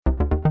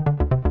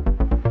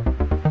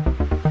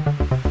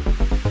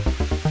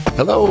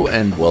Hello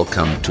and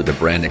welcome to the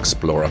Brand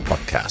Explorer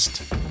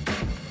podcast.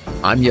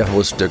 I'm your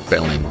host, Dirk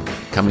Belling,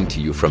 coming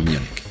to you from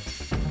Munich.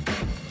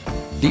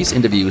 These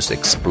interviews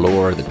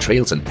explore the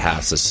trails and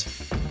passes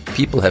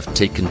people have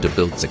taken to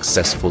build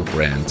successful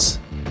brands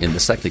in the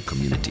cycling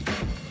community.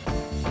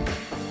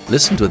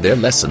 Listen to their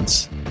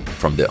lessons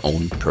from their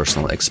own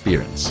personal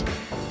experience.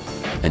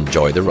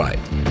 Enjoy the ride.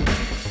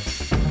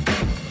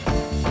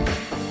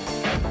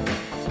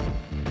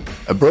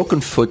 A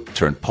broken foot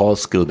turned Paul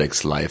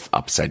Skilbeck's life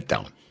upside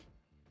down.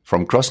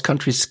 From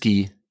cross-country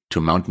ski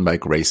to mountain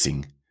bike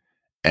racing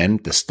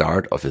and the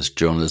start of his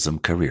journalism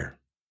career.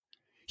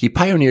 He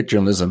pioneered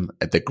journalism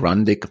at the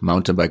Grundig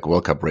mountain bike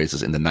World Cup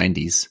races in the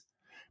 90s,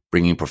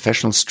 bringing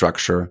professional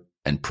structure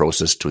and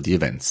process to the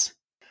events.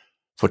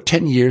 For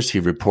 10 years, he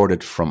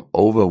reported from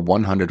over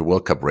 100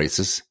 World Cup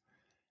races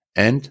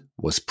and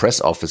was press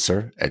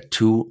officer at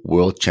 2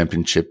 World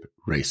Championship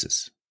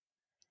races.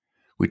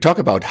 We talk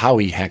about how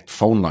he hacked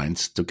phone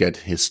lines to get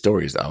his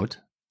stories out.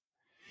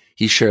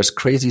 He shares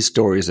crazy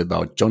stories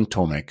about John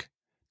Tomac,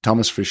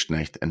 Thomas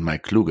Frischknecht, and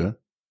Mike Kluge.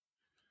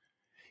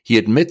 He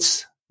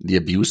admits the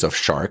abuse of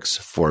sharks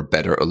for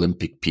better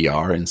Olympic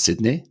PR in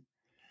Sydney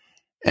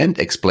and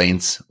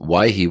explains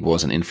why he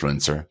was an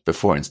influencer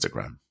before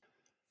Instagram.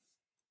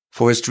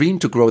 For his dream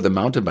to grow the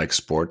mountain bike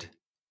sport,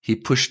 he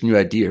pushed new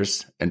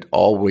ideas and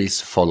always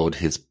followed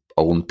his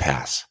own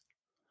path,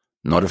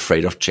 not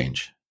afraid of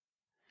change.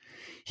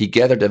 He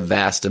gathered a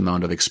vast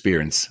amount of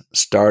experience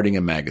starting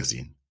a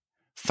magazine,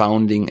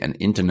 founding an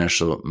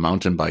international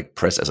mountain bike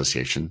press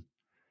association,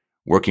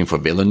 working for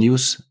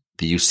VeloNews,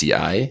 the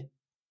UCI,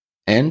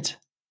 and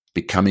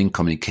becoming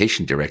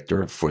communication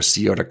director for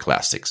Sea Otter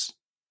Classics.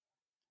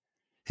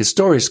 His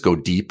stories go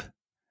deep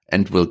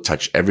and will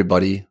touch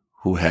everybody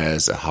who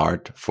has a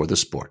heart for the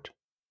sport.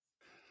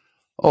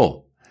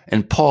 Oh,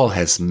 and Paul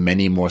has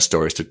many more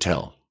stories to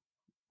tell,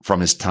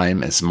 from his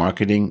time as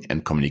marketing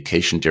and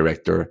communication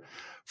director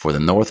for the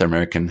North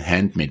American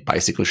Handmade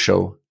Bicycle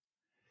Show,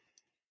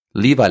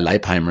 Levi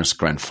Leipheimer's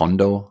Gran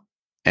Fondo,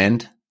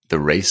 and the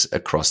Race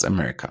Across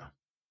America.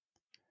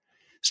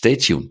 Stay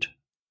tuned.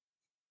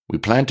 We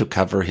plan to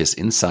cover his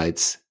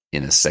insights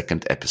in a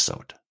second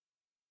episode.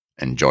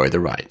 Enjoy the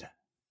ride.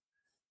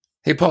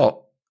 Hey,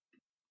 Paul.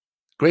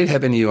 Great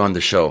having you on the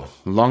show.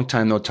 Long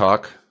time no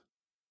talk.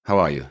 How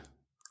are you?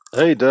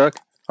 Hey, Dirk.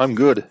 I'm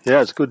good.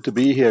 Yeah, it's good to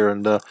be here,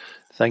 and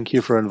thank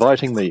you for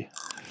inviting me.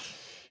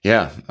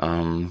 Yeah.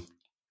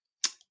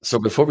 So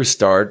before we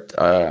start,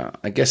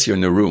 I guess you're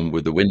in the room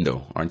with the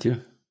window, aren't you?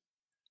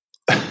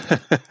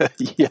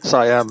 Yes,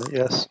 I am.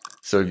 Yes.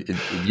 So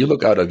if you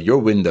look out of your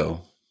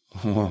window,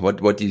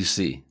 what do you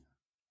see?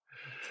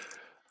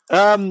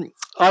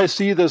 I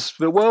see the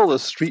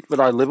street that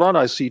I live on.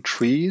 I see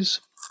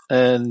trees,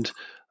 and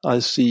I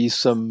see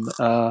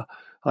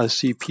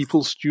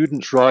people,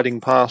 students riding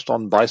past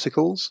on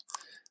bicycles,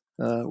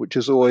 which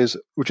is always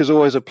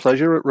a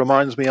pleasure. It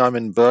reminds me I'm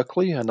in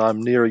Berkeley and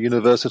I'm near a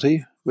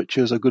university, which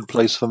is a good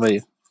place for me.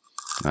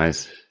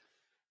 Nice.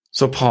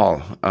 So,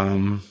 Paul,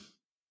 in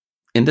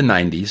the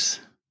 90s,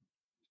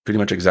 pretty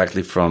much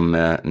exactly from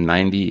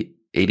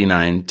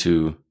 89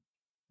 to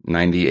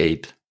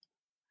 98,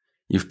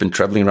 you've been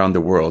traveling around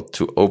the world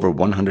to over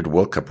 100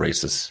 World Cup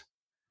races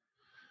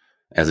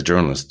as a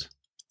journalist.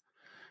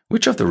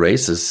 Which of the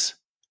races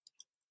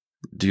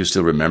do you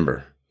still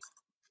remember?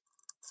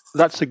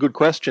 That's a good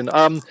question.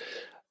 I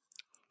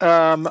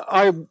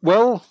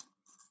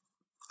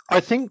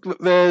think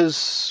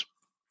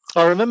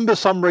I remember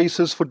some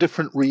races for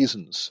different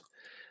reasons.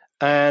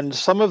 And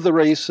some of the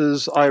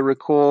races I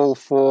recall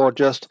for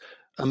just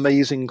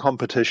amazing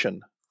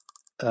competition.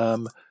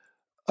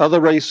 Other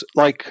race,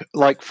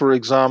 like for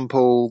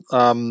example,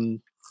 the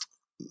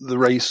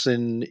race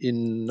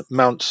in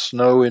Mount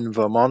Snow in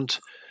Vermont.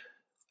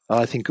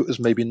 I think it was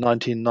maybe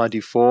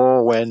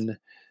 1994 when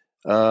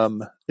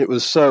it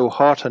was so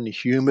hot and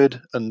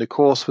humid, and the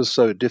course was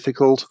so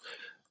difficult.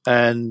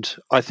 And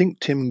I think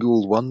Tim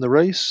Gould won the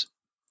race,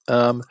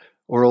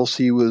 or else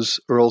he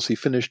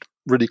finished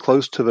really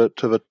close to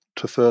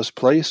first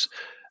place.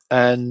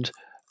 And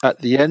at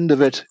the end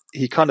of it,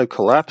 he kind of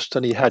collapsed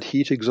and he had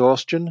heat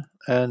exhaustion.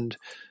 And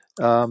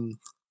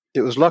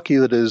it was lucky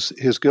that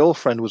his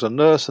girlfriend was a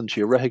nurse and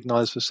she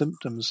recognized the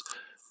symptoms,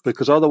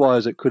 because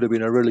otherwise it could have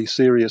been a really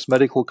serious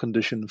medical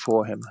condition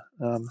for him.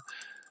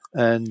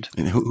 And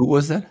who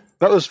was that?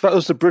 That was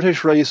the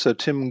British racer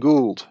Tim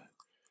Gould.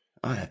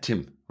 Ah, yeah,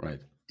 Tim, right.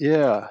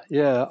 Yeah.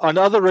 And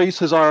other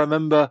races I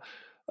remember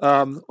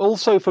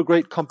also for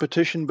great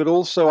competition, but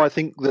also I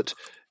think that,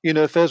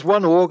 if there's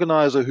one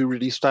organizer who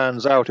really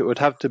stands out, it would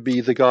have to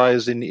be the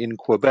guys in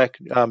Quebec,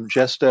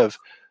 Gestev,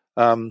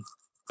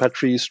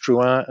 Patrice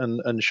Drouin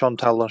and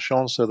Chantal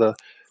Lachance are the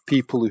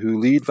people who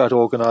lead that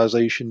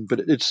organization.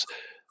 But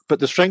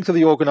the strength of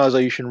the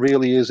organization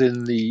really is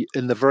in the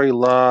very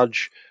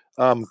large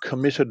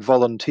committed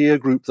volunteer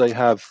group they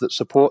have that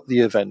support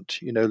the event.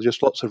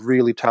 Just lots of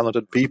really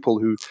talented people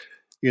who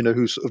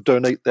sort of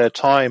donate their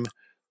time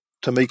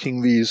to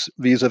making these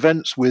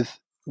events with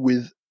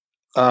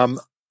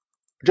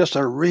just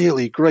a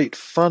really great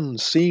fun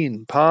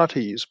scene,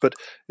 parties. But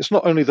it's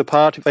not only the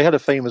party. They had a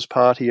famous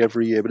party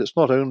every year, but it's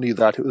not only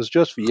that. It was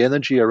just the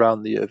energy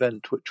around the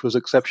event, which was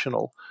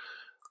exceptional.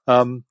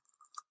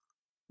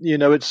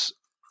 It's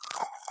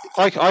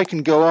I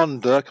can go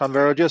on, Dirk. I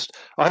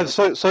have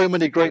so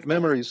many great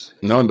memories.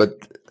 No,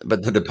 but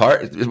the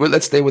part. Well,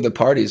 let's stay with the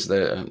parties.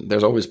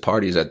 There's always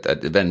parties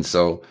at events.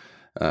 So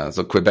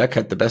Quebec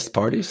had the best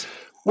parties.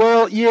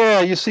 Well,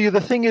 yeah. You see,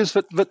 the thing is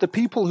that the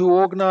people who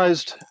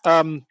organised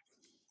the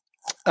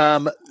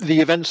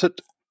events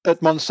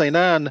at Mont Saint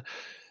Anne,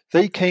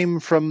 they came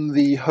from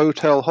the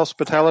hotel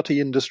hospitality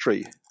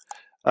industry.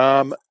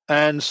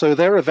 And so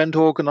they're event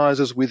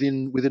organizers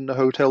within the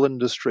hotel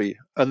industry,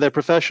 and they're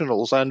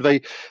professionals. And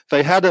they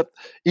had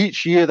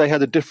each year they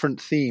had a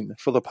different theme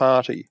for the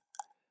party,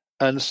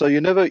 and so you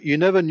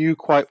never knew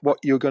quite what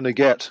you were going to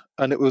get,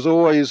 and it was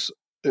always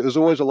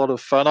a lot of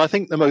fun. I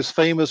think the most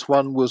famous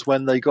one was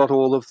when they got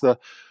all of the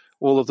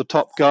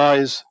top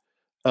guys,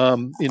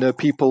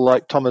 people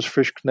like Thomas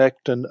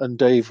Frischknecht and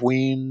Dave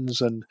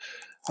Wiens and.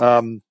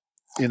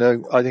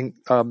 I think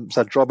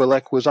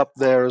Zadrobilek was up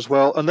there as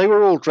well, and they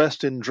were all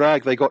dressed in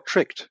drag. They got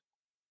tricked.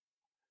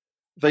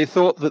 They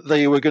thought that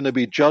they were going to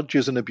be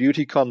judges in a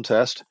beauty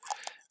contest,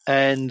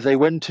 and they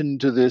went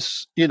into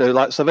this,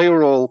 so they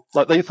were all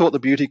like, they thought the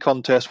beauty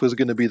contest was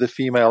going to be the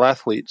female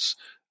athletes,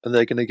 and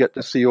they're going to get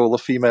to see all the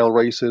female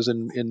racers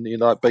in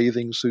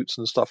bathing suits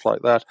and stuff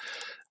like that.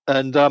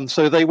 And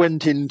so they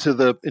went into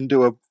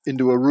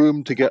a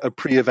room to get a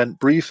pre-event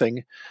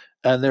briefing,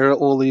 and there are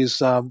all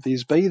these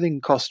bathing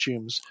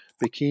costumes,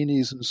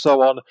 bikinis and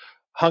so on,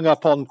 hung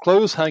up on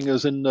clothes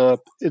hangers in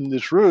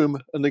this room,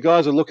 and the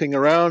guys are looking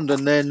around,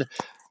 and then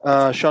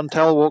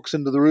Chantal walks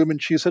into the room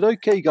and she said,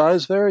 "Okay,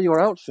 guys, there are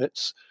your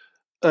outfits."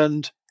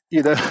 And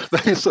they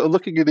sort of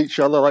looking at each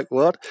other like,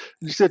 "What?"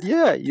 And she said,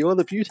 "Yeah, you're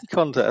the beauty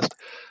contest."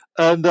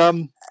 And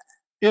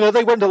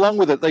they went along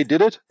with it. They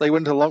did it. They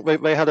went along.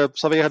 They had a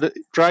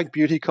drag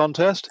beauty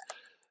contest,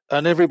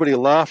 and everybody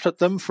laughed at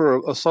them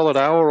for a solid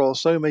hour or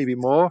so, maybe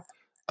more.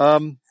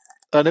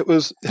 And it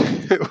was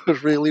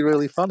really,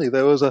 really funny.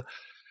 There was a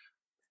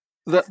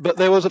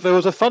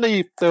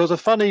funny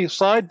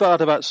sidebar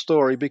to that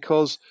story,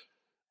 because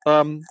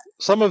some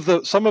of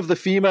the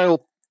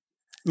female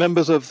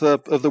members of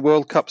the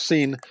World Cup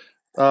scene,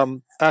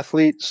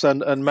 athletes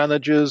and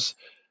managers,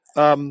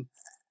 had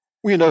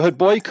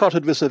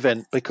boycotted this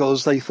event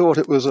because they thought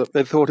it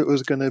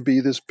was going to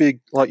be this big,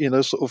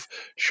 sort of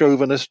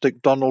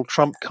chauvinistic Donald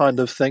Trump kind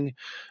of thing,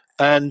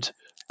 and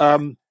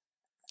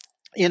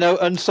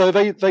and so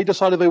they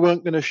decided they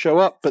weren't going to show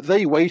up, but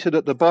they waited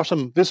at the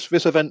bottom. This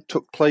event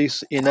took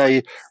place in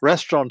a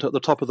restaurant at the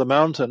top of the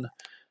mountain,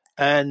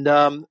 and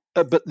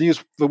but the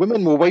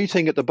women were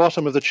waiting at the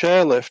bottom of the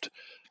chairlift,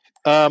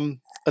 and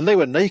they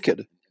were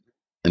naked.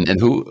 And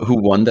who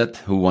won that?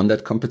 Who won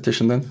that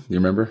competition then? Do you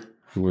remember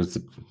who was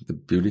the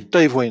beauty?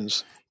 Dave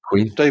Wiens.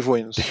 Queen. Dave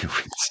Wiens.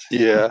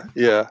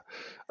 Yeah.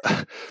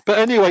 But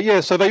anyway, yeah.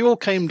 So they all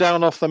came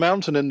down off the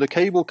mountain in the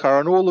cable car,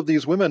 and all of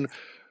these women,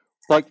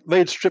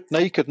 they'd stripped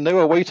naked, and they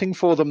were waiting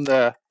for them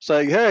there,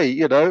 saying, "Hey,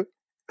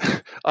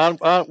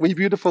 aren't we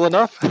beautiful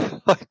enough?"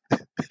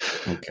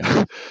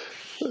 Okay.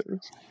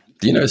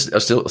 Do you know, are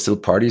still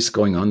parties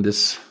going on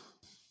this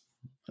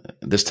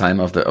time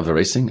of the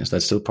racing? Is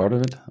that still part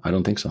of it? I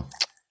don't think so.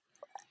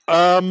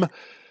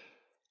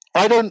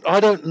 I don't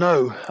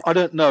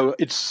know.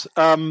 It's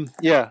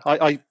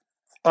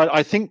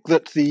I think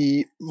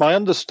that my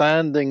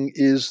understanding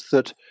is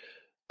that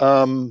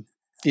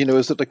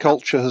is that the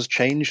culture has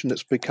changed and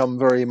it's become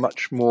very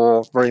much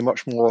more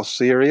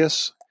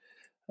serious.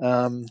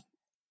 To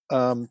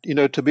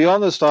be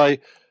honest, I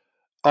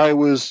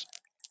was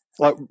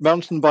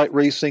mountain bike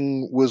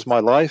racing was my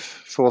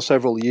life for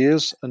several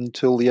years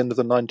until the end of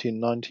the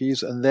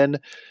 1990s, and then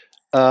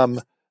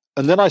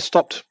I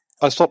stopped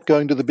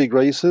going to the big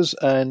races,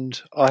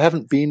 and I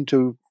haven't been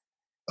to.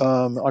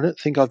 I don't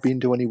think I've been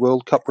to any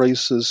World Cup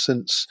races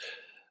since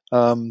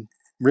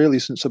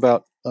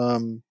about.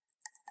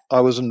 I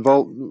was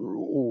involved.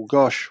 Oh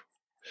gosh,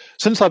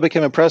 since I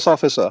became a press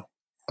officer,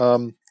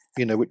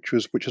 which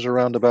was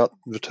around about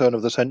the turn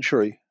of the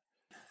century.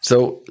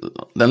 So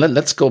then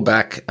let's go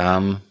back.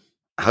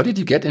 How did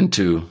you get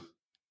into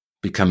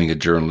becoming a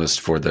journalist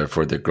for the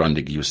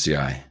Grundig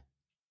UCI?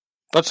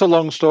 That's a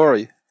long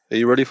story. Are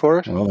you ready for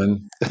it? Well,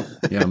 then,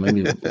 yeah,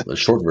 maybe a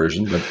short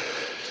version, but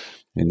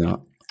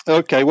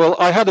Okay. Well,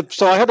 I had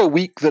a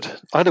week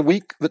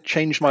that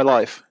changed my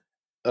life,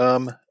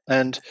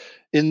 and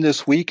in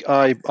this week,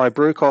 I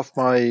broke off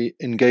my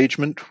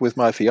engagement with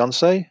my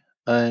fiancée,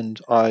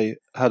 and I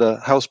had a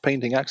house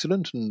painting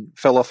accident and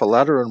fell off a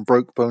ladder and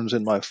broke bones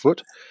in my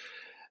foot.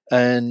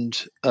 And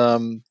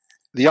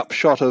the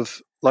upshot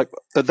of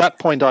at that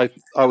point, I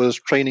was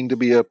training to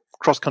be a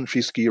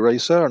cross-country ski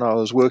racer, and I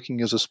was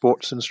working as a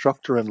sports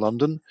instructor in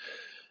London.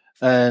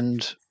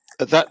 And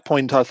at that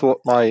point, I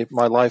thought my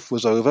life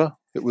was over.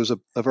 It was a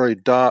very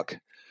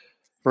dark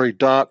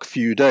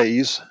few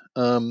days.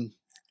 I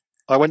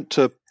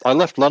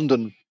left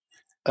London,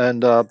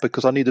 and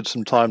because I needed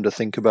some time to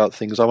think about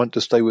things, I went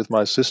to stay with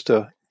my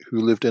sister, who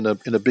lived in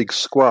a big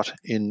squat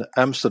in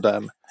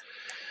Amsterdam.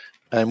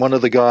 And one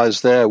of the guys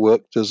there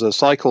worked as a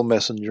cycle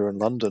messenger in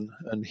London,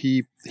 and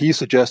he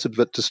suggested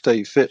that to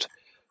stay fit,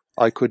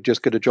 I could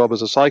just get a job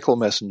as a cycle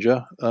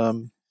messenger,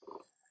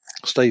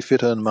 stay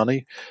fit, earn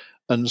money.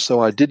 And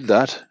so I did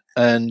that.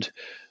 And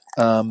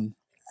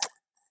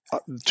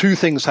two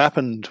things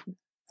happened,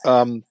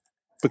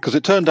 because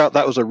it turned out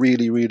that was a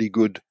really, really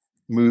good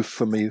move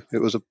for me.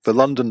 It was the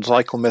London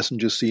cycle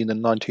messenger scene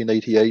in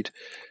 1988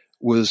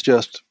 was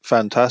just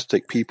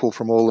fantastic. People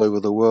from all over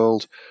the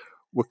world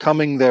were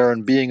coming there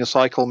and being a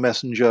cycle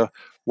messenger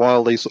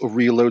while they sort of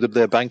reloaded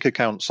their bank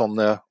accounts on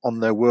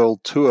their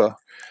world tour.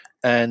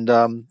 And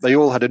they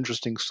all had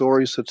interesting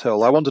stories to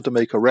tell. I wanted to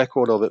make a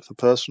record of it for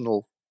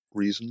personal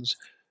reasons.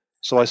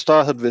 So I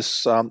started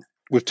this,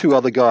 with two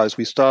other guys,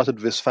 we started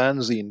this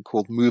fanzine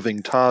called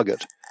Moving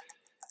Target.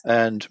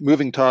 And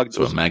Moving Target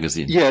was a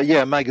magazine. Yeah,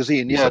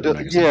 magazine. Magazine.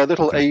 Yeah,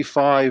 little okay.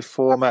 A5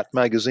 format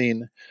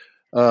magazine,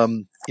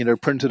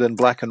 printed in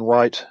black and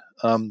white.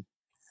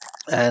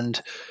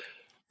 And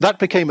that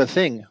became a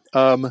thing,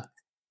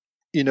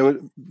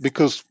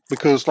 because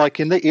like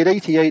in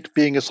 88,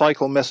 being a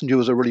cycle messenger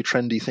was a really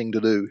trendy thing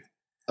to do.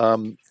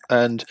 And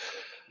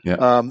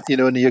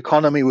the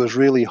economy was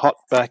really hot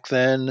back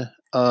then,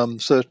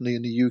 certainly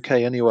in the UK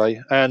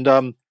anyway.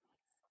 And,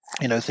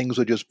 things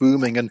were just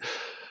booming. And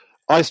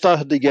I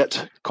started to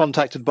get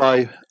contacted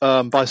by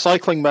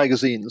cycling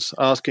magazines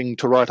asking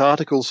to write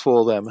articles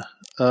for them,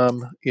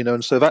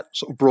 and so that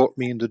sort of brought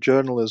me into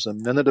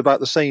journalism. And at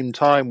about the same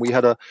time, we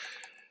had a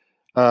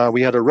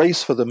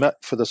race for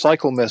the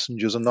cycle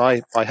messengers, and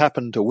I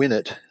happened to win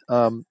it.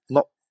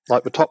 Not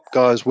like the top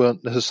guys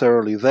weren't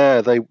necessarily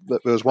there. There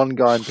was one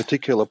guy in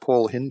particular,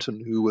 Paul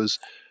Hinton, who was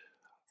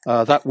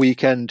that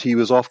weekend he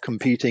was off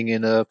competing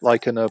in a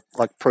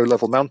pro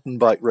level mountain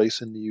bike race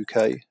in the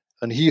UK.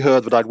 And he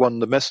heard that I'd won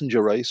the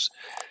messenger race,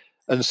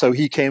 and so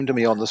he came to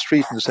me on the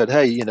street and said,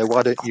 "Hey,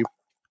 why don't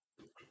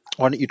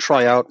you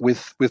try out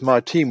with my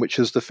team, which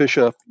is the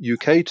Fisher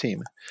UK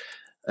team?"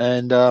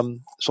 And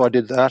so I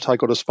did that. I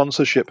got a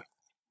sponsorship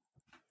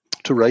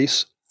to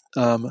race,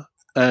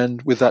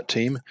 and with that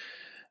team,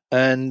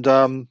 and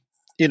so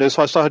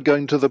I started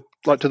going to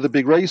the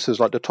big races,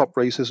 like the top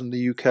races in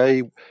the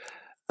UK.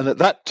 And at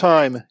that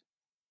time,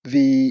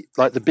 the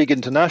big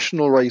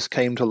international race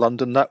came to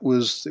London. It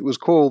was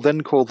called the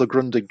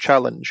Grundig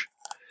Challenge,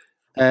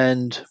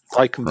 and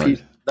I competed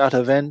in that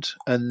event.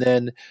 And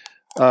then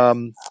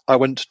I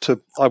went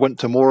to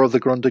more of the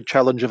Grundig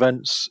Challenge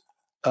events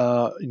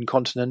in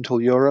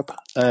continental Europe,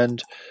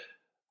 and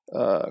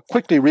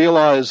quickly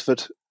realized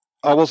that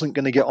I wasn't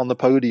going to get on the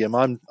podium.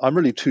 I'm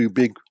really too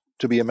big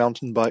to be a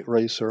mountain bike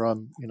racer.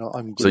 I'm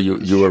good. So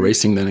you were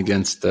racing then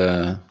against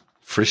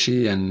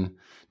Frischi and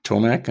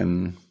Tomac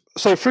and.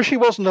 So Frischi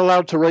wasn't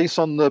allowed to race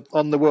on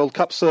the World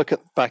Cup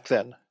circuit back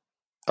then.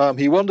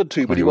 He wanted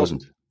to, but he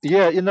wasn't.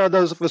 Yeah,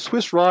 the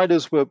Swiss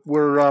riders were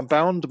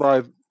bound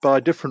by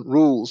different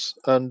rules,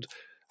 and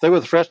they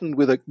were threatened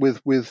with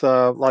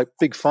like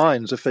big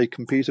fines if they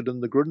competed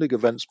in the Grundig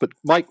events. But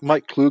Mike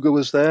Kluger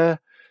was there.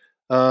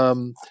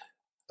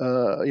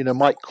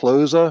 Mike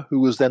Closer,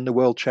 who was then the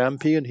world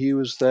champion, he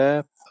was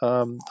there.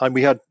 And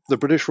we had the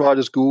British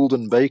riders, Gould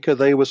and Baker.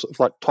 They were sort of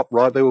like top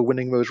ride. They were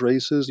winning those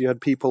races. You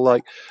had people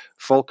like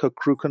Volker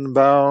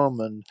Krukenbaum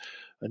and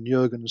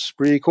Jürgen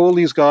Spreek. All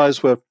these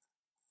guys were,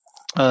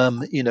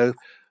 Bruno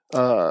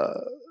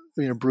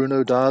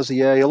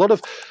Dazier. A lot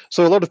of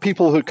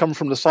people who'd come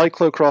from the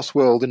cyclocross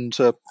world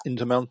into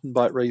mountain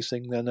bike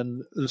racing then,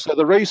 and so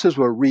the races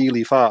were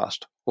really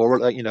fast. Or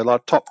like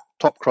top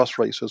cross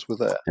races were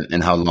there.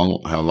 And how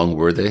long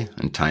were they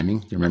in timing?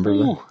 Do you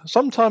remember?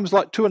 Sometimes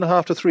like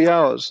 2.5 to 3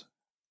 hours.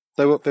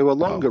 They were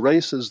longer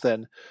races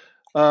then.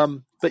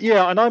 But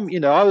yeah, and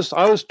I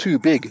was too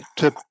big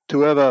to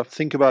ever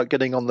think about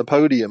getting on the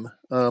podium.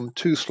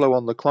 Too slow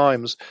on the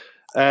climbs,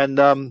 and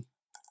so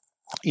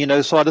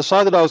I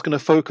decided I was going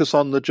to focus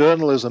on the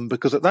journalism,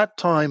 because at that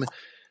time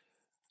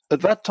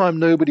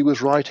nobody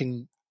was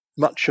writing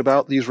much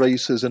about these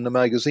races in the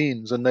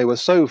magazines, and they were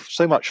so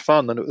much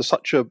fun, and it was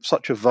such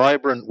a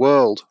vibrant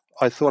world.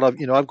 I thought I've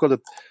got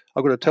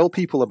to tell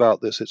people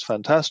about this. It's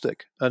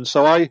fantastic. And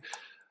so I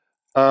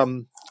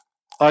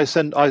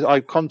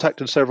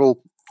contacted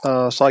several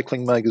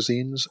cycling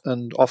magazines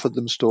and offered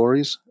them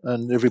stories,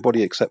 and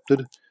everybody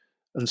accepted.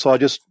 And so I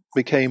just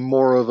became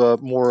more of a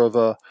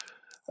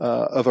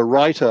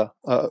writer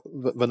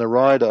than a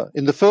rider.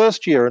 In the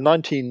first year I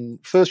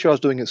was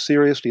doing it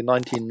seriously, in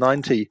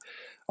 1990.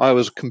 I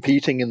was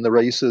competing in the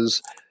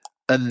races,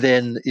 and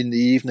then in the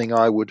evening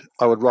I would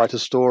write a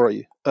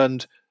story,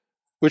 and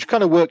which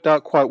kind of worked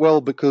out quite well,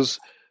 because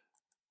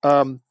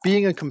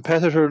being a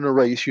competitor in a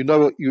race, you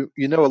know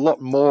a lot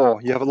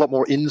more. You have a lot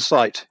more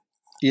insight,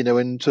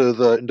 into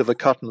the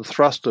cut and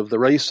thrust of the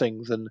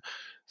racing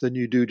than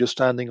you do just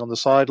standing on the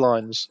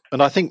sidelines.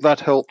 And I think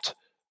that helped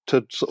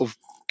to sort of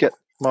get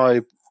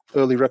my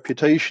early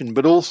reputation,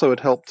 but also it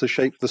helped to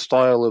shape the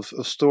style of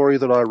story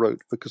that I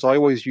wrote, because I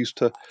always used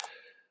to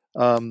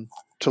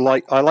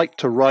I like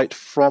to write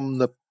from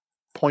the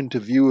point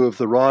of view of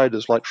the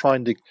riders, like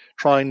trying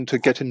to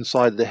get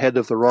inside the head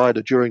of the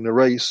rider during the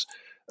race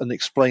and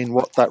explain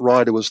what that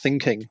rider was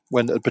thinking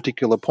when at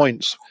particular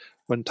points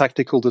when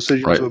tactical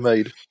decisions were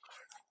made.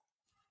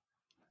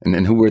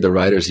 And who were the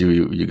riders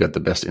you got the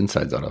best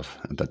insights out of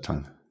at that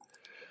time?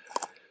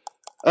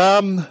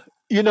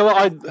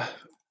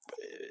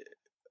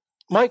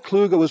 Mike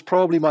Kluge was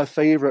probably my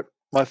favorite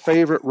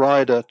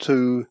rider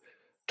to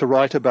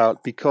write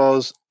about,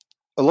 because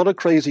a lot of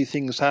crazy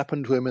things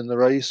happened to him in the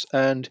race,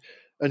 and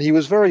he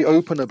was very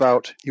open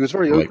about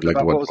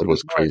what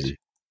was crazy.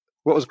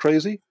 What was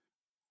crazy?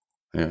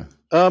 Yeah.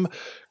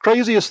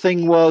 Craziest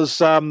thing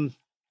was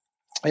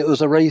it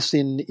was a race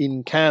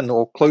in Cannes,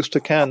 or close to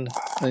Cannes,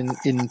 in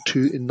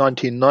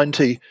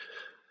 1990,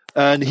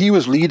 and he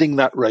was leading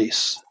that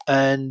race,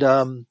 and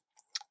the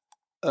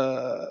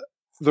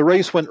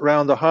race went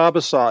round the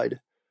harbour side,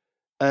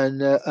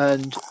 and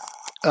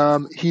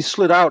he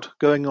slid out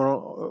going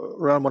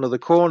around one of the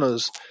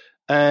corners,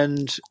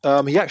 and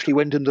he actually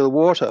went into the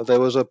water. There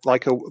was a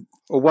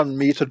 1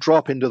 meter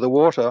drop into the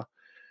water,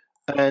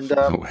 and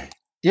no way.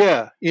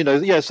 So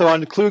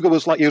Kluge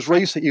was he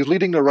was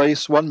leading the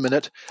race 1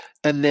 minute,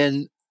 and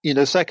then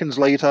seconds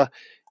later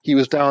he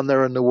was down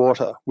there in the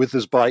water with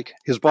his bike.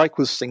 His bike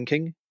was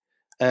sinking,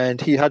 and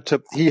he had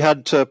to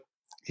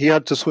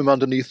swim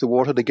underneath the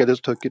water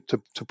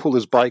to pull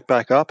his bike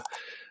back up.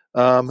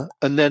 And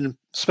then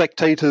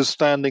spectators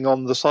standing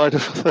on the side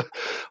of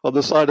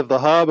the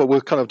harbour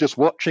were kind of just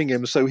watching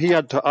him. So he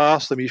had to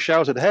ask them. He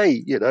shouted,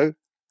 "Hey,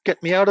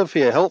 get me out of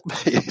here! Help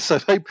me!"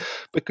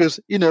 Because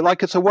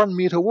it's a 1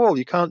 meter wall,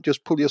 you can't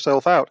just pull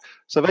yourself out.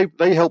 So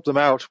they helped him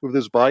out with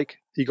his bike.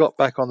 He got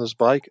back on his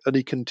bike and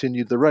he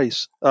continued the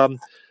race.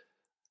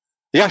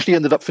 He actually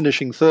ended up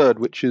finishing third,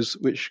 which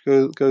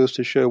goes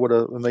to show what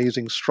an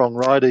amazing strong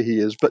rider he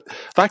is. But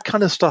that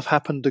kind of stuff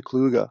happened to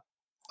Kluge.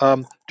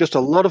 Just a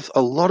lot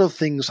of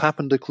things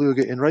happened to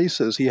Kluge in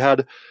races. He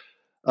had,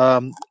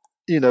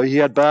 he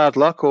had bad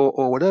luck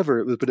or whatever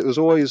it was, but it was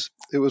always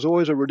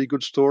a really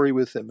good story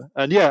with him.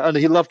 And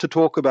he loved to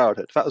talk about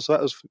it. That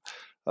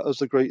was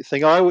the great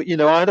thing.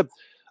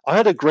 I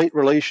had a great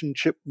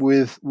relationship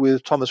with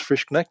Thomas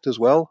Frischknecht as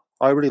well.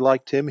 I really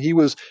liked him. He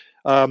was,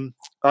 and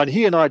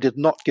he and I did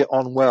not get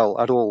on well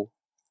at all.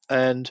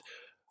 And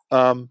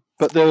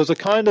but there was a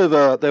kind of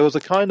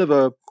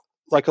a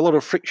like a lot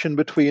of friction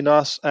between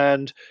us,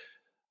 and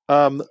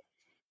I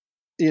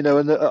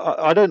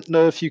don't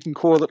know if you can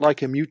call it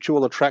like a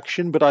mutual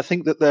attraction, but I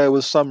think that there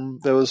was some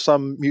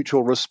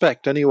mutual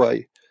respect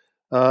anyway,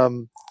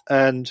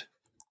 and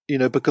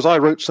because I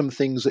wrote some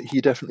things that he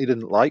definitely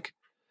didn't like,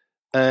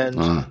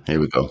 and here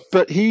we go.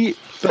 But he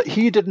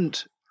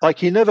didn't, like,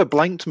 he never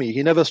blanked me.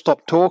 He never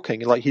stopped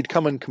talking. Like, he'd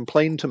come and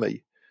complain to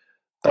me,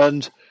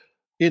 and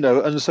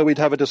so we'd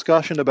have a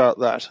discussion about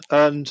that,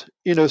 and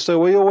so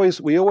we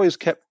always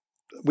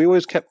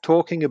kept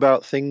talking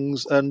about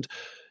things, and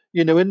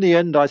in the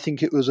end, I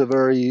think it was a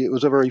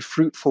very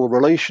fruitful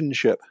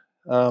relationship.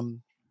 You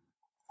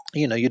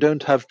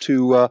don't have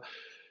to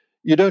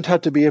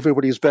be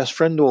everybody's best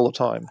friend all the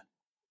time,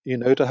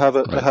 to have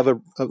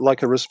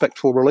a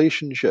respectful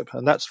relationship,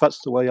 and that's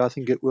the way I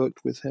think it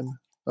worked with him.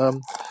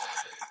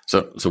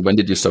 So when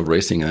did you stop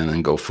racing and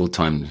then go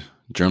full-time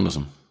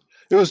journalism?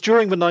 It was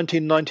during the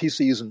 1990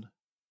 season.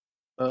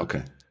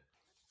 Okay,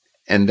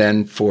 and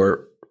then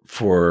for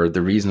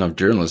the reason of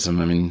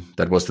journalism, I mean,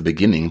 that was the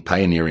beginning,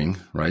 pioneering,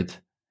 right?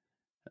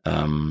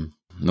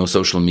 No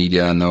social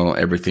media, no,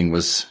 everything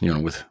was,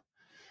 with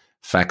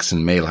fax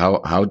and mail.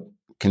 How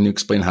can you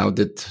explain how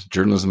did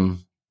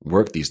journalism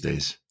work these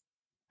days?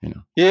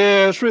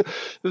 Yeah, it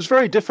was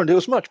very different. It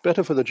was much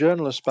better for the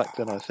journalists back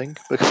then, I think,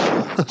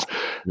 because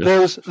there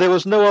was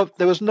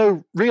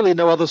really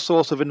no other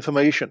source of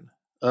information.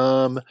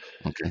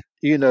 Okay.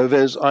 I know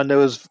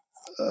as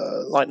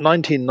like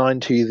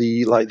 1990,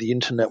 the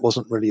internet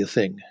wasn't really a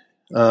thing,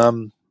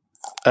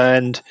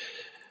 and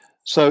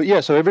so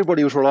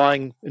everybody was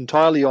relying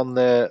entirely on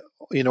their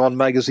on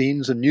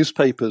magazines and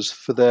newspapers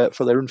for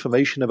their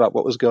information about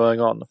what was going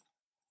on.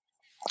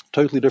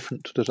 Totally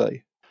different to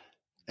today.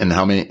 And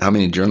how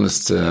many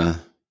journalists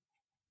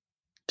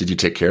did you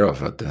take care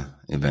of at the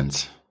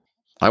events?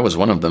 I was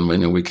one of them.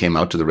 We came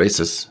out to the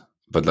races,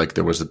 but like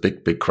there was a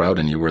big crowd,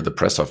 and you were the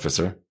press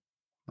officer.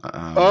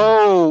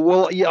 Oh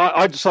well, yeah.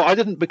 I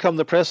didn't become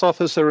the press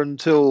officer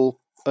until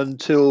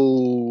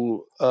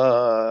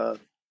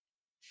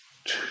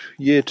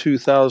year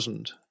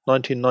 2000,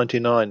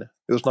 1999.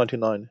 It was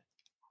 99.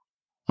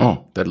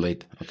 Oh, that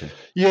late. Okay.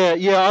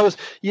 Yeah. I was.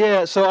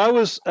 Yeah. So I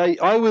was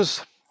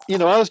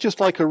just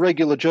like a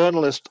regular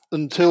journalist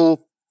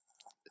until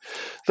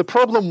the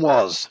problem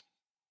was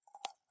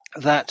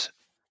that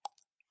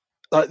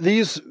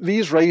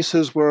these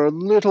races were a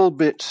little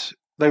bit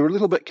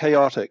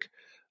chaotic.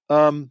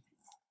 And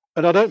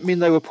I don't mean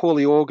they were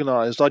poorly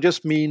organized. I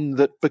just mean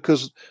that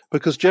because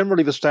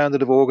generally the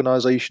standard of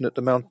organization at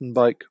the mountain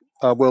bike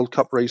World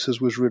Cup races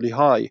was really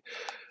high.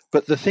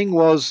 But the thing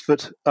was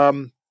that,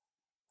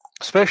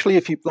 especially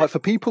for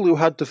people who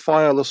had to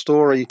file a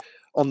story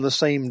on the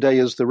same day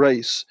as the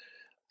race,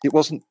 it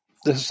wasn't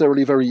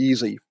necessarily very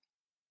easy.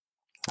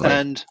 Right.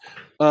 And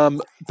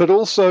but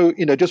also,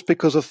 just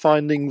because of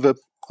finding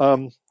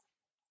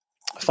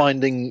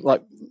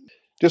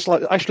just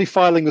like actually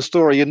filing the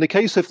story. In the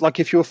case of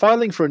if you were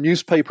filing for a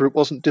newspaper, it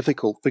wasn't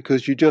difficult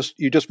because you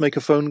just make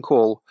a phone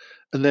call,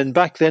 and then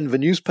back then the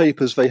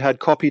newspapers, they had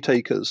copy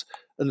takers,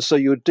 and so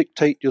you would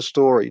dictate your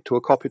story to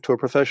a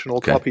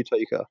professional copy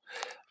taker.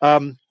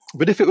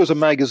 But if it was a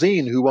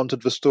magazine who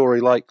wanted the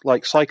story,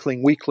 like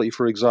Cycling Weekly,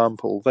 for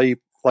example,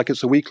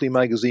 it's a weekly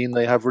magazine,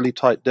 they have really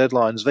tight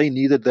deadlines. They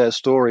needed their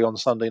story on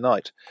Sunday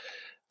night,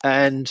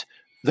 and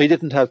they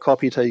didn't have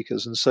copy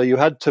takers, and so you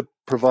had to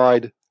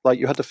provide.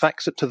 You had to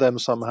fax it to them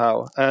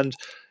somehow, and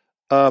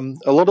a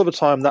lot of the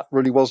time that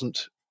really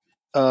wasn't.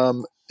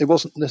 It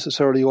wasn't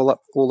necessarily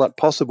all that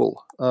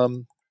possible.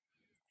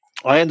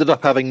 I ended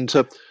up having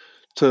to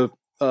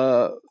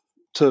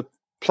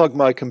plug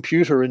my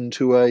computer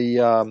into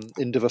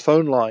the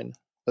phone line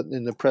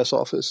in the press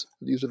office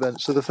at these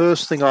events. So the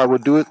first thing I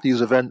would do at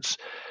these events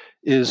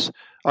is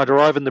I'd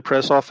arrive in the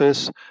press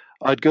office,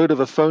 I'd go to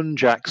the phone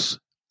jacks,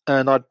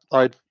 and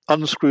I'd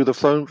unscrew the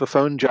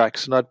phone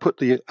jacks, and I'd put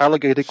the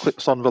alligator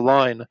clips on the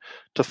line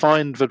to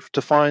find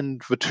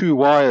the two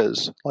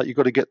wires. Like, you've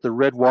got to get the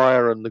red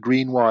wire and the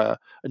green wire,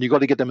 and you've got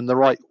to get them in the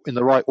right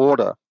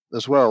order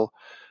as well,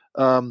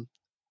 in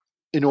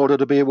order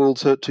to be able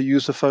to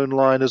use the phone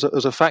line as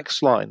a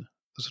fax line,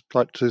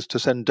 to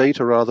send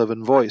data rather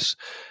than voice.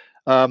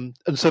 And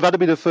so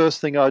that'd be the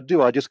first thing I'd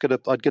do. I'd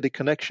get a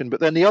connection. But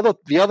then the other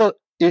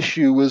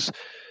issue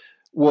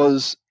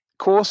was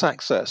course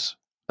access.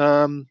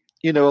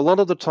 A lot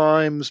of the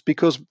times,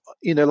 because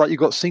you've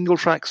got single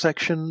track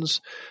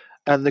sections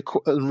and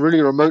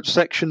really remote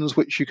sections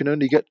which you can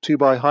only get to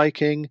by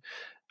hiking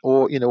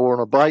or on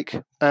a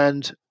bike,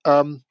 and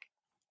a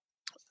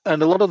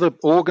lot of the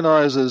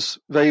organizers,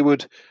 they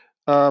would.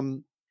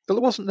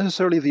 It wasn't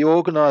necessarily the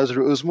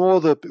organizer; it was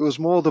more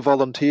the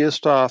volunteer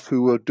staff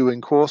who were doing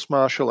course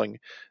marshalling.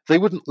 They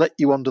wouldn't let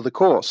you onto the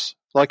course.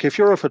 Like, if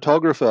you're a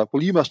photographer,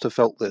 well, you must have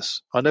felt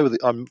this. I know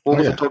that all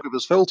the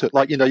photographers felt it.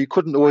 You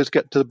couldn't always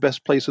get to the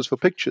best places for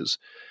pictures,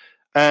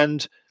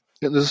 and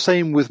the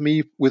same with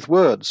me with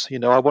words.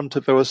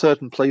 There were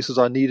certain places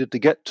I needed to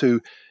get to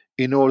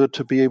in order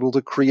to be able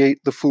to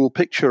create the full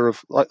picture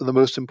of the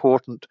most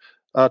important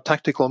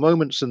tactical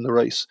moments in the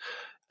race.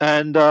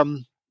 And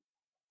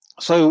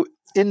so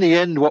in the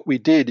end, what we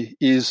did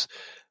is,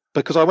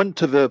 because I went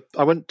to the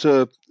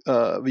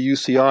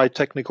UCI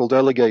technical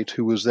delegate,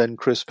 who was then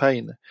Chris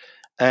Payne,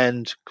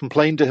 and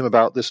complained to him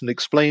about this and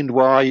explained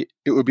why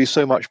it would be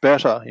so much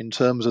better in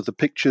terms of the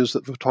pictures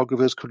that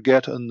photographers could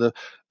get and the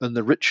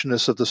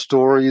richness of the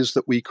stories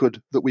that we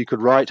could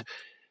write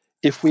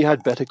if we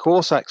had better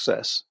course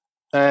access.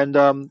 And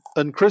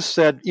Chris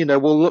said,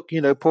 well, look,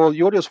 Paul,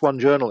 you're just one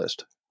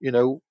journalist.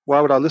 Why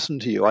would I listen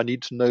to you? I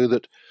need to know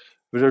that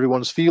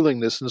everyone's feeling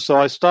this. And so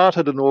I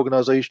started an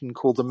organization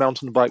called the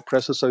Mountainbike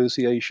Press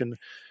Association.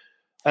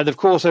 And of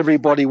course,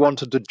 everybody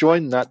wanted to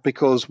join that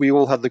because we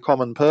all had the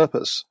common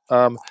purpose,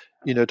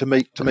 to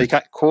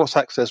make course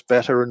access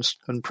better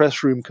and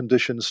press room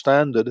conditions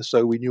standard,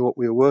 so we knew what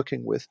we were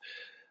working with.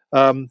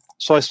 So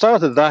I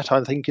started that,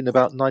 I think, in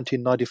about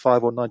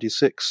 1995 or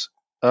 96,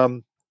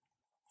 and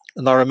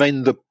I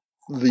remained the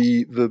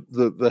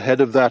head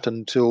of that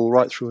until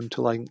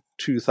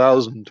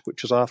 2000,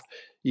 which is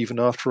even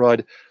after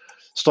I'd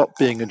stopped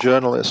being a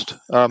journalist.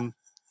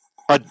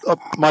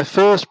 My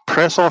first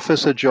press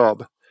officer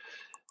job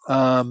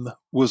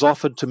was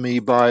offered to me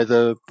by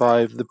the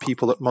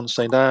people at Mont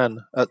Saint Anne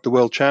at the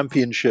World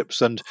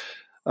Championships, and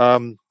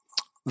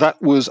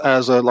that was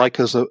as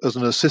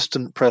an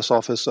assistant press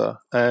officer.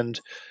 And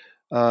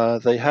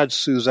they had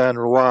Suzanne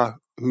Roy,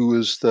 who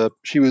was the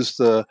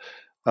PR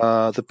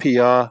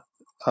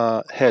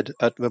head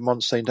at the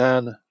Mont Saint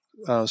Anne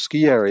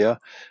ski area,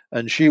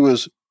 and she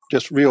was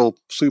just real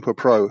super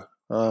pro,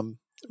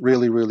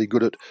 really, really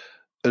good at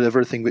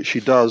everything that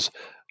she does.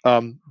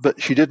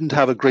 But she didn't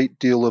have a great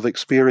deal of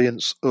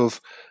experience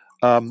of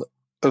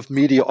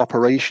media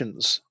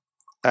operations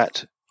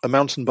at a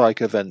mountain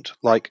bike event,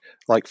 like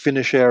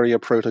finish area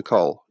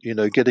protocol.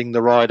 Getting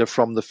the rider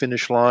from the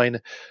finish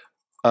line,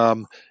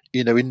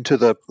 into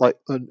the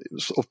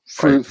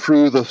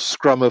through the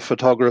scrum of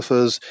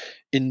photographers,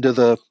 into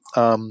the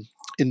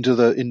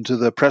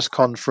press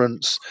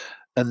conference,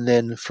 and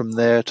then from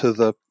there to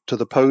the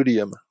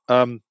podium.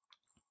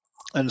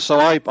 And so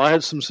I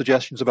had some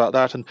suggestions about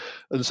that, and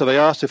so they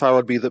asked if I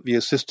would be the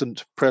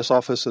assistant press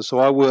officer. So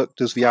I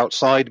worked as the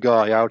outside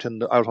guy out on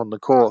the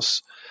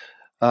course,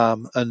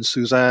 and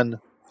Suzanne,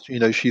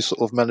 she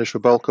sort of managed the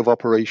bulk of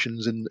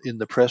operations in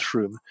the press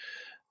room,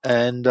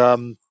 and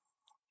and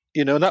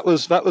that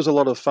was a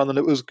lot of fun, and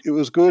it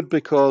was good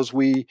because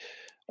we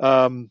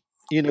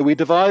we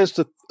devised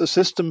a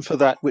system for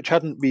that which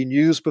hadn't been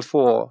used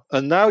before,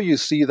 and now you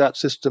see that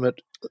system at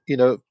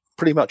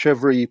pretty much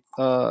every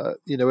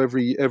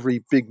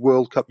big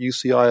World Cup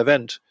UCI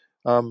event,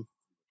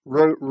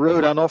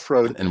 road and off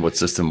road. And what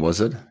system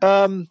was it?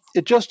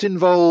 It just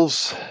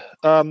involves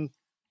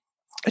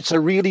it's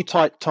a really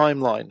tight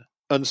timeline,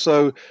 and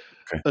so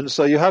Okay. And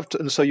so you have to,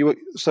 and so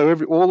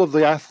all of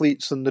the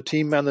athletes and the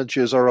team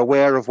managers are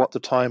aware of what the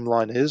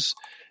timeline is,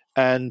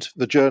 and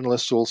the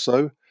journalists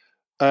also.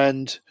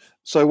 And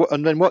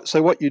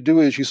what you do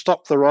is you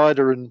stop the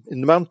rider in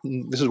the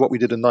mountain. This is what we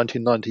did in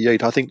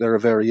 1998. I think there are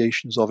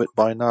variations of it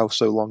by now,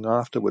 so long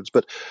afterwards.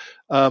 But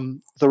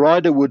the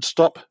rider would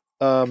stop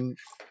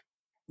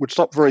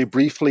very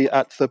briefly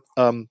at the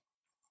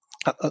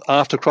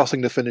after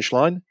crossing the finish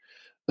line,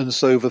 and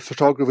so the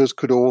photographers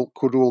could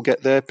all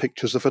get their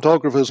pictures. The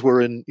photographers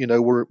were in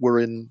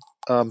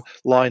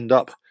lined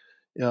up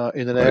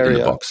in an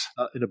area,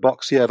 in a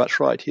box. Yeah, that's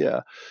right. Yeah,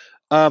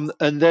 and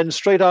then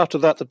straight after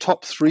that, the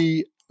top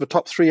three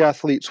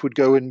athletes would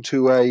go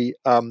into a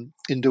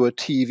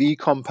TV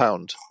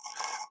compound,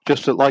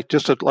 just at like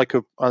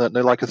a I don't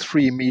know, like a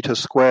 3-meter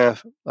square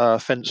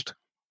fenced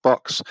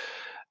box.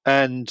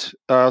 And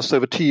so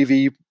the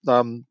TV,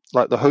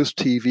 like the host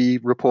TV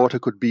reporter,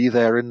 could be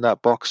there in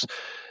that box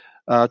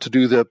to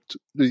do the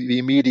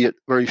immediate,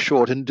 very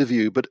short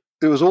interview. But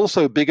it was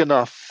also big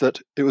enough,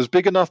 but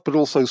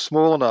also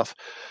small enough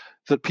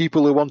that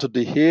people who wanted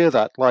to hear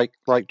that, like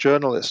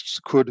journalists,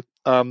 could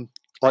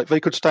they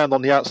could stand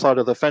on the outside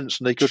of the fence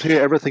and they could hear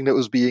everything that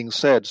was being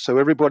said. So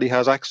everybody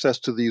has access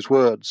to these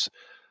words,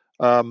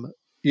 and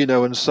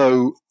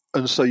so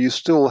you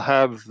still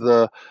have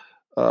the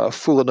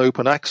full and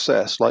open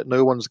access, like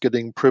no one's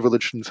getting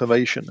privileged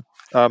information.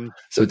 So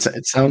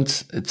it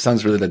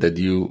sounds really that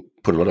you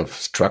put a lot of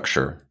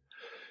structure,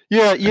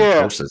 and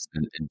process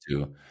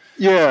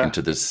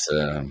into this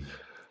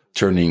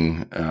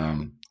turning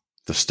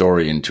the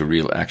story into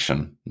real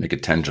action, make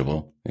it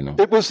tangible.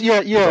 It was with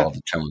all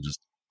the challenges.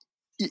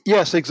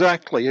 Yes,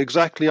 exactly.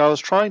 I was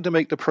trying to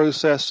make the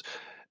process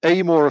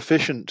more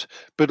efficient,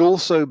 but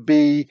also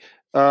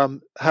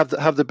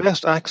have the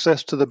best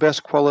access to the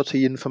best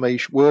quality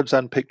information, words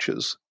and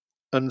pictures.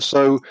 And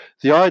so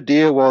the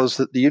idea was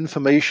that the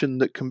information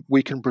that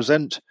we can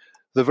present,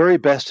 the very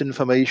best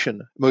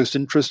information, most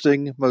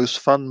interesting, most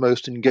fun,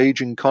 most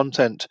engaging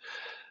content.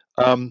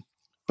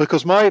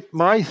 Because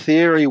my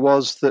theory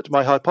was that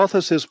my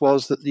hypothesis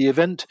was that the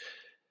event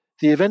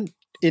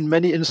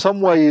in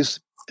some ways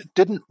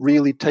didn't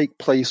really take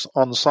place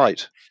on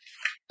site.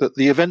 That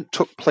the event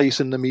took place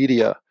in the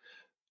media.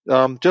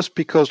 Just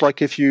because,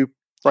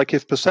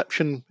 if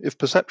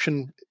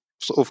perception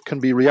sort of can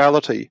be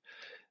reality,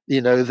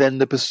 then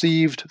the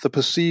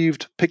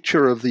perceived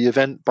picture of the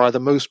event by the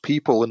most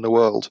people in the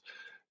world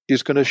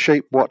is going to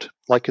shape what,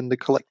 like in the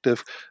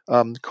collective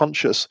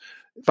conscious,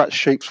 that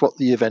shapes what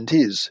the event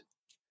is.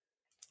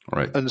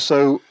 Right. And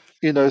so,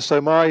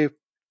 so my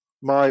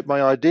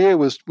idea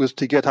was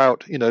to get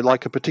out,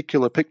 like a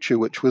particular picture,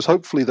 which was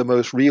hopefully the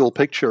most real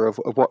picture of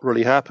what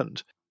really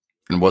happened.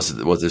 And was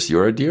this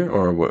your idea,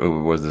 or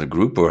was it a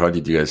group, or how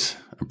did you guys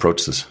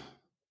approach this?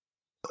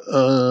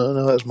 No,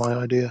 that was my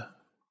idea.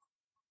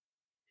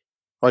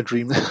 I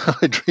dreamed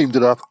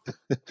it up.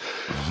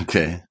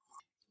 Okay.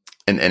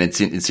 And it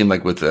seemed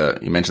like with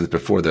you mentioned it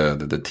before,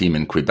 the team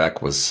in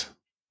Quebec was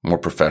more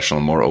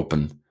professional, more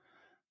open,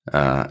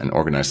 and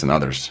organized than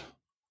others.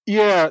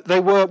 Yeah, they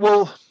were.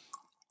 Well,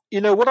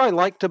 what I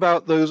liked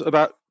about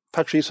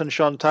Patrice and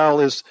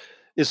Chantal is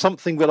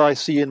something that I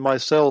see in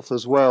myself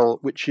as well,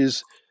 which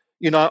is,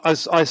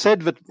 as I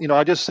said that,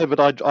 I just said that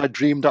I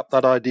dreamed up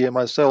that idea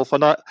myself,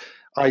 and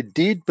I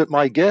did, but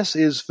my guess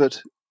is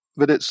that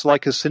it's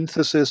like a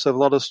synthesis of a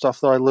lot of stuff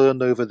that I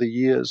learned over the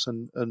years,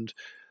 and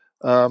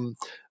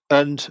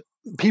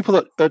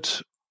people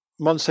at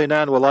Mont Saint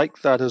Anne were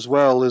like that as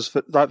well. Is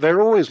that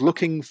they're always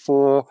looking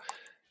for,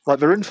 like,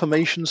 they're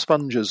information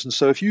sponges, and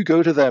so if you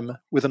go to them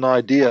with an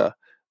idea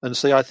and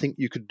say, I think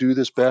you could do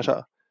this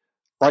better,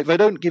 like, they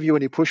don't give you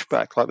any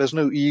pushback. Like, there's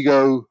no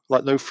ego,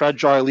 like no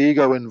fragile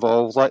ego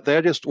involved. Like,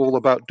 they're just all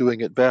about doing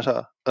it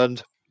better.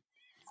 And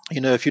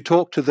if you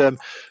talk to them,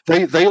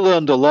 they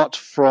learned a lot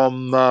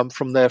from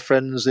their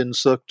friends in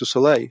Cirque du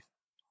Soleil.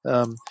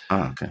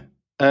 Okay.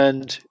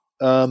 And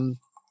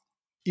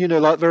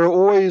like, there are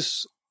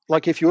always,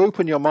 like, if you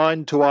open your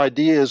mind to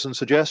ideas and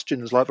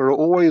suggestions, like, there are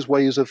always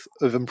ways of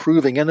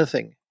improving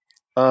anything,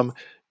 sort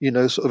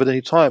of at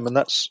any time, and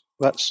that's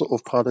sort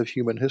of part of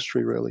human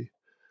history, really.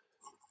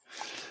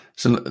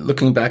 So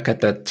looking back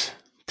at that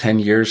 10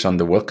 years on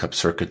the World Cup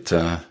circuit,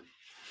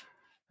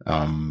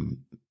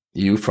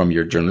 you, from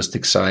your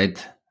journalistic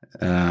side,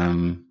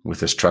 with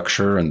the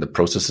structure and the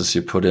processes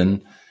you put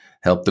in,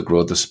 helped to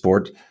grow the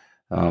sport.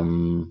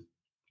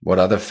 What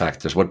other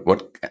factors,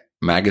 what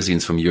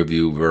magazines from your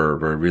view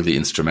were really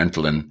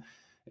instrumental in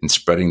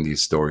spreading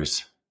these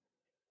stories?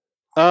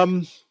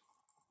 Well,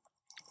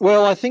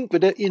 I think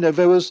that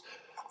there was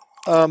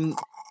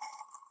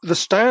the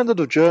standard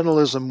of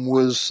journalism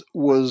was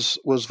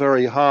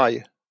very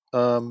high,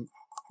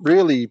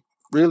 really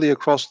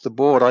across the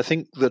board. I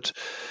think that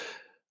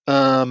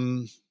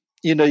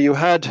you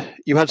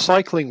had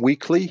Cycling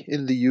Weekly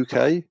in the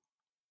UK,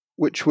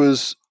 which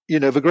was,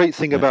 the great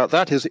thing about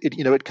that is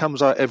it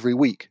comes out every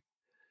week.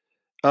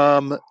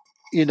 And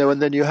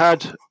then you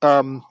had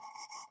I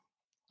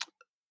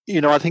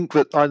think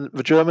that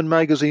the German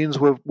magazines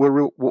were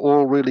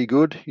all really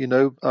good.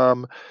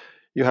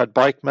 You had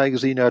Bike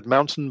magazine. You had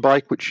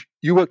Mountainbike, which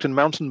you worked in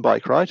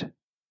Mountainbike, right?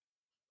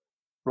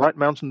 Right,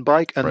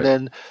 Mountainbike, and Right.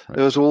 then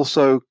there was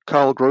also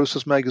Carl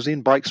Gross's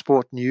magazine, Bike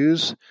Sport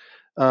News,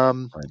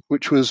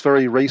 which was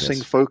very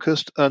racing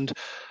focused, and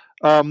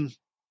and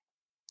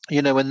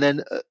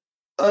then.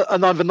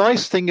 And the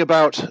nice thing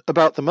about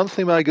the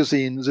monthly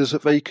magazines is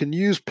that they can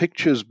use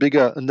pictures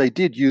bigger, and they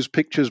did use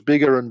pictures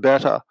bigger and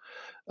better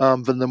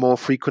than the more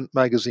frequent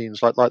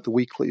magazines like the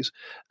weeklies.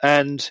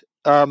 And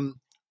and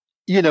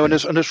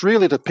it's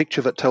really the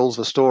picture that tells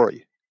the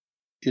story.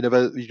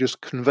 You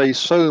just convey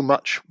so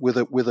much with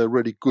a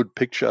really good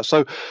picture.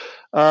 So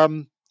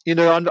and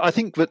I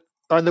think that.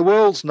 And the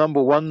world's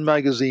number one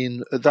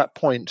magazine at that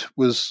point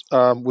was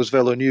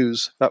Velo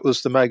News. That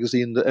was the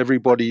magazine that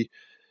everybody,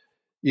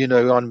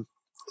 on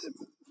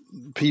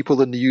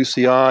people in the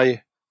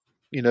UCI,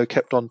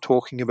 kept on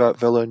talking about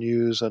Velo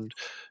News, and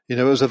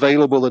it was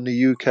available in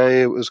the UK.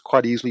 It was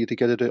quite easily to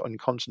get it in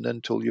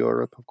continental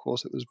Europe. Of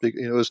course, it was big.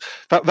 It was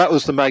that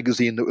was the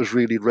magazine that was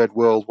really read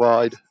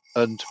worldwide,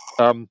 and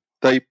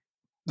they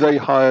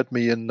hired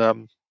me in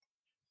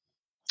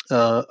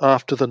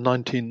after the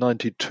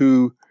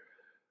 1992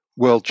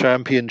 World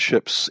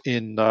Championships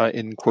in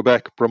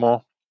Quebec,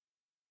 Bremont,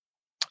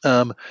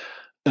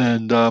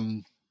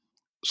 and.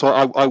 So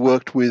I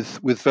worked with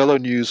Velo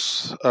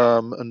News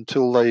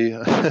until they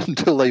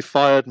until they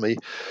fired me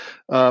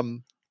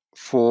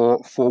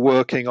for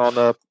working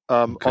on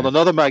on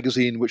another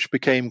magazine which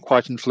became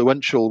quite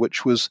influential,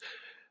 which was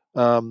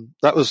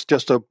that was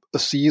just a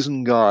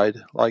season guide,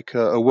 like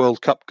a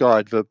World Cup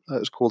guide. It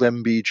was called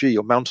MBG,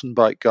 or Mountain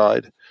Bike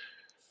Guide.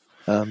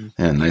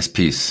 Nice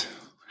piece,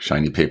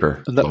 shiny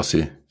paper,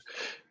 glossy.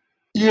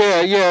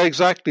 Yeah,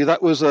 exactly.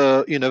 That was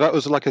that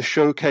was like a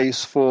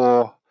showcase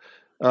for.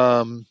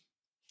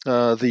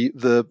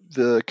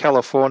 The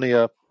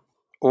California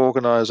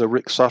organizer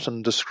Rick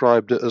Sutton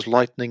described it as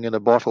lightning in a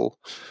bottle,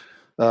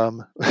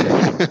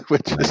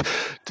 which is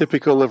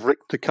typical of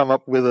Rick to come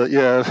up with a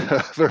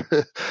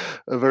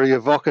very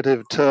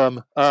evocative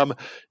term.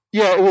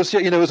 It was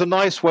it was a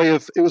nice way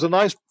of it was a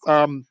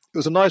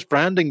nice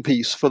branding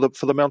piece for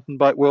the Mountain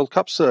Bike World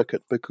Cup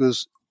circuit,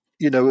 because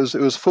it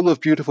was full of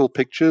beautiful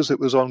pictures. It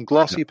was on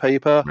glossy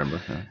paper,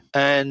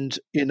 and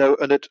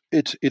and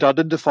it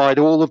identified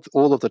all of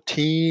the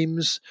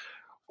teams,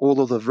 all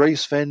of the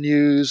race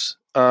venues.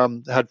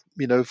 Had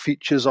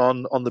features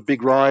on the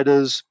big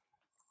riders,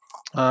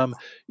 and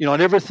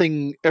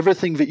everything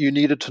that you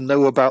needed to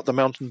know about the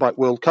Mountain Bike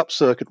World Cup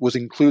circuit was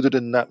included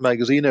in that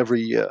magazine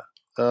every year.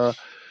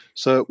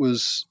 So it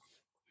was.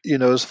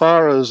 As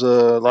far as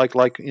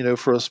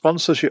for a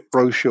sponsorship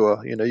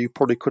brochure, you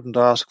probably couldn't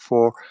ask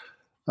for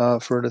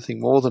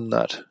anything more than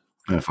that.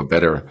 For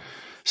better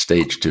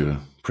stage to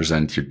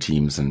present your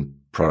teams and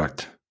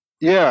product.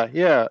 Yeah.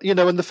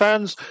 And the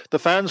fans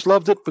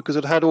loved it because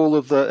it had all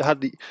of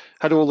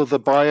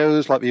the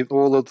bios, like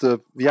all of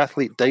the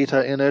athlete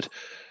data in it,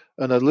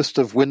 and a list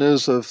of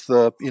winners of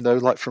the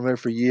like from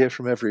every year,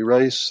 from every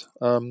race.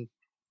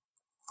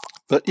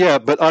 But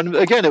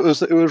again, it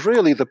was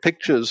really the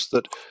pictures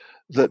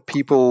that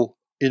people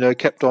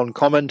kept on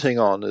commenting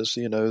on, as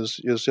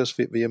is just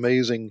the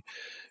amazing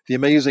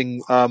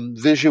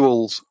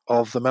visuals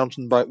of the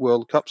Mountain Bike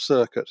World Cup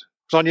circuit.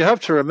 So, and you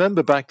have to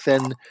remember back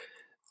then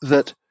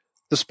that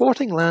the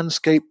sporting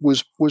landscape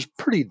was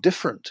pretty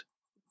different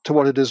to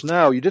what it is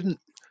now. And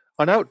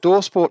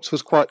outdoor sports were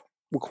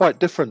quite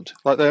different.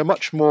 Like, they were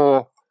much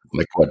more.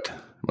 Like what?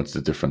 What's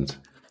the difference?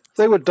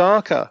 They were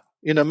darker.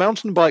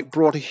 Mountain bike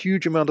brought a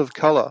huge amount of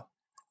color.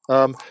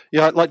 There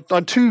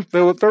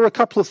were a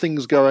couple of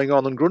things going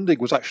on, and Grundig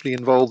was actually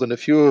involved in a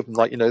few of them,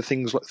 like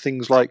things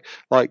like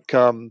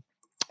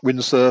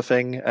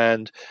windsurfing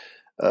and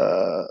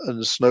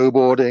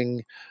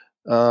snowboarding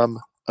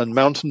and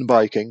mountain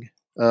biking.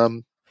 They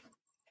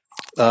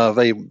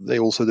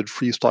also did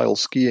freestyle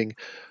skiing,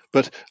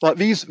 but like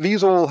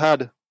these all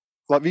had,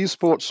 like, these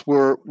sports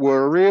were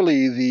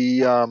really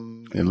the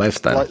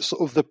lifestyle, like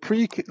sort of the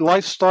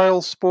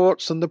lifestyle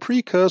sports and the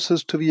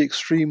precursors to the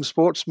extreme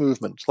sports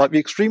movement. Like the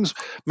extremes,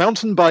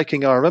 mountain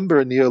biking, I remember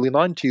in the early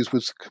 90s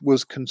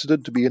was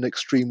considered to be an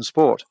extreme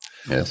sport.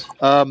 Yes.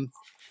 But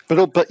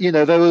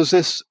there was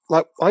this,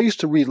 like, I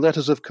used to read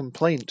letters of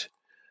complaint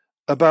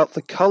about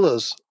the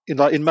colors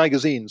in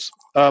magazines.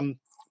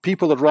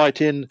 People would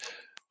write in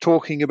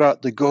talking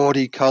about the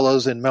gaudy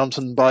colors in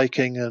mountain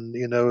biking, and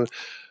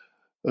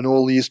and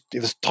all these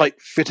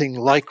tight-fitting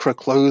lycra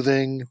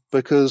clothing,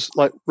 because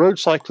like road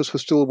cyclists were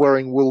still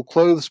wearing wool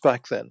clothes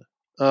back then.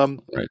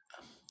 Right.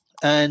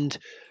 And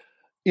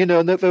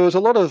and there was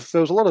a lot of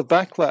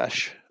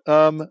backlash,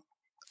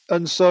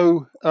 and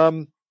so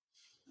and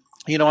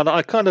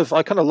I kind of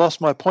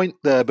lost my point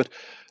there, but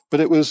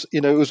it was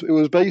it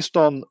was based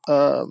on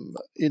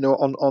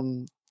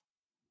on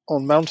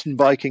mountain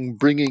biking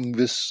bringing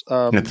this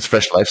this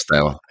fresh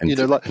lifestyle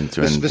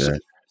this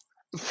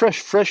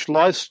fresh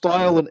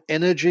lifestyle and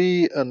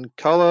energy and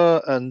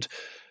color, and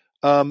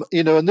and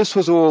this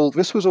was all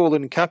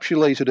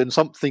encapsulated in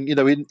something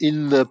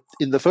in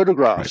the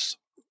photographs.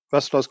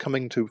 That's what I was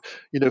coming to,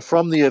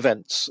 from the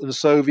events. And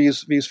so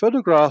these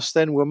photographs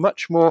then were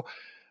much more,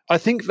 I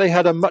think they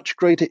had a much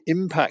greater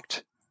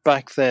impact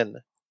back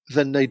then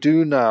than they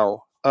do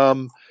now,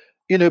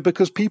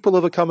 because people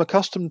have become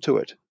accustomed to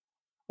it.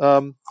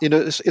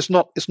 It's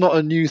not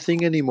a new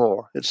thing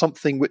anymore. It's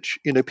something which,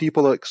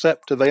 people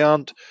accept. They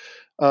aren't,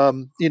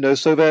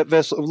 so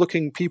they're sort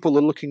of people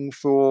are looking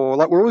for,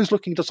 like, we're always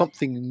looking to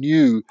something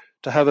new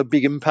to have a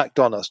big impact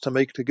on us,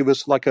 to give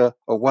us like a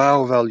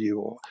wow value,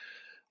 or,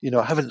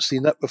 I haven't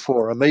seen that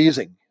before.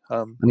 Amazing.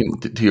 I mean,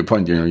 to your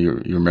point,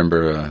 you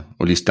remember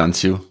Uli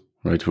Stanziu,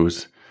 right?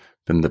 Who's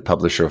been the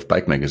publisher of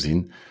Bike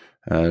Magazine,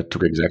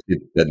 took exactly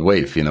that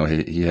wave.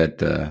 He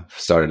had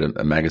started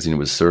a magazine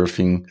with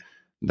surfing,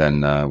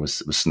 then with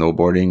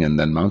snowboarding, and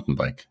then mountain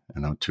bike,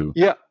 to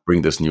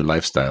bring this new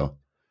lifestyle.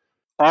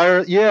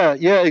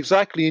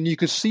 Exactly. And you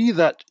could see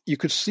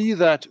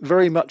that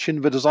very much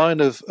in the design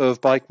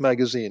of Bike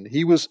Magazine.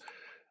 He was,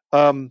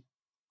 I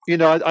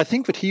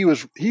think that he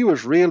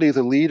was really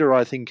the leader,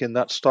 I think, in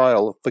that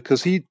style,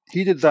 because he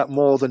did that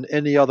more than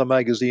any other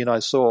magazine I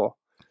saw.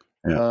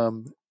 Yeah.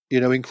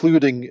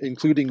 Including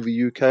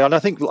the UK. And I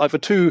think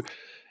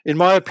in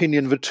my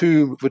opinion, the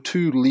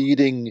two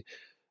leading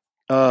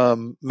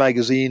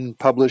magazine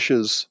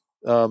publishers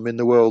in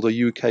the world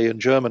are UK and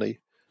Germany.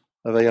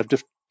 They have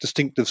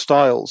distinctive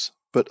styles,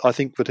 but I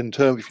think that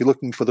if you're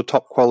looking for the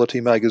top quality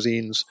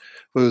magazines,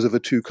 those are the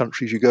two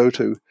countries you go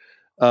to.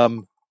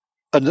 And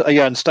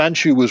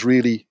Stanchu was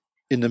really,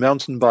 in the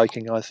mountain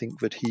biking, I think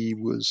that he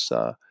was,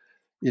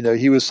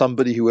 he was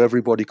somebody who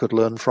everybody could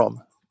learn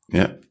from.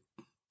 Yeah,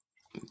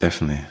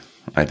 definitely.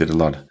 I did a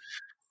lot.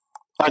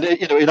 And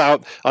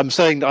I'm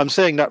saying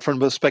that from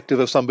the perspective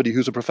of somebody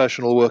who's a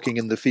professional working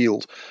in the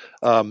field.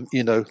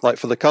 Like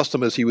for the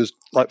customers, he was,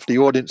 like for the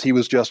audience, he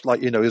was just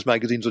like, his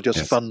magazines are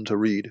just fun to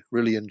read,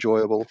 really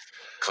enjoyable,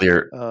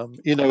 clear.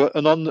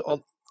 And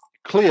on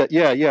clear,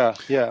 yeah.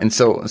 And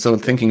so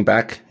thinking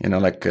back,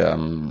 like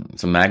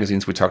some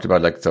magazines we talked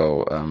about, like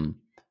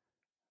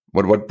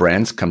what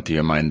brands come to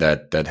your mind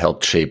that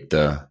helped shape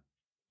the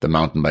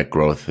mountain bike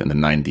growth in the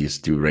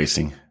 90s through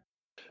racing?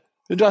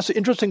 That's an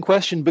interesting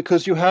question,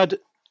 because you had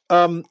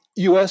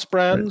US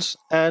brands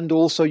and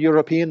also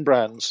European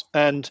brands,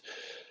 and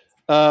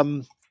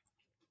it's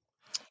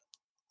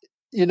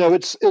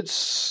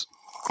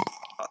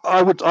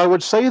I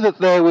would say that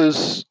there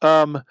was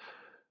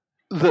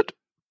that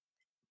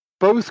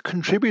both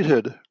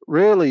contributed,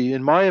 really,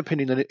 in my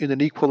opinion, in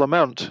an equal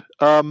amount.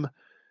 I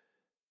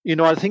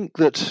think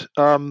that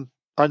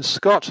and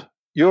Scott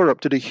Europe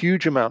did a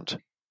huge amount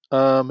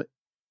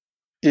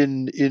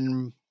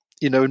in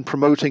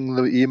promoting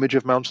the image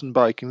of mountain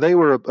biking. They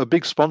were a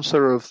big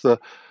sponsor of the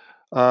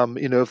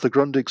of the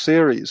Grundig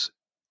series.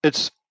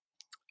 It's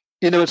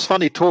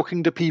funny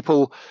talking to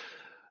people.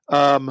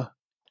 As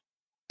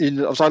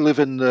I live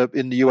in the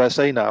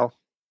USA now,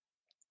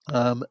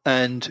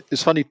 and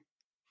it's funny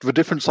the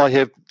difference I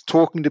have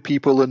talking to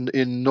people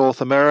in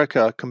North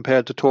America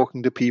compared to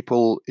talking to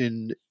people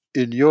in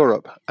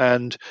Europe.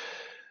 And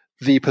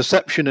the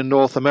perception in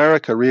North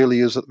America really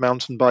is that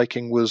mountain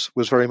biking was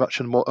very much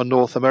a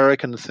North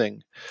American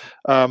thing.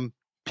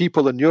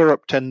 People in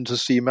Europe tend to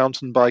see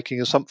mountain biking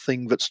as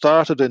something that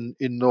started in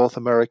North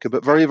America,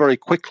 but very, very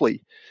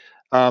quickly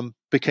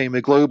became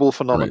a global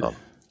phenomenon. Right.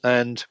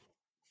 And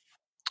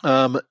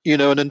and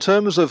in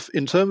terms of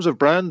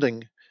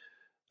branding,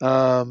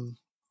 I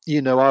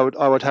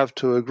would have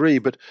to agree.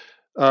 But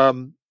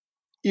I'm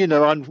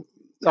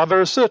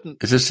very certain.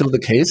 Is this still the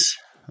case,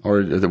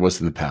 or it was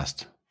in the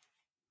past?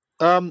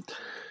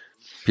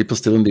 People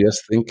still in the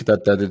US think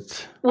that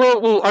it.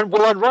 Well,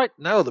 right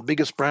now the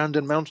biggest brand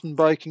in mountain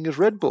biking is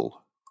Red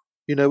Bull,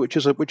 which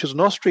is an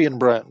Austrian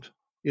brand.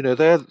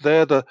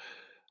 They're the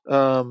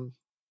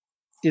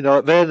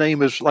their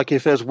name is, like,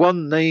 if there's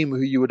one name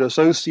who you would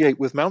associate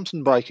with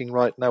mountain biking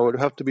right now, it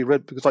would have to be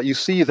Red, because like you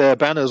see their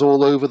banners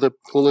all over the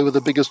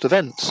biggest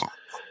events.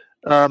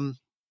 So,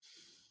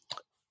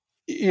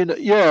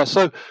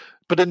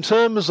 but in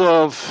terms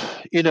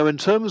of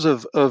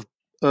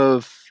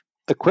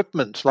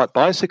equipment, like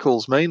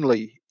bicycles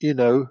mainly,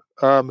 and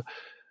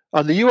the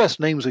US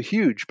names are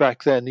huge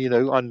back then,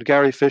 and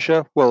Gary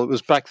Fisher. Well,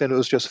 back then it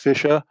was just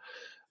Fisher,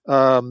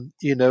 and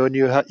you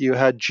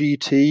had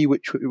GT,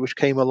 which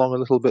came along a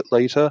little bit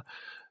later.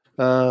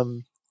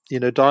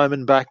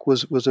 Diamondback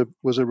was a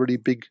really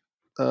big.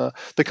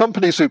 The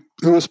companies who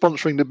were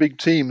sponsoring the big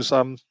teams,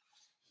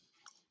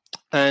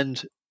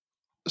 and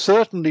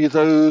certainly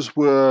those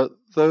were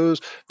the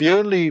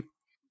only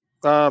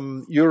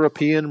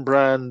European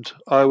brand,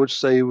 I would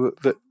say,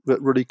 that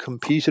really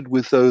competed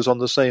with those on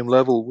the same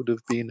level would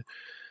have been,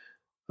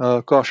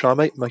 I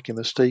might make a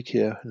mistake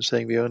here in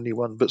saying the only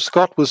one, but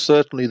Scott was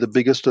certainly the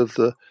biggest of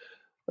the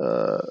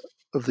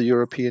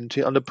European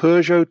team. And the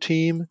Peugeot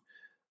team,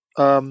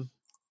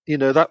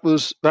 that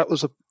was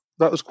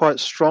quite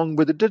strong,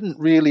 but it didn't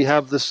really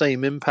have the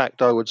same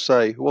impact, I would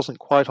say. It wasn't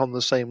quite on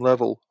the same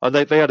level. And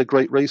they had a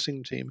great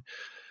racing team.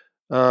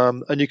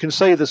 And you can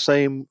say the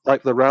same,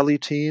 like the rally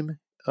team,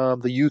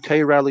 the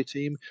UK rally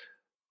team.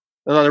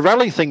 And the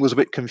rally thing was a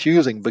bit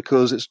confusing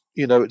because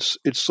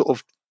it's sort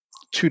of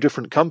two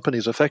different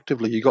companies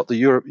effectively. You got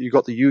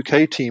the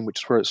UK team,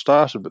 which is where it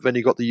started, but then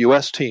you got the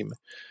US team,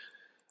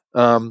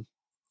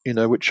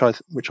 which I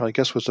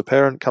guess was the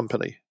parent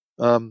company.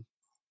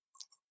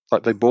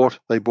 Like they bought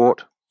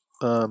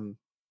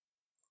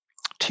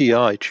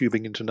TI,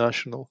 Tubing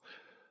International.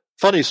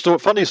 Funny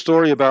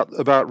story about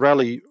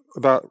the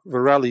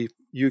rally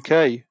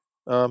UK.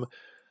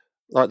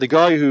 Like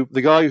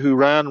the guy who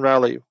ran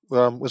rally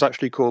was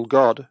actually called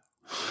God.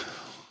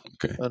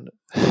 Okay. And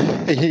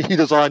he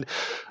designed,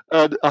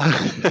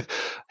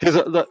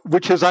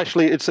 which is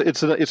actually it's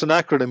an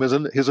acronym.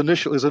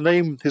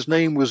 His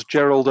name was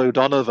Gerald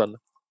O'Donovan.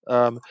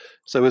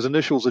 So his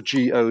initials are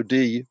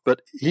GOD.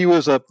 But he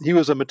was a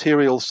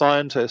material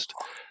scientist,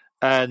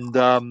 and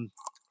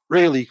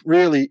really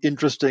really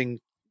interesting,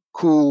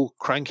 cool,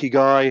 cranky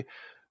guy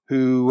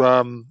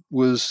who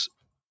was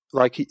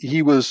like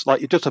he was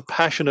like just a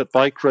passionate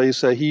bike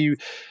racer. He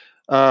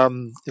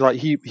developed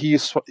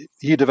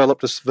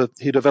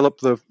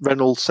the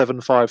Reynolds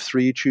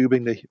 753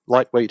 tubing, the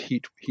lightweight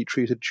heat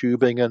treated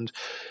tubing, and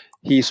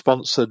he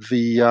sponsored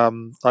the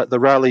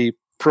rally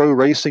pro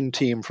racing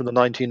team from the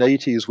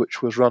 1980s,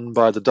 which was run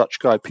by the Dutch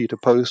guy Peter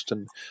Post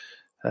and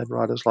had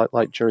riders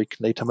like Jerry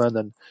Knetemann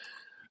and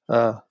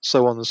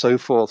so on and so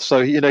forth.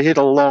 So he had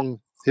a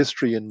long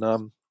history in.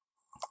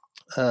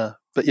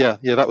 But yeah,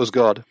 that was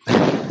God.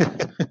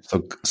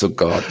 So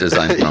God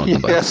designed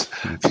mountain bikes. Yes.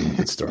 That's a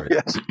good story.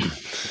 Yes.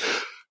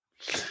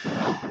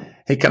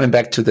 Hey, coming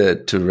back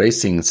to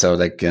racing, so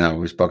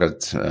we spoke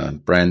at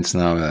brands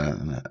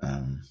now,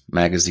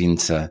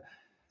 magazines.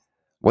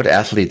 What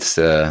athletes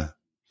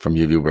from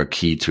your view were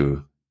key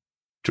to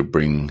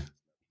bring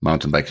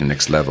mountain bike to the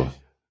next level?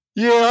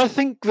 Yeah, I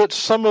think that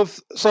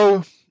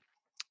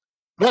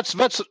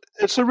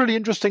it's a really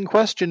interesting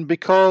question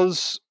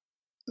because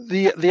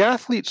the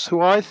athletes who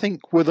I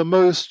think were the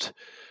most,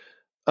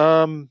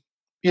 you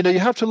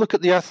have to look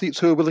at the athletes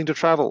who are willing to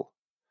travel,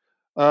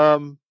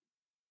 and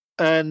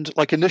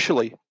like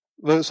initially,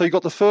 so you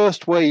got the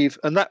first wave,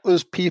 and that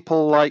was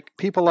people like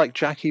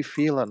Jackie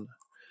Phelan,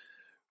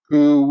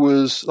 who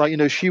was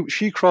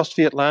she crossed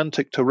the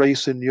Atlantic to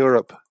race in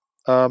Europe,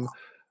 but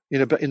in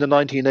the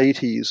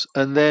 1980s,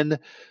 and then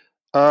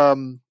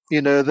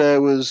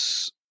there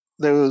was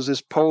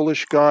this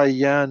Polish guy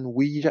Jan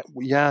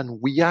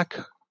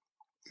Wijak,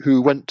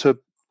 who went to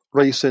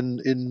race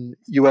in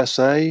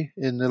USA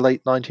in the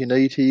late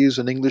 1980s.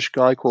 An English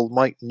guy called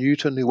Mike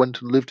Newton who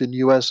went and lived in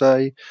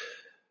USA.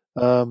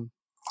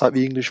 Like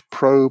the English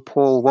pro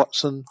Paul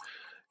Watson,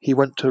 he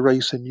went to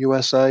race in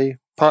USA,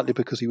 partly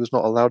because he was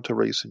not allowed to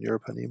race in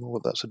Europe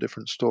anymore. But that's a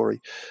different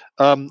story.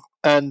 And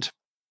then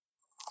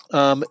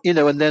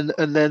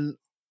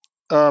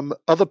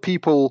other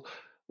people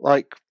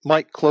like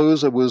Mike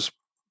Closer was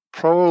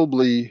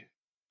probably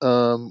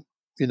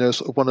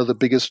sort of one of the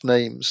biggest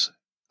names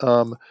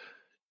to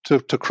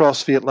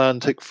cross the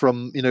Atlantic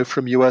from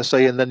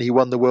USA, and then he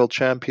won the world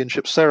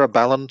championship. Sarah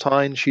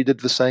Ballantyne, she did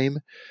the same,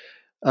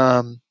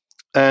 and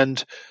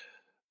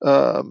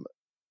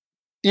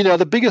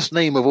the biggest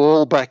name of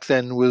all back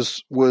then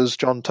was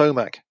John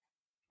Tomac.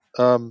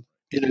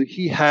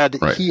 He had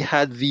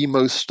the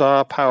most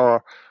star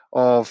power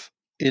of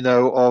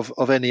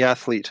any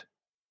athlete.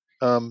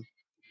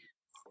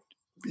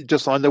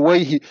 Just on the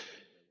way he.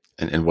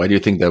 And why do you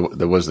think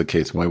that was the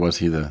case? Why was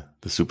he the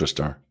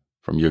superstar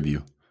from your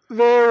view?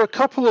 There are a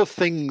couple of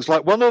things.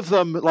 Like one of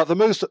them, like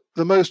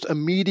the most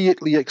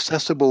immediately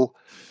accessible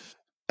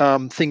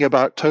thing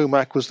about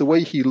Tomac was the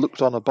way he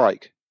looked on a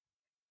bike.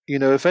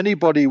 If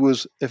anybody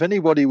was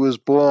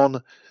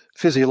born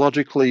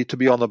physiologically to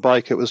be on a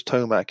bike, it was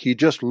Tomac. He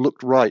just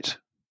looked right.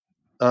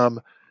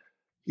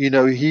 He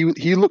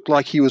looked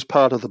like he was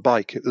part of the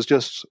bike. It was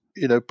just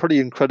pretty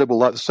incredible.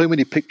 Like so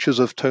many pictures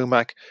of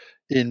Tomac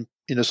in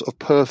a sort of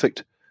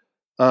perfect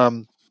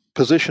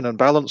position and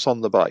balance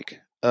on the bike.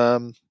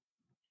 But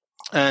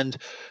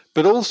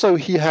also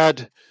he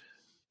had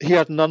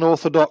an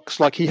unorthodox,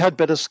 like he had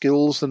better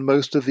skills than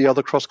most of the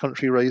other cross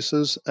country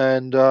racers.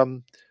 And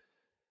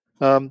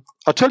I'll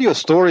tell you a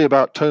story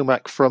about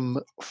Tomac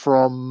from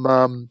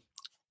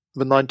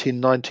the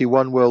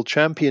 1991 World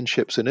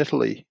Championships in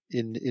Italy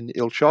in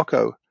Il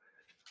Ciocco.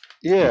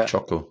 Yeah,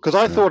 because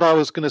I thought I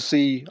was going to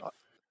see.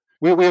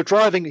 We were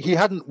driving. He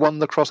hadn't won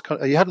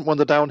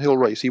the downhill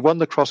race. He won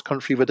the cross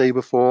country the day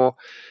before,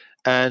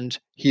 and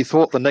he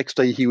thought the next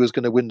day he was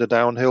going to win the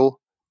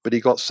downhill, but he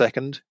got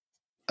second,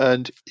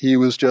 and he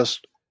was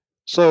just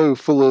so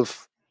full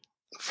of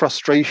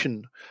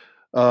frustration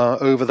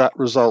over that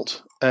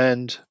result.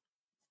 And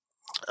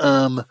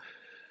I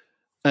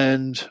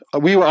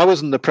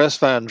was in the press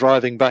van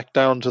driving back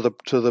down to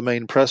the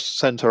main press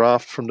center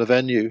after from the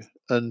venue,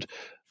 and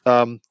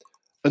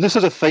this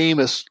is a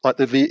famous, like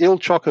the Il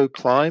Ciocco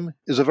climb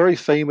is a very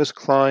famous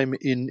climb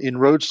in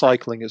road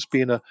cycling. It's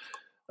been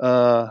like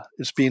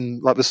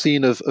the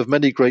scene of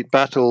many great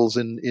battles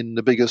in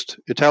the biggest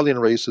Italian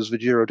races, the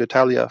Giro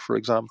d'Italia, for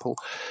example.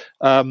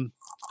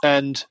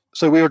 And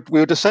so we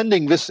were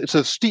descending this. It's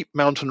a steep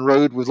mountain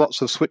road with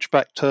lots of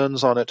switchback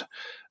turns on it.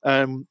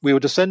 And we were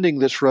descending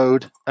this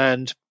road,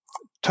 and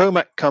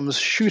Tomac comes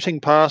shooting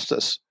past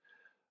us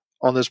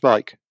on this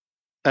bike,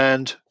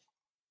 and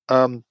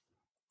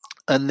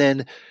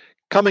then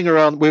coming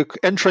around, we're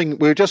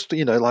just,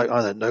 like,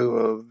 I don't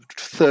know,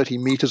 30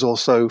 meters or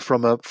so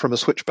from a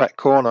switchback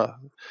corner,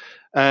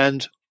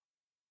 and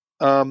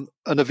a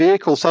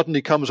vehicle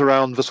suddenly comes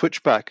around the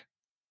switchback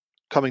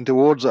coming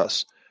towards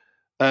us,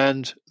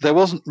 and there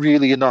wasn't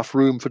really enough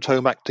room for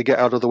Tomac to get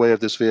out of the way of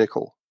this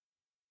vehicle.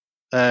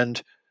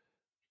 And,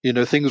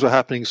 things were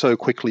happening so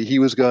quickly. He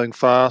was going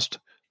fast.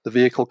 The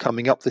vehicle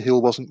coming up the hill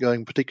wasn't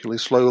going particularly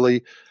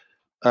slowly.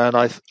 And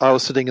I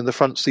was sitting in the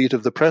front seat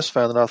of the press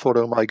van, and I thought,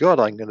 oh my God,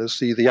 I'm going to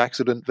see the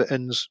accident that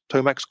ends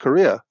Tomac's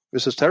career.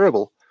 This is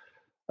terrible.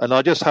 And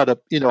I just had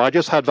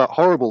that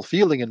horrible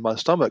feeling in my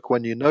stomach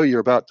when you're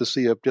about to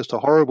see just a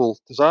horrible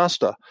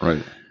disaster.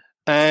 Right.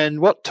 And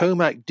what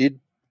Tomac did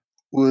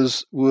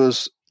was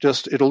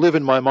just, it'll live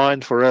in my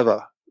mind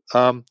forever.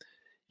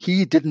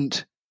 He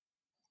didn't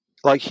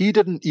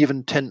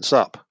even tense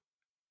up.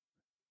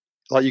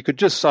 Like, you could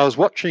just, I was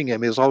watching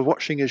him, I was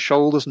watching his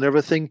shoulders and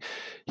everything.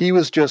 He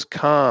was just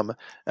calm,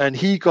 and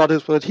he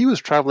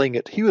was traveling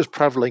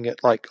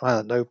at like, I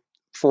don't know,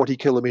 40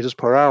 kilometers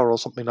per hour or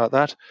something like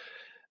that.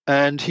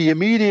 And he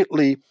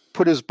immediately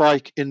put his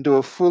bike into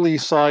a fully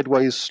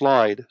sideways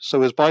slide.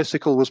 So his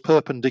bicycle was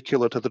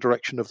perpendicular to the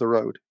direction of the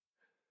road.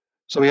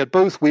 So he had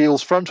both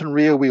wheels, front and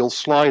rear wheels,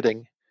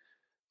 sliding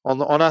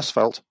on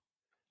asphalt.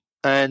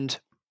 And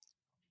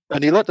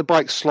he let the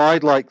bike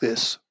slide like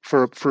this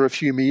for a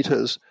few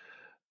meters.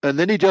 And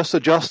then he just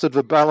adjusted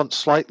the balance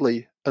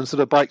slightly, and so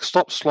the bike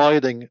stopped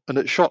sliding and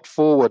it shot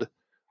forward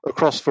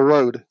across the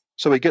road.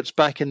 So he gets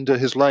back into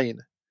his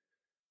lane,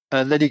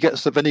 and then he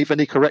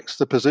corrects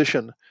the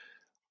position,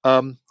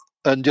 and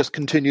just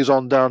continues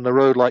on down the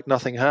road like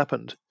nothing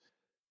happened.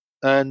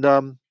 And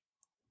at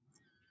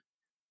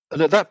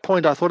that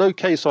point, I thought,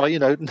 okay, so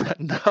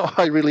now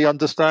I really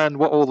understand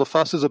what all the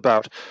fuss is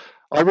about.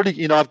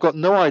 I've got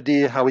no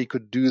idea how he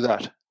could do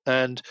that,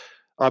 and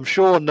I'm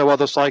sure no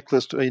other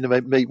cyclist,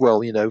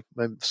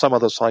 some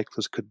other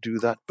cyclists could do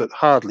that, but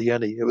hardly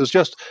any. It was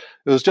just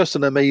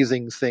an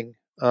amazing thing.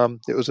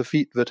 It was a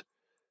feat that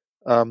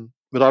I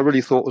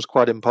really thought was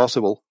quite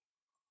impossible,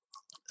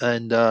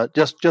 and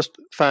just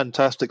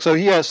fantastic. So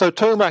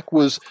Tomac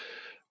was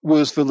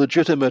the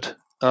legitimate,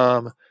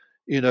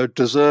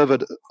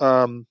 deserved,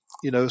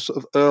 sort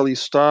of early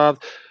star.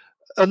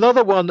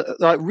 Another one,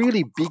 like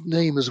really big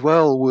name as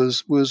well,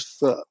 was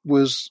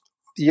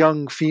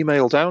young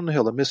female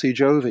downhiller Missy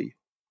Jovey.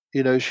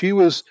 She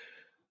was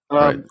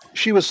Right.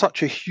 she was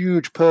such a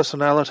huge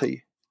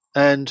personality,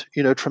 and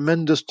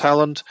tremendous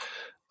talent.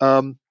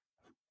 And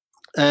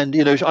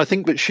I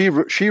think that she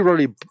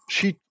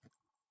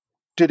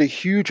did a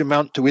huge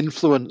amount to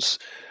influence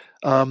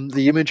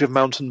the image of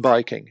mountain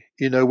biking.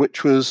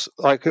 Which was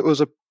like, it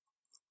was it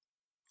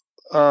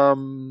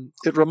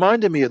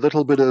reminded me a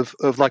little bit of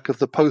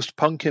the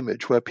post-punk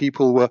image, where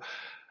people were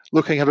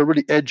looking at a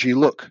really edgy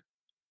look,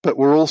 but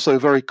were also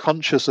very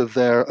conscious of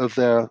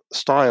their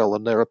style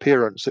and their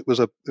appearance. It was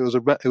a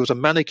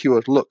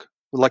manicured look,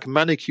 like a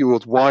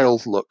manicured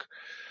wild look.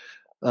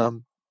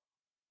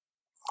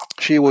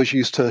 She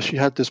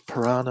had this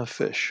piranha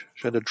fish.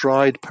 She had a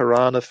dried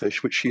piranha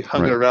fish which she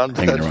hung around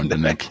the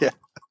neck. Yeah.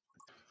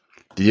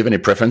 Do you have any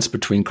preference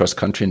between cross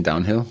country and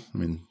downhill? I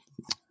mean,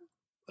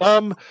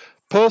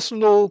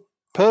 personal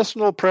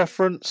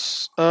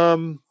preference.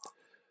 No,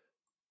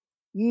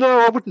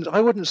 I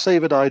wouldn't say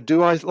that I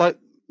do. I like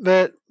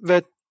they're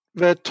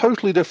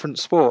totally different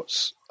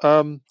sports.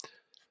 And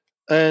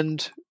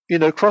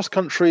cross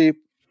country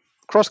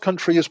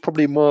is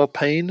probably more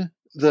pain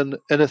than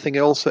anything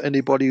else that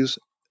anybody's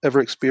ever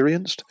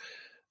experienced.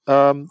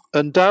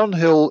 And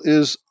downhill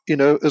is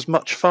as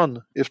much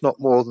fun, if not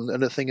more, than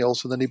anything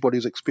else that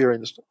anybody's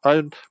experienced.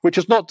 Which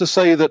is not to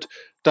say that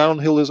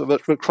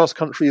cross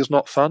country is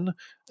not fun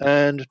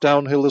and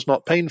downhill is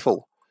not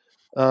painful.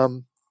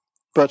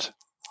 But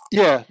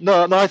yeah,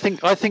 no, I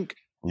think.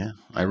 Yeah,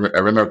 I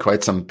remember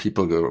quite some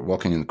people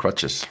walking in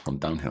crutches from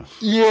downhill.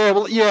 Yeah,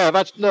 well, yeah,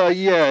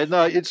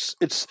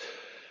 it's.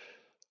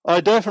 I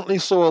definitely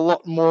saw a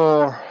lot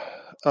more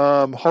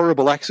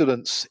horrible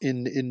accidents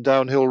in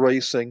downhill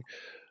racing,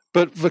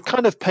 but the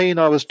kind of pain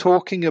I was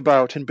talking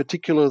about in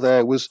particular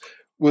there was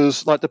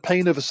like the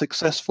pain of a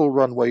successful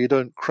run where you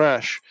don't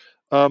crash.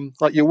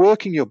 Like, you're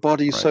working your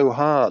body so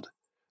hard,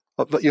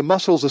 but your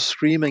muscles are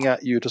screaming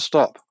at you to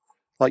stop,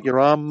 like your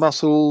arm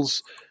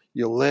muscles,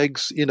 your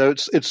legs.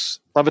 It's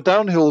like, the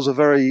downhill is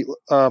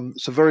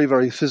it's a very,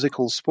 very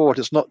physical sport.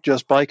 It's not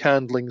just bike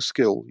handling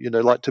skill.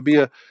 Like, to be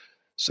a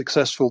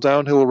successful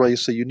downhill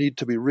racer, you need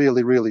to be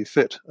really, really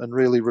fit and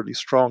really, really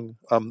strong,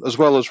 as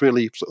well as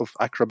really sort of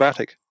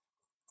acrobatic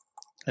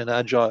and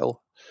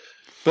agile.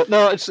 But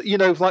no, it's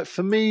like,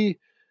 for me,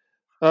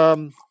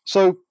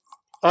 so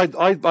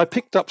I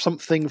picked up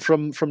something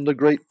from the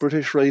great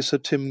British racer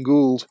Tim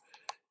Gould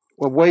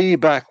way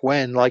back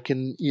when, back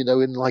in the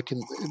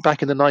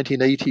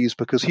 1980s,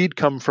 because he'd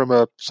come from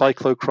a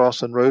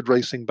cyclocross and road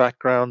racing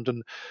background,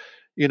 and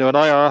and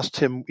I asked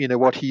him,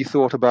 what he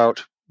thought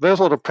about. There was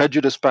a lot of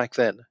prejudice back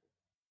then,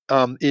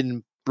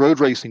 in road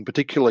racing,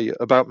 particularly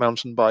about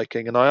mountain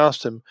biking, and I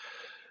asked him,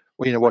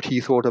 what he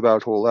thought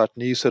about all that,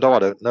 and he said, "Oh, I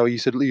don't know." He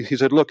said,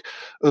 "Look,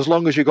 as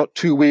long as you got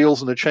two wheels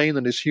and a chain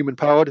and it's human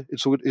powered,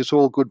 it's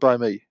all good by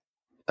me."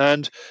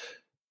 And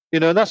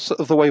and that's sort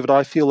of the way that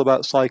I feel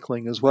about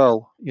cycling as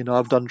well.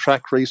 I've done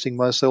track racing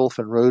myself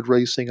and road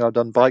racing. I've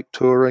done bike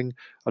touring.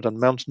 I've done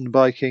mountain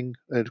biking,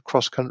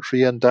 cross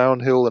country and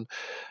downhill, and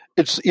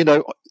it's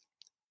and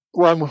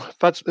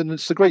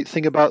it's the great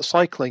thing about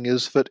cycling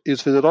is that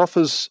it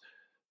offers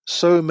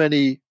so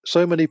many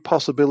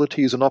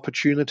possibilities and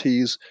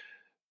opportunities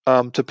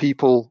to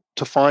people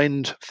to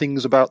find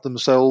things about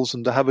themselves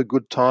and to have a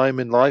good time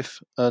in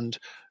life and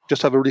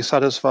just have a really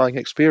satisfying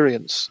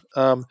experience.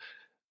 And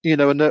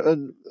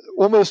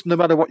almost no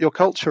matter what your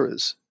culture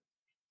is.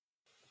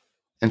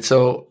 And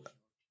so,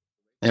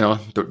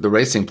 the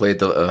racing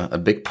played a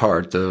big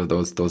part.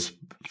 Those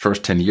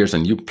first 10 years,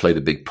 and you played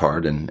a big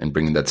part in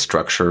bringing that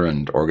structure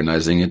and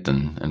organizing it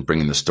and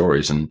bringing the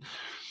stories.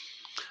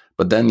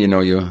 But then,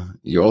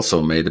 you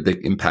also made a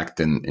big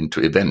impact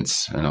into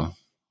events.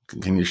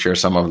 Can you share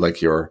some of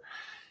like your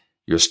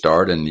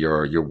start and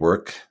your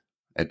work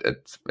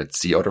at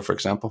Sea Otter, for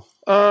example?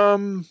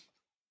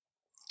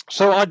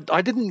 So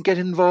I didn't get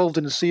involved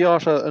in Sea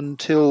Otter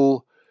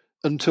until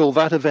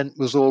that event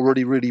was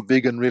already really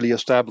big and really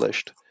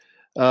established.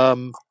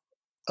 Okay.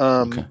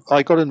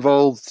 I got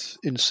involved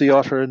in Sea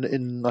Otter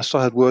and I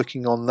started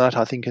working on that,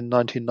 I think, in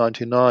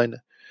 1999.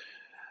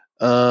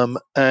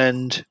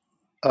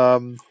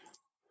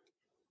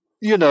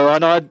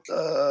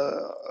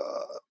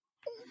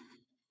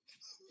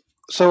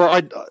 So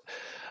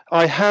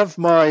I have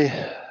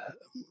my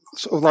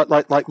sort of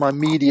like my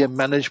media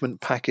management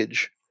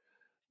package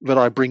that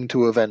I bring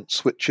to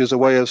events, which is a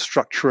way of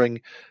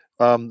structuring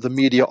the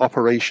media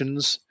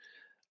operations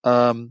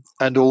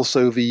and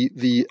also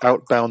the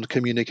outbound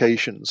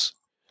communications.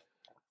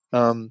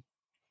 And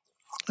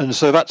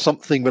so that's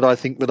something that I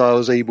think that I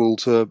was able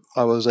to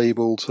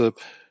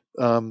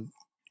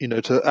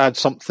to add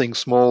something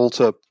small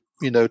to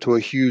to a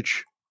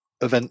huge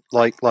event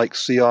like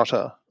Sea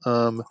Otter.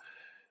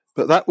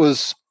 But that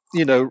was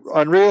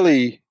and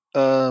really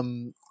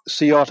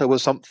Sea Otter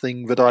was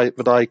something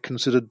that I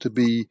considered to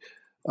be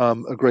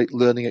a great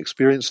learning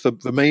experience. For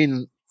the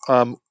main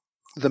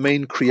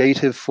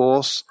creative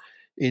force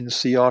in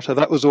Sea Otter,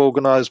 that was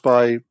organized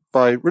by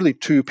really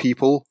two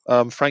people,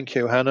 Frank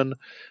Johannan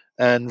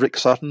and Rick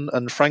Sutton.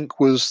 And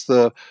Frank was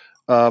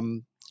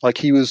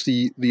he was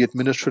the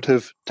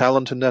administrative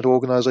talent in that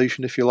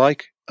organization, if you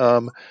like,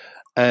 and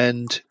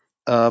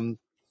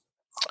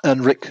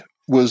Rick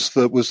was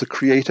the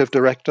creative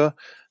director.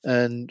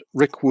 And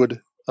Rick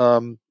would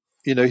he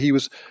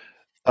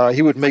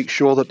would make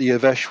sure that the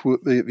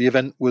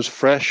event was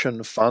fresh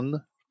and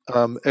fun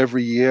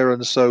every year,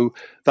 and so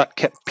that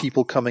kept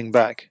people coming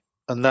back.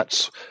 And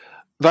that's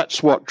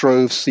what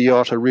drove Sea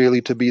Otter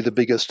really to be the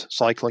biggest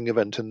cycling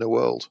event in the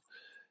world.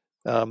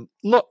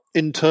 Not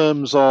in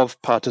terms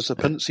of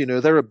participants,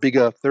 there are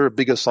bigger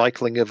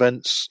cycling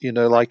events,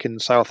 like in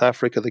South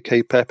Africa, the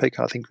Cape Epic.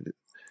 I think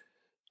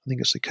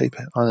it's the Cape.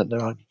 I don't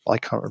know. I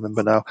can't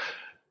remember now,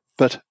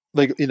 but.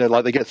 They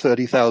get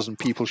 30,000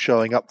 people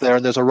showing up there,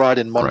 and there's a ride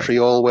in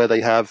Montreal where they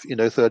have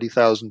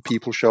 30,000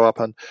 people show up,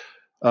 and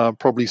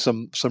probably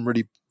some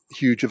really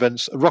huge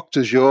events. Rock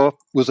du Jour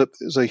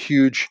is a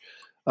huge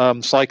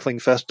cycling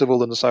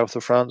festival in the south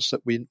of France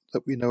that we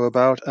know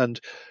about,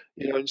 and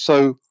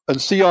so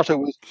Sea Otter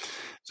was.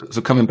 So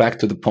coming back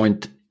to the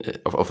point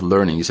of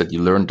learning, you said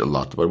you learned a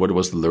lot. What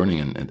was the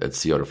learning at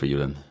Sea Otter for you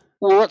then?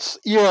 Well,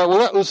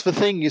 that was the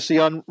thing. You see,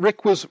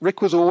 Rick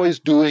was always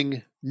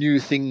doing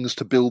new things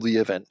to build the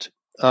event,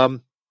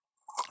 and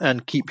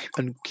keep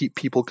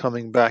people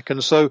coming back.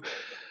 And so,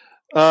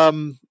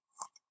 I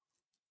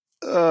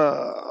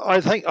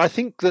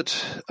think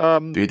that.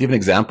 Do you give an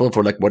example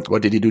for like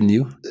what did he do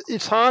new?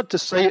 It's hard to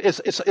say.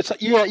 It's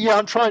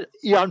I'm trying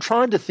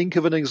to think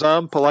of an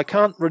example.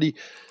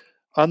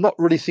 I'm not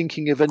really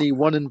thinking of any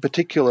one in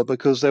particular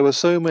because there were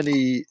so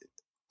many.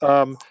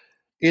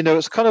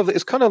 It's kind of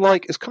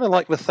like the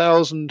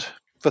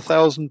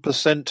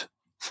 1,000%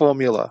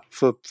 formula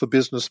for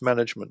business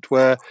management,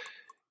 where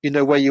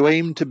you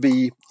aim to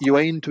be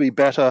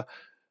better,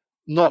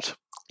 not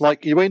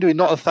like you aim to be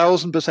not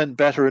 1,000%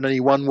 better in any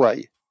one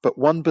way, but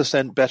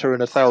 1% better in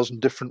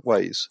 1,000 different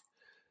ways,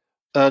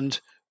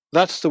 and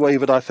that's the way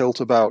that I felt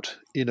about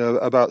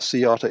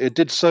Sea Otter. It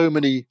did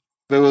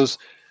there was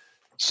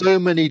so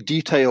many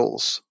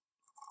details.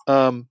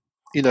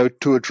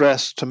 To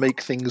address, to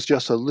make things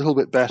just a little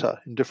bit better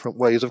in different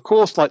ways. Of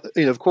course,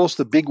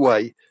 the big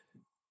way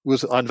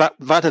was, and that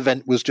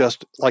event was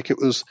just like it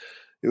was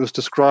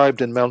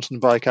described in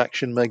Mountainbike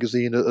Action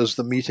magazine as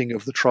the meeting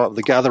of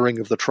the gathering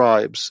of the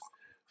tribes.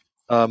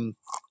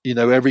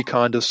 every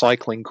kind of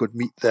cycling could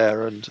meet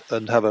there and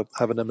have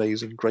an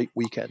amazing, great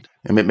weekend.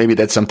 And maybe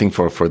that's something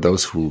for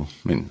those who,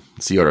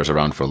 sea otter's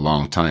around for a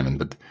long time,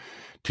 but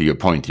to your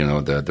point,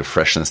 the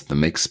freshness, the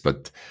mix,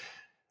 but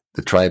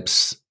the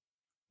tribes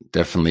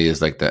definitely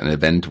is like an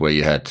event where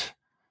you had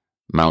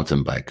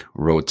mountain bike,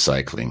 road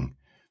cycling,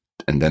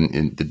 and then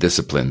in the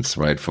disciplines,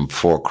 right, from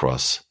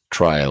 4-cross,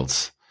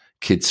 trials,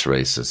 kids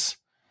races.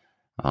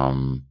 I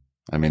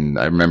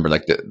remember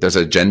there's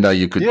an agenda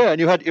you could. Yeah, and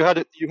you had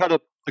a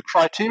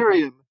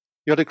criterium.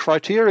 You had a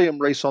criterium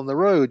race on the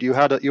road. You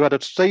had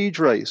a stage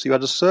race. You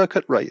had a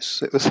circuit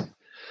race. It was,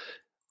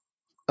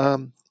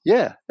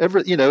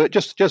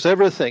 just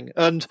everything,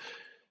 and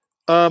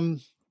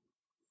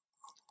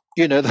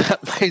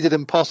that made it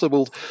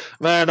impossible.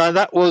 Man,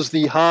 that was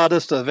the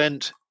hardest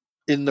event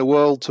in the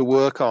world to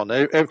work on.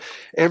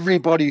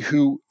 Everybody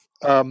who,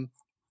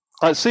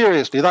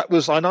 seriously, that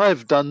was, and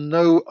I've done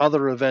no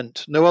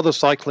other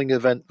cycling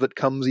event that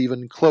comes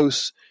even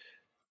close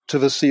to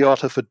the Sea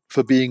Otter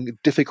for being a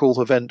difficult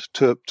event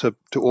to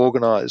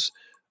organize.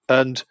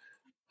 And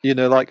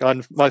I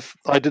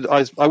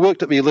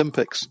worked at the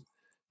Olympics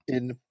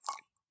in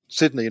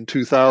Sydney in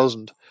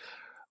 2000,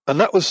 and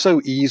that was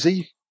so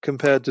easy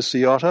compared to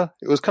Sea Otter.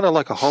 It was kind of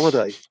like a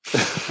holiday.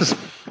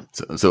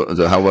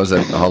 So how was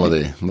that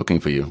holiday looking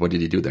for you? What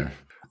did you do there?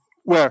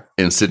 Where?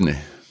 In Sydney.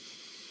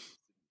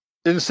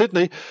 In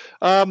Sydney,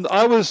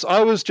 I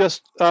was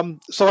just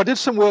so I did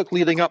some work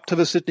leading up to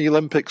the Sydney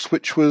Olympics,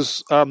 which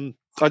was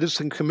I did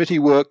some committee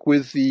work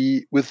with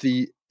the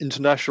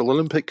International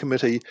Olympic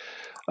Committee.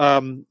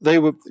 They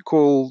were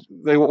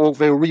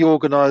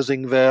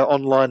reorganizing their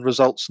online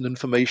results and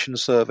information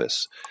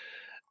service,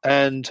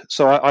 and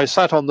so I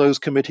sat on those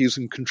committees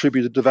and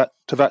contributed to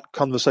that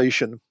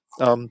conversation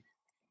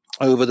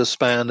over the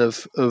span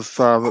of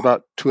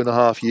about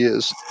 2.5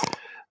 years.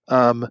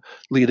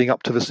 Leading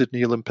up to the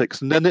Sydney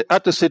Olympics, and then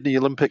at the Sydney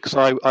Olympics,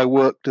 I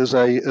worked as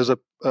it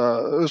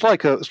was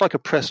like a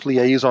press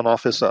liaison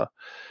officer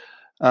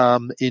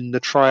in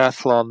the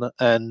triathlon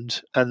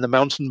and the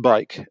mountain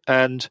bike,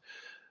 and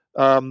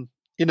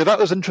that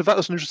was an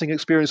interesting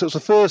experience. It was the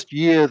first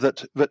year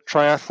that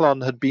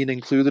triathlon had been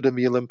included in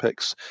the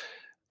Olympics,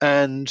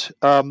 and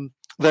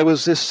there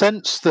was this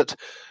sense that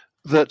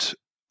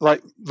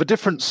like the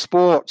different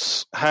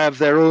sports have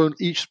their own.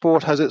 Each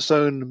sport has its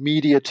own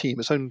media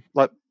team, its own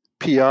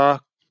PR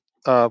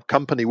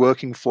company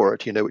working for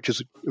it, which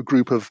is a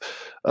group of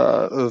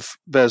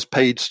there's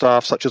paid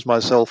staff such as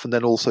myself, and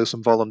then also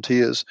some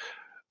volunteers,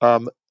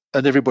 and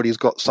everybody's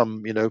got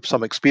some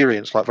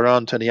experience. Like there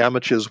aren't any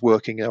amateurs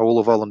working; all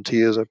the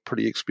volunteers are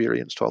pretty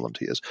experienced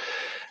volunteers,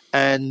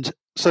 and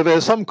so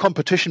there's some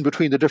competition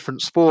between the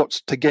different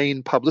sports to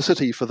gain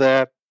publicity for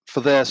their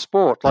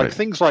sport. Like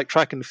things like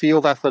track and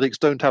field athletics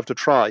don't have to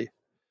try,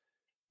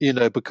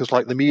 because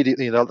like the media,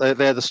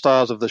 they're the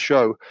stars of the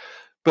show.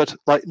 But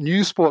like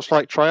new sports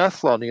like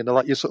triathlon,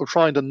 like you're sort of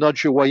trying to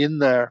nudge your way in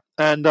there.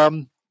 And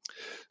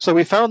so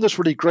we found this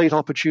really great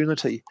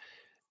opportunity.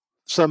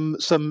 Some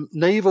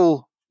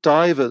naval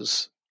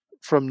divers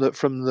from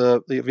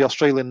the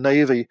Australian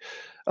Navy,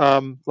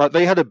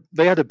 they had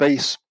a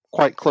base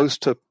quite close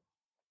to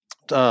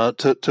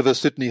the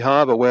Sydney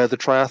Harbour where the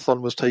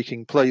triathlon was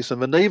taking place,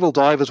 and the naval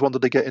divers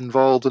wanted to get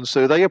involved, and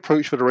so they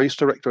approached the race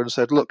director and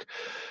said, "Look,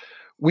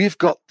 we've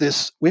got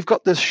this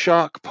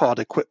shark pod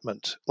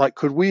equipment. Like,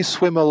 could we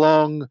swim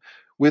along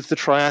with the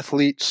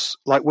triathletes,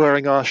 like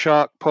wearing our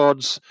shark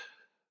pods?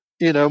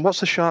 And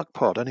what's a shark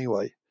pod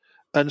anyway?"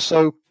 And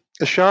so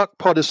a shark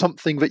pod is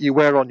something that you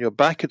wear on your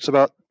back. It's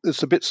a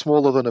bit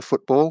smaller than a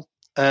football,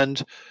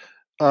 and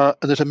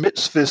it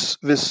emits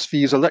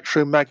these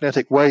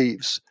electromagnetic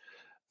waves,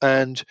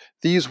 and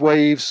these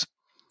waves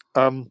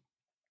they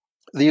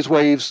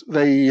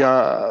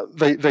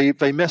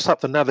mess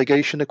up the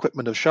navigation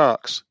equipment of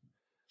sharks.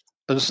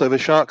 And so the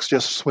sharks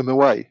just swim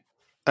away,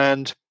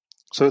 and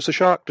so it's a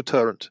shark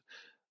deterrent.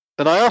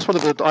 And I asked one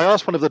of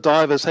the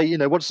divers, "Hey,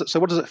 what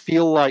does it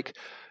feel like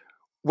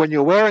when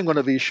you're wearing one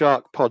of these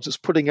shark pods? It's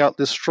putting out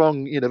this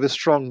strong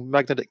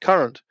magnetic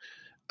current."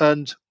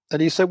 And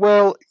he said,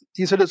 "Well,"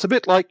 he said, "it's a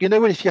bit like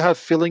when if you have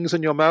fillings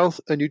in your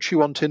mouth and you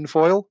chew on tin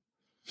foil."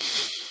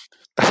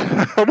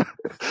 I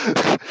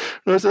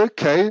was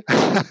okay.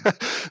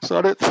 So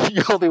I don't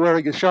think I'll be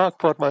wearing a shark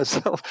pod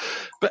myself.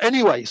 But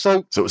anyway,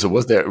 so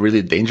was there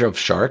really danger of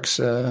sharks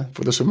for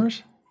the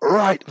swimmers?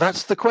 Right,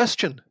 that's the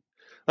question.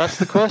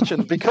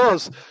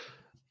 Because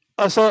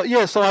I said,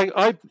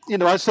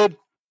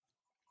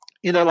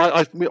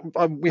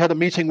 we had a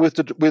meeting with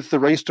the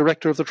race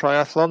director of the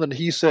triathlon, and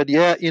he said,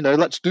 "Yeah,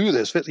 let's do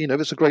this.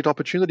 It's a great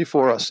opportunity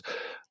for us,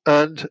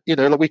 and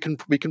we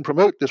can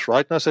promote this,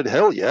 right?" And I said,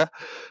 "Hell yeah!"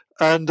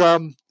 And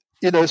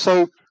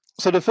so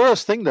the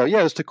first thing though,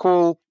 is to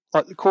call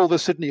the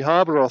Sydney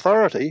Harbour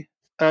Authority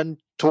and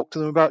talk to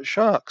them about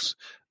sharks,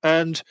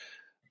 and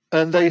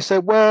they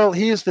said, "Well,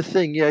 here's the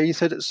thing. Yeah," he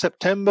said, "it's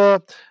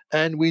September,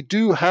 and we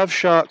do have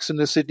sharks in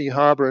the Sydney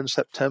Harbour in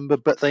September,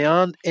 but they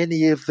aren't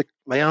any of the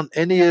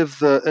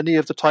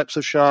types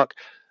of shark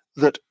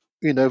that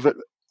that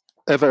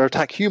ever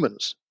attack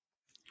humans."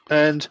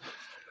 And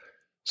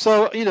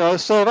so,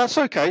 so that's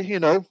okay.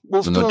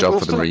 We'll no job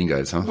for the Marine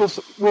guys, huh?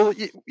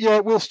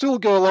 We'll still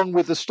go along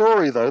with the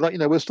story though. Like,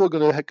 we're still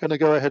going to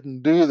go ahead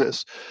and do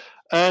this.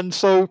 And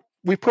so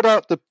we put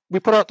out the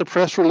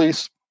press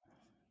release.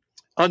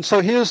 And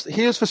so here's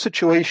the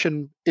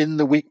situation in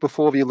the week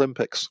before the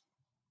Olympics.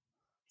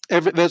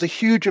 There's a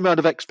huge amount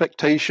of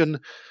expectation.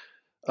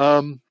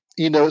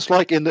 It's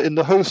like in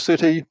the host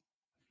city,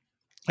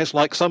 it's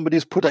like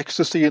somebody's put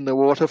ecstasy in the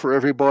water for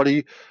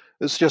everybody.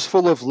 It's just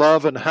full of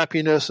love and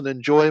happiness and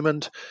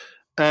enjoyment,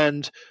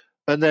 and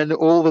then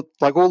all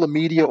the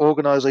media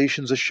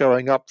organizations are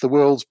showing up, the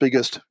world's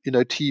biggest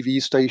TV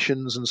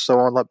stations and so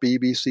on, like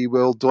BBC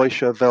World,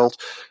 Deutsche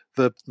Welt,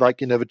 the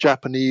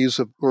Japanese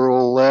were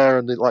all there,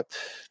 and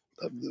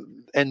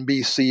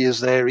NBC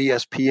is there,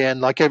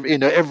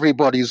 ESPN,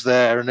 everybody's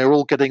there, and they're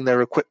all getting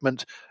their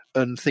equipment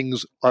and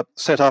things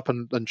set up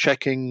and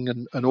checking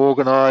and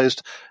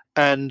organized,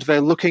 and they're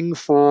looking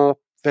for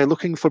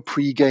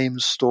pre-game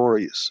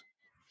stories,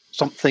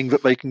 something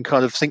that they can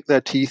kind of sink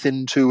their teeth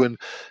into, and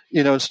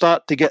and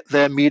start to get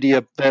their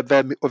media,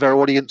 their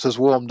audiences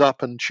warmed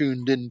up and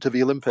tuned into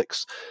the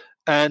Olympics.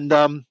 And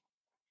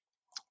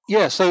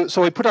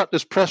so I put out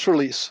this press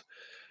release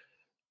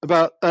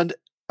about the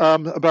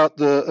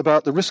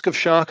risk of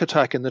shark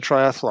attack in the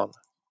triathlon.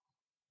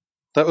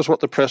 That was what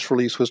the press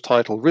release was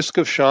titled: "Risk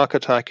of Shark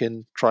Attack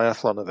in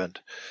Triathlon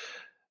Event."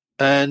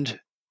 And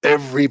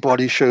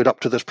everybody showed up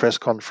to this press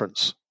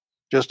conference.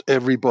 Just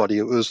everybody.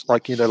 It was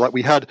there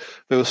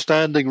was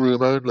standing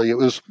room only.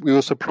 We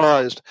were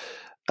surprised,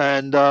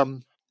 and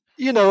and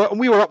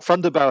we were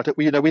upfront about it.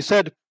 We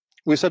said,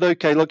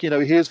 okay, look,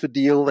 here's the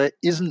deal. There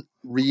isn't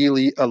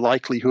really a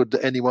likelihood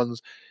that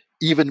anyone's,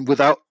 even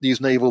without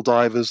these naval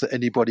divers, that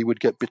anybody would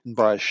get bitten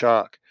by a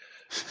shark.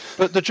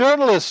 But the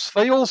journalists,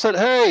 they all said,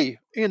 hey,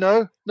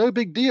 no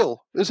big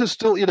deal. This is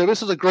still,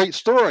 this is a great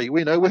story.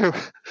 We're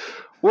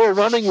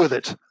running with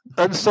it.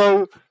 And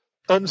so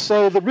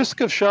the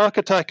risk of shark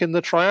attack in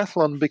the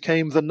triathlon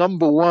became the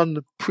number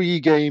one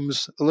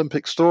pre-games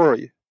Olympic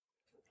story.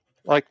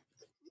 Like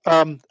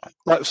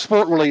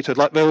sport related.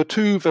 Like there were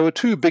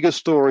two bigger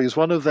stories.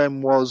 One of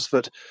them was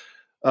that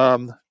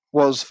the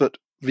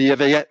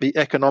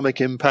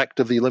economic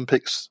impact of the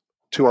Olympics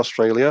to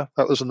Australia.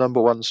 That was the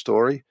number one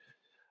story.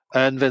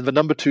 And then the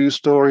number two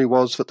story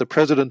was that the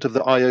president of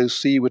the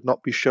IOC would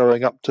not be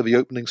showing up to the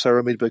opening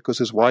ceremony because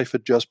his wife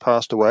had just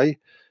passed away.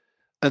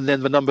 And then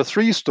the number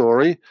three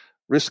story,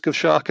 risk of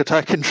shark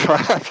attack in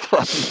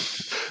triathlon.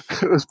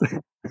 So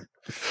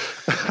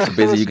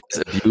basically, you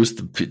guys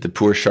abused the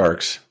poor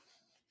sharks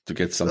to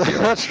get something.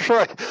 That's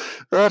right.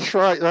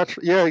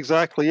 Yeah,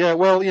 exactly. Yeah.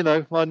 Well,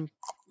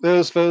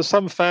 there's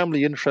some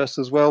family interest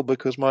as well,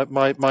 because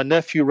my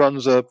nephew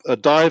runs a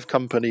dive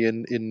company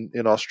in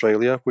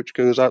Australia, which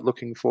goes out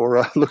looking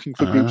for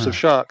groups of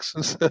sharks.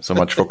 So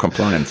much for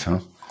compliance, huh?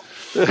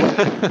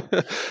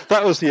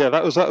 That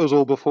was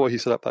all before he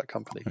set up that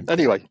company. Okay.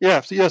 Anyway,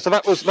 so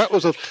that was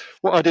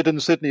what I did in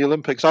the Sydney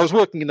Olympics. I was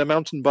working in the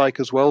mountain bike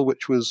as well,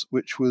 which was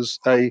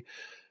a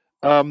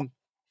that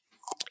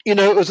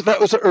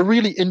was a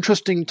really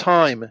interesting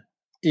time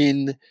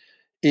in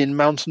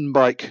mountain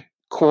bike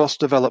course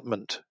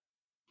development.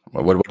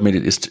 What made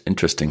it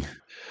interesting?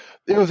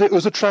 It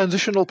was a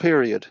transitional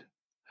period,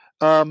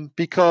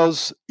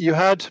 because you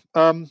had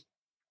it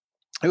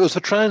was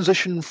a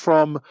transition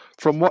from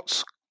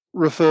what's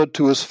referred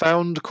to as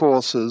found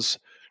courses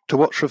to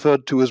what's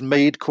referred to as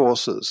made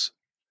courses.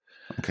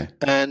 Okay.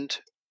 And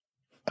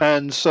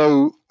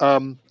so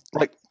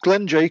like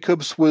Glenn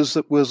Jacobs was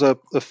a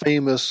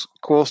famous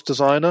course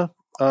designer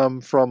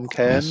from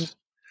Cairns. Yes.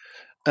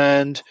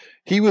 And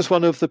he was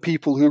one of the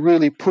people who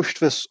really pushed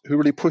this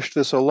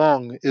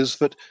along, is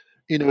that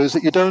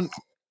you don't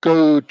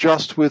go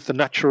just with the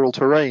natural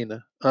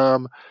terrain.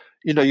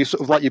 You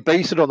sort of you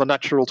base it on the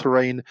natural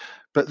terrain,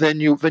 but then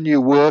you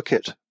work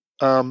it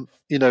in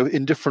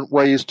different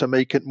ways to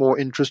make it more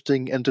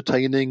interesting,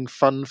 entertaining,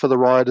 fun for the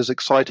riders,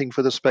 exciting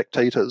for the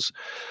spectators.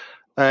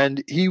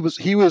 And he was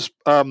I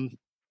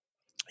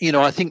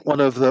think one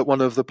of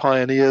the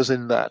pioneers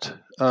in that.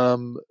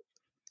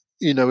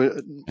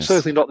 Yes.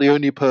 Certainly not the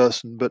only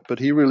person, but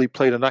he really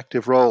played an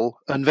active role.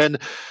 And then,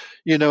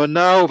 and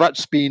now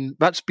that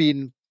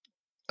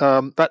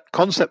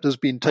concept has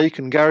been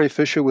taken. Gary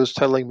Fisher was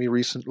telling me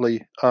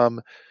recently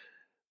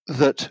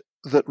that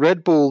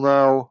Red Bull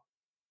now,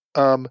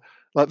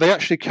 they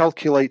actually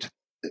calculate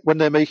when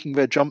they're making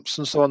their jumps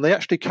and so on. They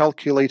actually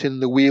calculate in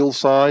the wheel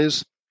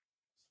size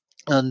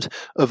and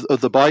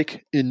of the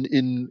bike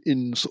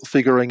in sort of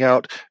figuring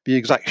out the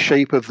exact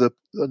shape of the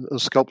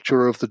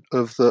sculpture of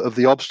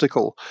the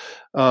obstacle,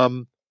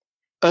 and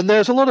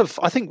there's a lot of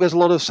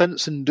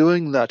sense in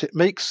doing that. It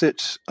makes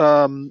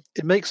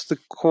the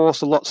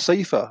course a lot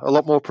safer, a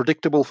lot more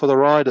predictable for the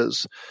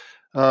riders.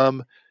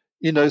 So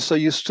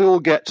you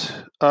still get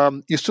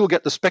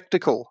the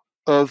spectacle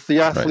of the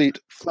athlete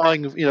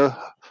flying,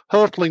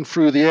 hurtling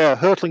through the air,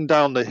 hurtling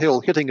down the hill,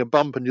 hitting a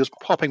bump and just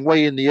popping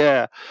way in the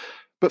air.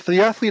 But for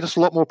the athlete, it's a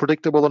lot more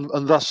predictable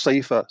and thus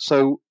safer.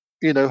 So,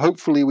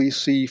 hopefully we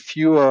see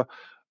fewer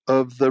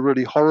the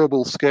really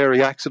horrible,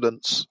 scary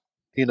accidents,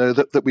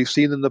 that we've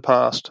seen in the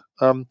past,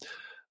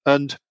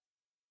 and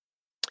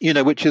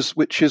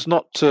which is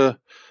not to.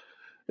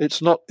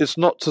 It's not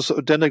to sort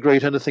of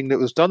denigrate anything that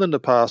was done in the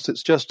past.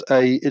 It's just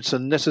it's a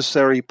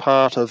necessary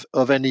part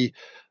of any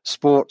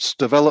sports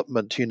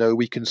development.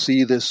 We can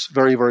see this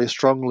very, very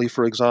strongly,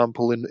 for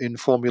example, in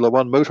Formula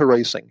One motor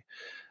racing.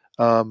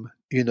 Where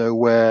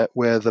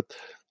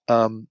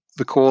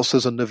the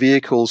courses and the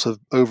vehicles have,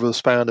 over the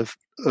span of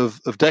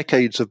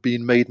decades, have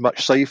been made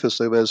much safer.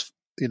 So there's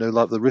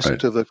like the risk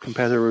to the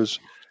competitors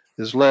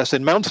is less.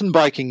 In mountain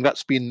biking,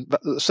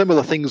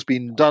 similar things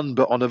been done,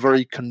 but on a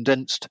very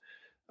condensed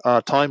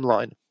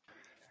timeline.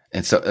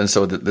 And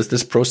so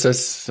this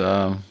process,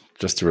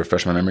 just to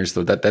refresh my memory,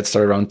 so that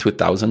started around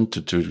 2000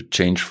 to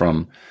change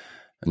from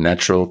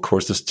natural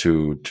courses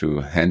to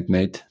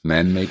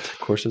man-made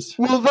courses.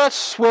 Well,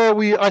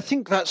 I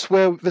think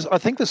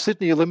the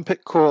Sydney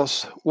Olympic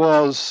course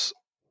was,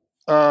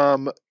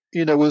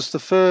 was the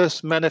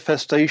first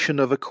manifestation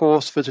of a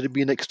course that had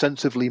been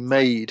extensively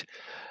made.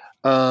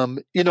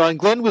 And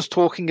Glenn was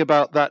talking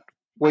about that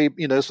way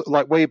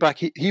back.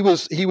 He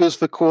was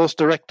the course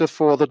director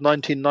for the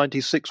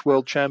 1996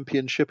 World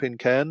Championship in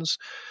Cairns.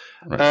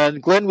 Right.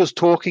 And Glenn was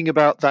talking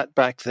about that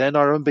back then.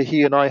 I remember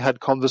he and I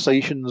had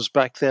conversations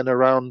back then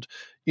around,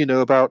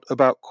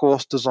 about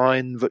course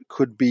design that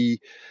could be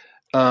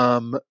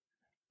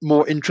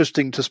more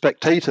interesting to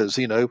spectators.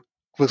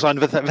 Because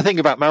the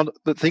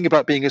thing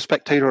about being a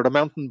spectator at a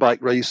mountain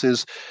bike race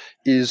is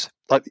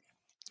like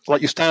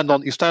you stand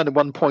at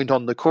one point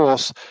on the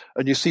course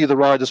and you see the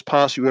riders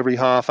pass you every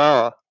half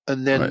hour,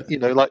 and then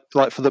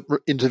like for the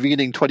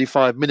intervening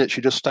 25 minutes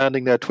you're just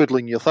standing there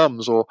twiddling your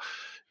thumbs, or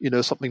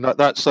something like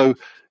that. So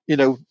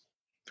one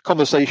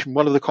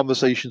of the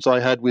conversations I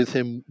had with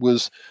him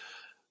was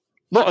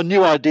not a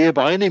new idea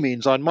by any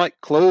means. Mike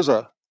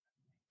Closer,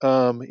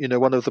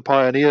 one of the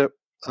pioneer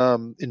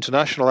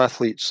international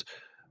athletes,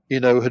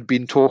 had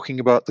been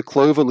talking about the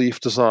cloverleaf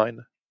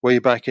design way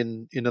back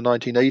in the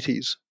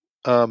 1980s.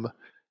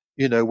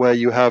 Where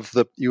you have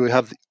the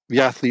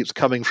athletes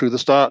coming through the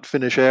start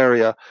finish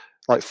area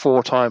like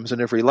 4 times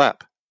in every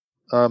lap.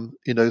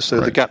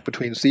 The gap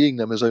between seeing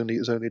them is only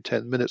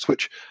 10 minutes,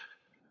 which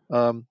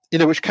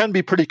can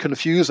be pretty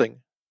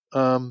confusing.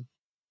 But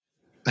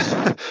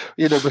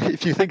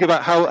if you think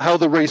about how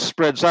the race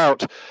spreads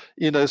out,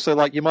 so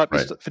like you might be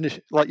finish,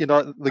 like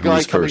the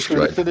guy coming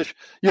through the finish.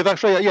 Yeah,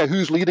 actually,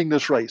 who's leading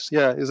this race?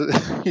 Yeah, is it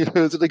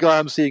is it the guy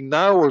I'm seeing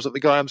now, or is it the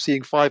guy I'm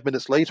seeing 5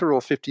 minutes later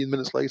or 15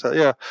 minutes later?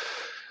 Yeah.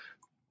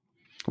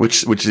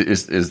 Which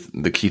is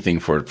the key thing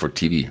for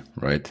TV,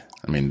 right?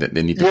 I mean,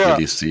 they need to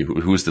really see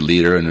who's the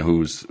leader and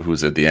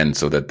who's at the end,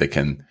 so that they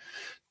can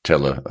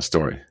tell a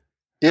story.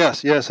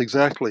 Yes,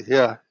 exactly.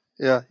 Yeah.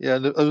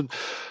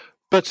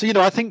 But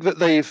I think that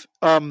they've,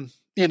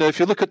 if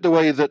you look at the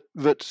way that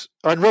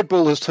and Red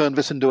Bull has turned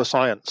this into a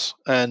science,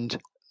 and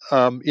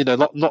not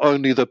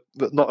only the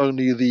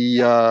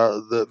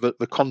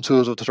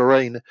contours of the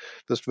terrain,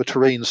 the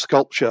terrain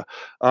sculpture,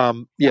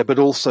 but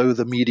also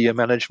the media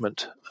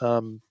management.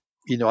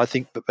 I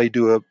think that they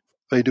do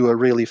a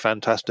really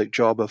fantastic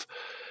job of,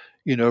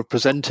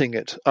 presenting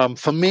it.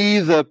 For me,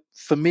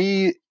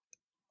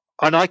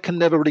 and I can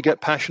never really get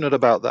passionate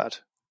about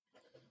that.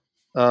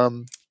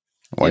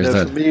 Why is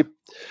that? For me,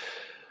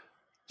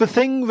 the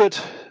thing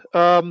that,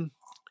 and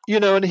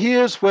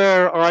here's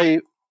where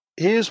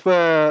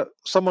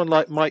someone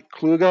like Mike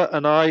Kluger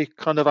and I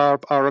kind of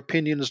our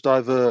opinions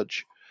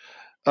diverge.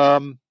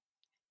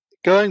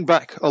 Going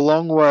back a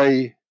long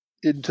way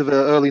into the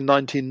early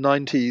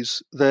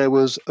 1990s, there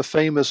was a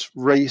famous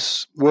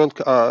race, it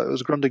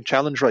was a Grundig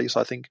Challenge race,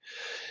 I think,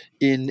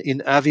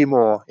 in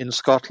Aviemore in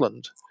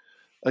Scotland.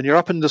 And you're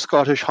up in the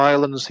Scottish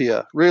Highlands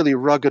here, really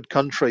rugged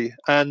country.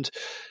 And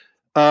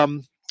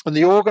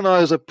the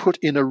organizer put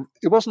in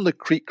it wasn't a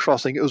creek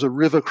crossing, it was a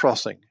river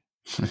crossing.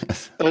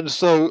 And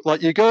so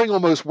like you're going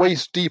almost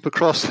waist deep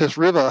across this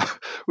river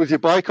with your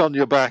bike on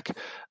your back,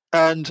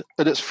 and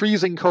it's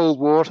freezing cold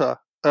water.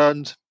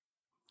 And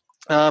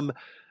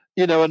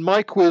and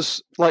Mike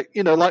was like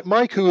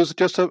Mike, who was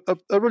just a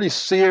really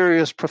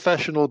serious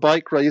professional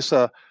bike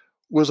racer,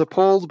 was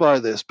appalled by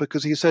this,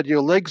 because he said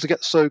your legs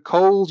get so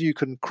cold, you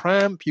can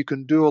cramp, you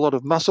can do a lot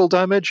of muscle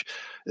damage.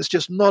 It's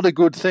just not a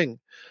good thing.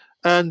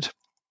 And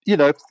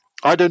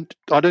I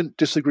don't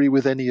disagree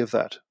with any of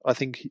that. I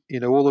think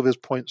all of his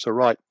points are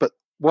right. But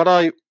what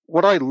I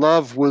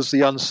love was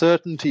the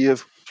uncertainty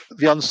of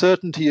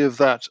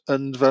that,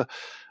 and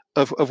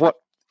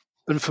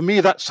and for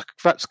me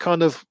that's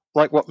kind of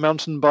like what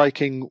mountain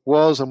biking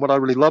was, and what I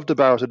really loved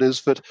about it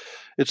is that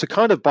it's a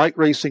kind of bike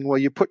racing where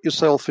you put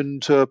yourself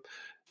into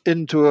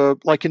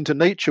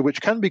nature,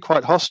 which can be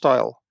quite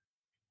hostile,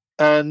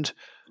 and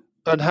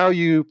how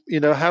you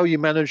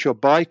manage your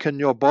bike and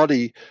your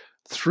body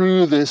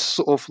through this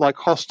sort of like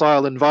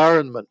hostile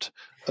environment,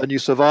 and you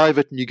survive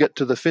it and you get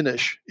to the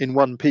finish in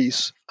one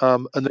piece.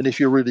 And then if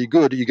you're really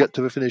good, you get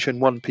to the finish in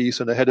one piece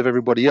and ahead of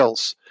everybody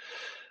else.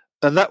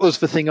 And that was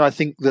the thing I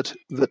think that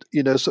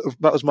sort of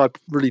that was my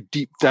really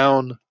deep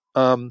down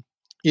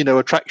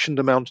attraction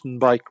to mountain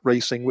bike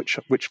racing,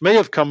 which may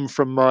have come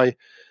from my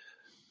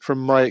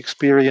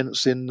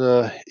experience in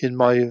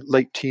my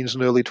late teens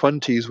and early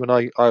 20s when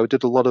I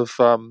did a lot of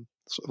sort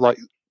of like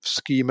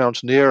ski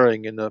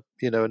mountaineering in a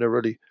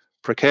really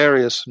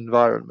precarious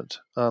environment.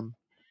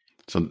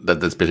 So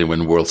that's basically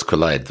when worlds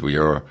collide. We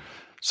are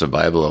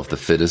survival of the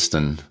fittest,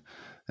 and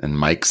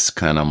Mike's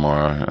kind of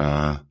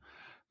more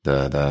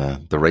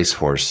the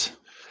racehorse.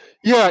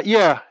 Yeah,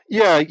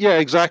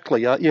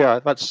 exactly.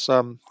 That's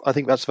I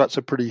think that's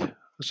a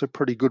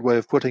pretty good way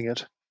of putting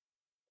it.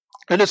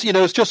 And it's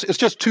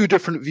just two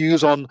different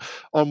views on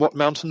what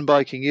mountain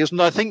biking is.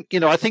 And I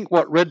think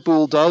what Red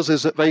Bull does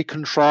is that they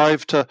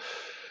contrive to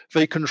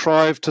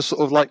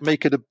sort of like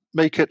make it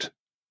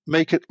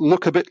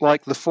look a bit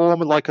like the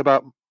former, like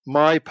about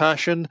my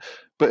passion,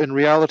 but in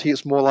reality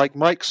it's more like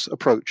Mike's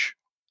approach.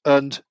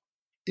 And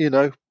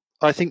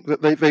I think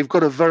that they've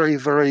got a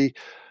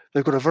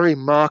very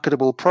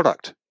marketable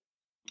product.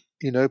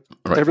 Right.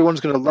 Everyone's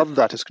going to love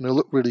that. It's going to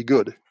look really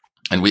good.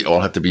 And we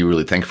all have to be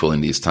really thankful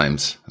in these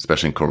times,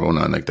 especially in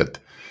Corona, like that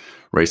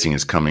racing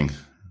is coming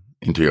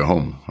into your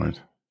home, right?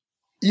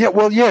 Yeah,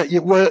 well,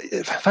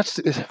 that's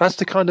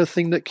the kind of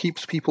thing that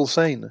keeps people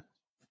sane.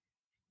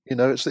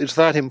 It's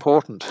that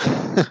important.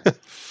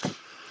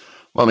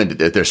 Well, I mean,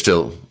 there's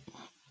still,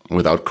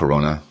 without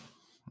Corona,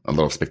 a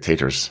lot of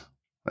spectators.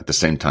 At the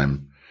same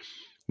time,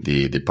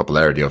 the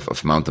popularity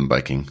of mountain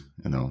biking,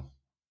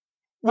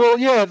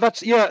 Well, that's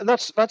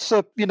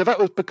that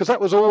was because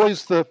that was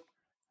always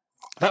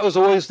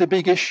the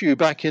big issue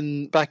back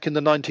in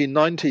the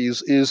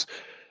 1990s is,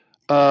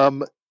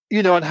 and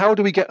how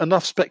do we get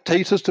enough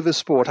spectators to this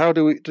sport? How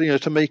do we,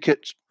 to make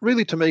it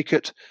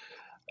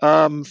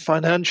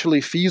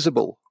financially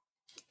feasible?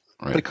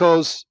 Right.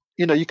 Because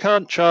you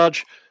can't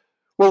charge.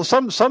 Well,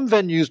 some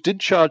venues did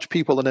charge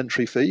people an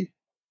entry fee.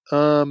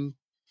 That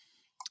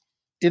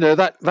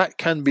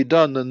can be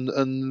done,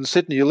 and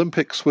Sydney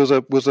Olympics was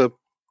a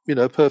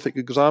perfect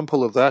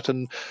example of that,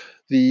 and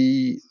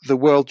the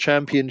World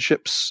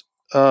Championships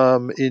I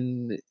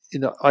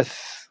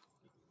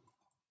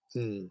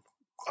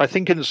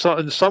think in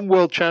some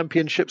World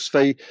Championships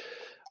they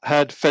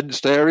had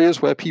fenced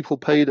areas where people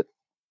paid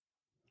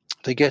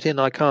to get in.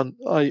 I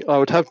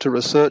would have to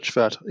research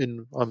that.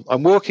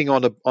 I'm working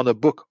on a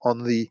book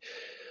on the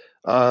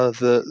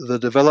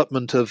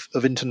development of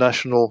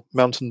international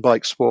mountain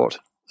bike sport,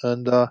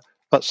 and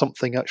that's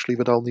something actually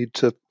that I'll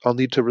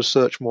need to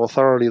research more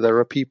thoroughly. There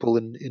are people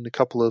in a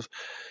couple of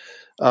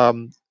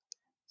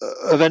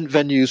event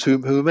venues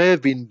who may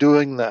have been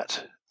doing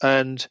that,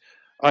 and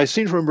I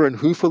seem to remember in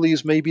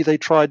Houffalize maybe they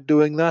tried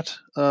doing that,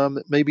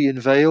 maybe in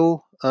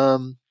Vale.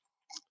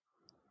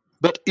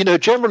 But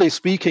generally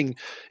speaking,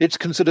 it's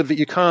considered that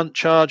you can't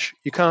charge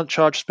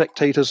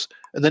spectators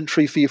an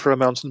entry fee for a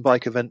mountain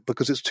bike event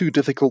because it's too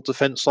difficult to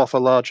fence off a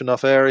large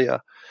enough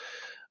area.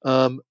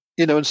 And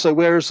so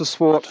where is the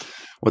sport?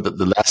 Well,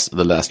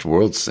 the last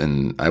Worlds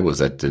I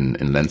was at in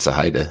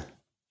Lenzerheide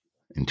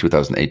in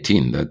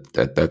 2018.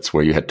 That's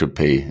where you had to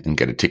pay and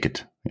get a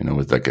ticket,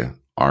 with like a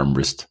arm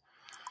wrist.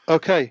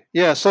 Okay,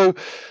 yeah. So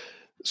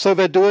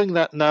they're doing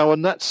that now,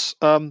 and that's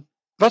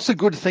a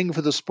good thing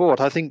for the sport.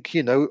 I think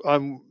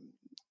I'm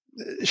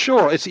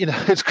sure it's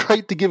it's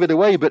great to give it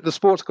away, but the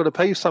sport's got to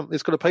pay something.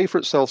 It's got to pay for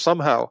itself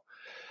somehow,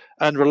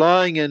 and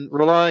relying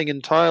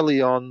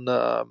entirely on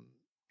the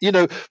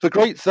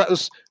great that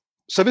was.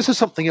 So this is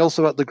something else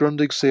about the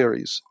Grundig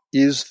series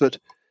is that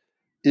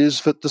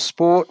the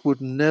sport would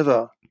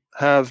never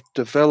have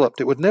developed.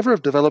 It would never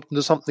have developed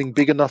into something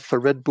big enough for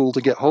Red Bull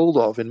to get hold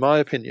of, in my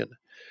opinion,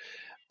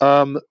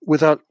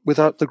 without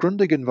the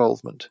Grundig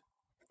involvement.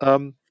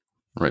 Right.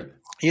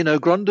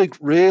 Grundig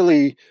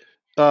really.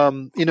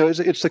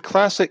 It's a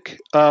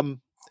classic.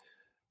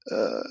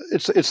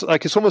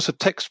 It's almost a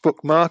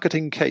textbook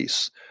marketing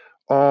case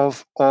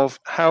of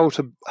how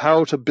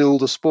to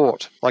build a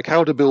sport, like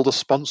how to build a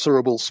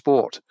sponsorable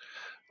sport.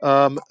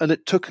 And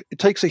it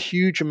takes a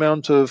huge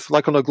amount of,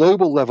 like on a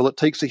global level, it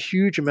takes a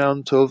huge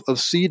amount of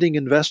seeding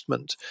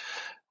investment.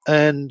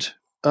 And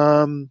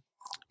when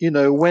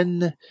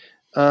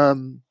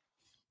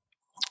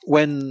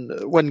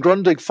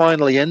Grundig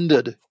finally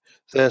ended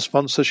their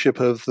sponsorship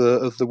of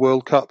the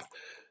World Cup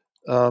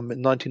in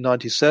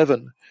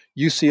 1997,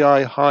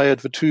 UCI hired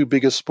the two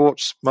biggest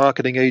sports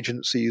marketing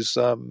agencies,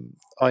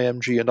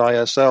 IMG and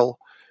ISL,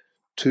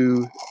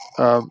 to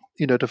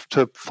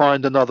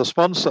find another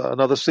sponsor,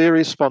 another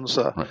series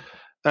sponsor. Right.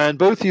 And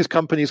both these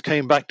companies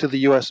came back to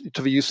the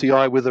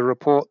UCI with a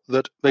report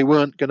that they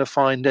weren't going to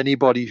find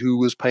anybody who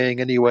was paying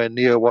anywhere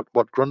near what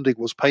Grundig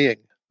was paying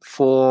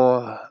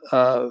for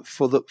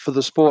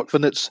the sport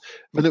when it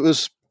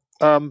was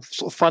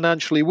sort of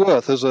financially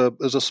worth as a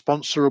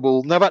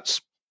sponsorable. Now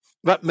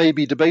that may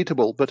be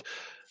debatable, but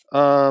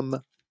I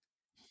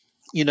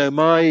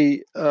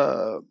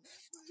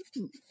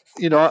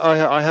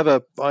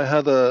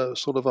had a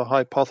sort of a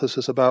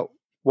hypothesis about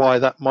why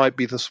that might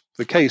be the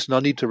case, and I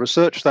need to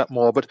research that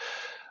more. But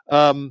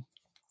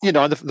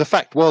the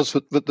fact was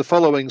that the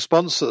following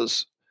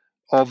sponsors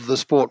of the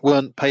sport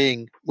weren't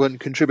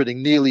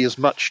contributing nearly as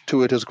much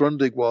to it as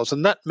Grundig was,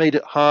 and that made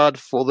it hard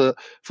for the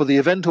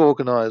event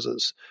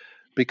organizers,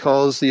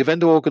 because the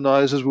event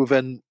organizers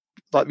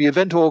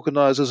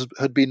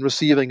had been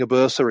receiving a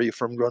bursary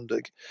from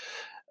Grundig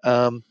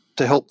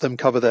to help them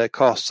cover their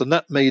costs, and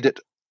that made it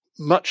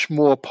much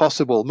more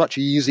possible, much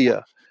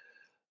easier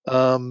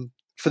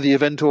for the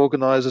event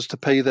organizers to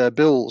pay their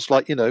bills.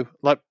 Like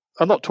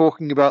I'm not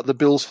talking about the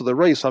bills for the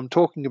race. I'm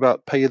talking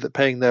about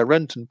paying their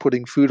rent and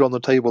putting food on the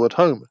table at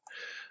home.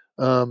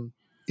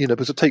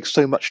 Because it takes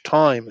so much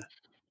time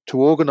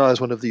to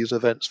organize one of these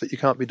events that you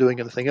can't be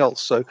doing anything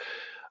else. So,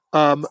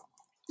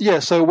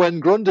 so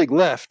when Grundig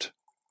left,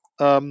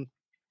 it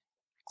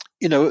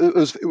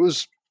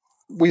was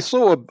we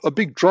saw a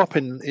big drop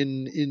in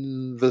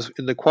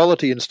the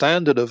quality and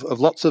standard of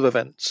lots of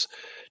events,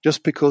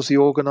 just because the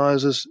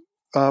organizers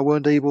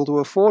weren't able to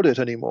afford it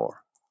anymore.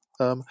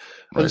 Right.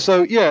 And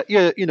so,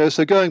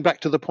 so going back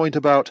to the point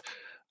about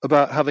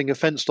having a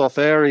fenced off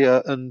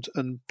area and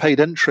paid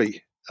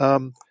entry, I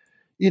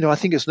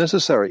think it's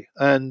necessary.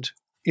 And,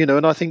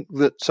 and I think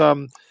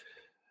that,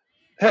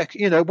 heck,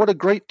 what a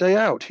great day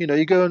out.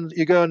 You go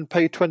and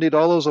pay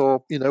 $20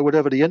 or,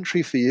 whatever the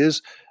entry fee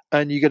is,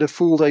 and you get a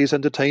full day's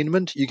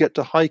entertainment. You get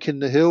to hike in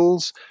the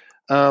hills.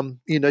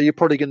 You're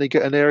probably going to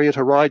get an area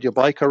to ride your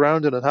bike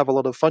around in and have a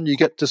lot of fun. You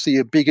get to see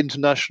a big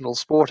international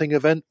sporting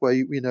event where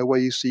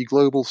you see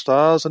global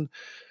stars, and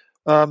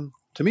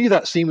to me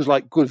that seems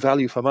like good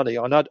value for money.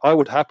 And I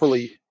would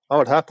happily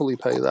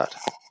pay that.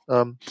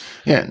 And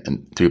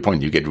to your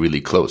point, you get really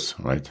close,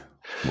 right?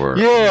 Where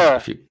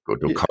if you go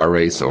to a car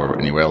race or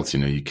anywhere else,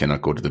 you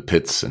cannot go to the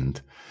pits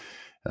and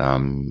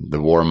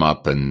the warm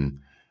up, and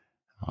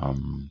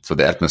so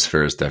the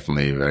atmosphere is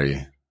definitely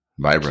very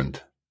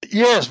vibrant.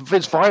 Yes,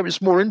 it's vibrant.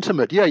 It's more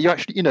intimate. Yeah, you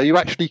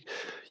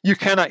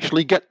can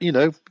actually get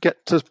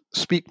to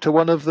speak to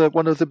one of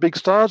the big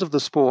stars of the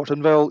sport,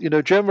 and they'll,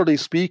 generally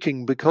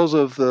speaking, because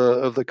of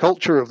the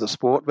culture of the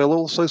sport, they'll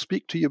also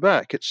speak to you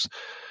back. It's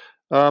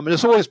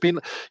always been,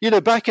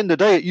 back in the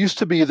day, it used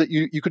to be that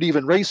you could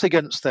even race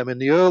against them in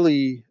the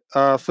early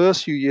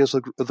first few years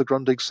of the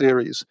Grundig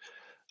series.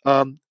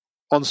 On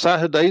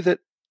Saturday,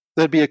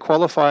 there'd be a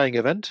qualifying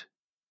event,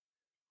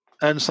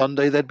 and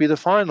Sunday there'd be the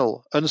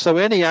final. And so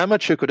any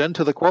amateur could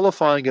enter the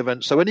qualifying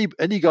event. So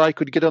any guy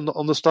could get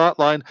on the start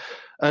line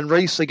and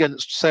race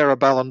against Sarah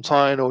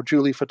Ballantyne or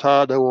Julie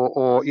Furtado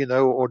or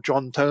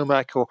John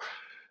Tomac, or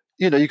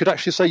you could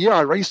actually say, yeah,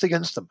 I raced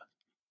against them.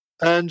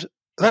 And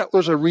it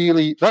was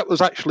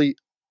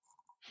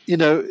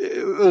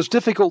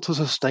difficult to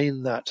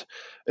sustain that.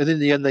 And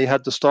in the end they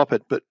had to stop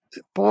it. But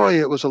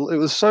boy, it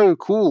was so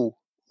cool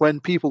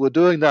when people were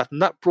doing that,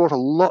 and that brought a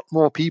lot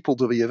more people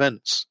to the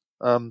events.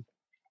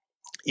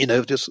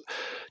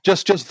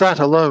 Just that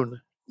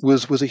alone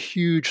was a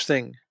huge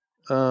thing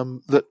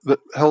that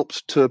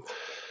helped to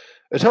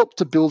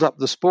build up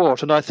the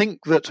sport. And I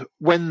think that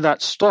when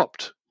that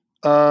stopped,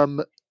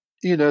 there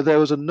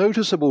was a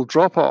noticeable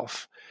drop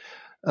off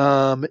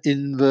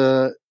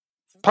in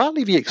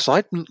partly the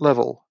excitement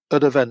level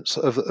at events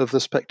of the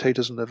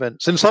spectators and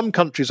events in some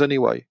countries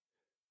anyway.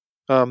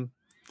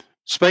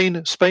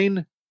 Spain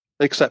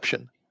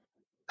exception.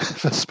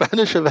 The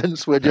Spanish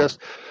events were just.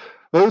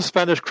 Those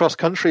Spanish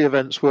cross-country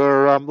events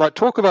were,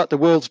 talk about the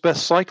world's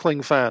best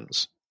cycling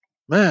fans.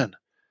 Man,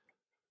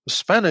 the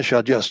Spanish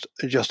are just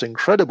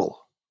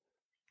incredible.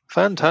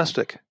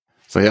 Fantastic.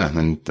 So,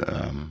 and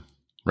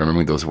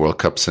remembering those World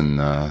Cups in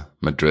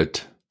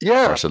Madrid,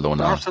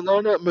 Barcelona,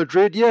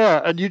 Madrid,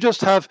 and you'd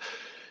have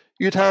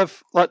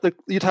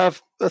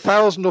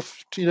 1,000 or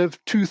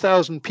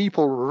 2,000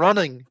 people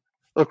running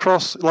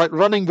across,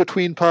 running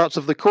between parts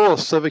of the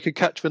course so they could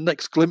catch the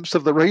next glimpse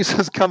of the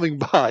racers coming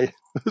by.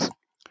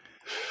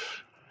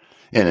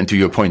 And to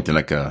your point,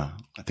 I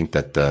think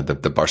that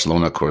the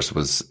Barcelona course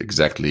was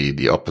exactly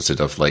the opposite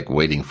of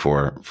waiting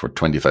for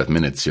 25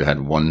 minutes. You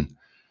had one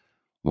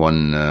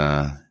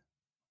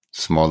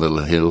small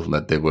little hill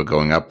that they were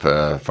going up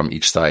from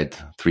each side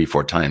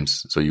 3-4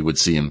 times. So you would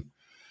see him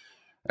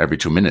every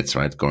 2 minutes,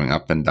 right? Going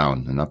up and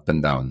down and up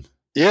and down.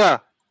 Yeah,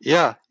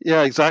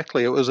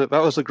 exactly. That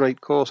was a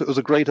great course. It was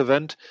a great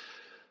event.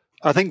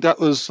 I think that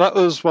was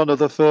one of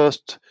the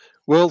first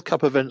World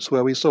Cup events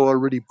where we saw a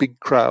really big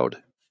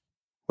crowd.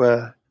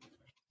 Where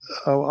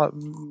that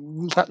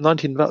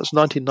was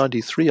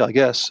 1993, I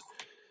guess.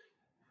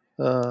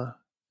 And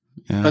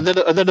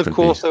then of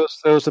course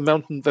there was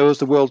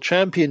the World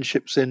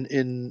Championships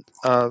in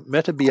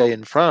Métabier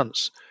in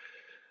France,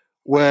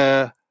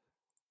 where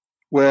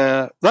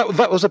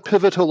that was a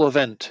pivotal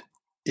event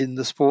in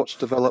the sport's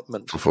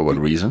development. For what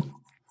reason?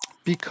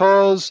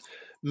 Because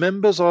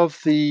members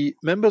of the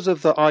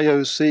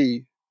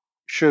IOC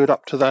showed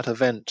up to that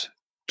event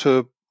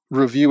to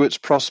review its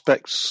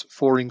prospects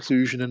for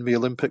inclusion in the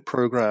Olympic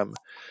program,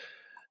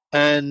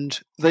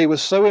 and they were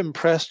so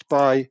impressed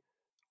by.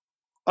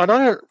 And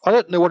I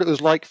don't know what it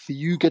was like for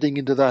you getting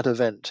into that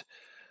event,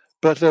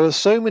 but there were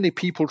so many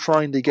people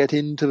trying to get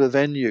into the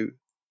venue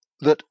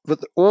that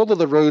all of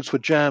the roads were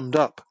jammed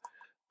up,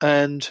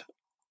 and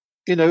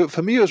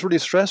for me, it was really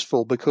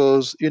stressful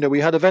because, we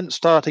had events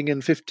starting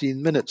in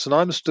 15 minutes and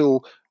I'm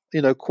still,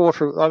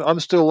 I'm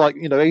still like,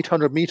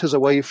 800 meters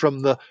away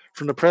from the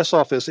press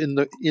office in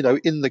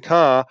the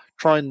car,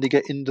 trying to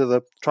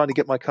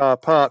get my car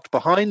parked.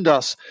 Behind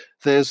us,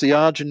 there's the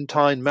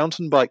Argentine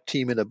mountain bike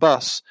team in a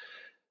bus,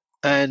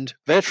 and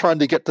they're trying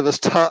to get to the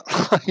start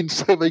line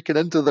so they can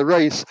enter the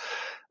race.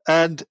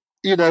 And,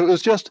 it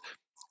was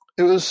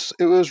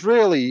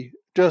really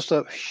just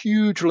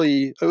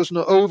it was an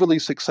overly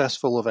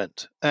successful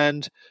event.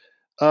 And,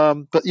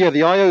 but yeah,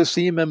 the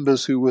IOC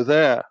members who were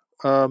there,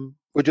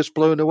 were just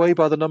blown away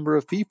by the number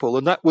of people.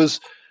 And that was,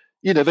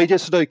 they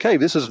just said, okay,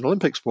 this is an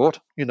Olympic sport,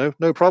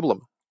 no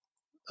problem.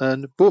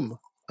 And boom.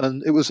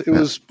 And it was,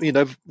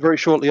 very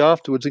shortly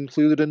afterwards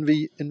included in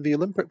the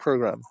Olympic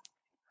program.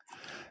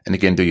 And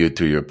again, to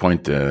your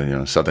point,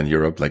 Southern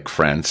Europe, like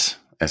France,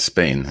 as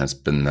Spain, has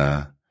been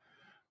a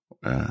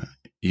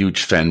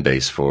huge fan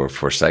base for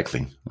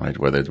cycling, right?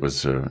 Whether it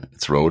was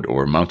it's road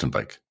or mountain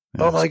bike.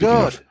 Oh my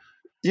God!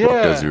 Yeah,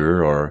 Côte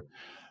d'Azur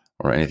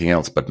or anything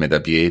else, but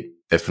Metabier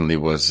definitely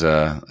was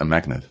a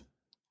magnet.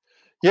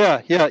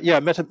 Yeah.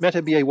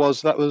 Metabier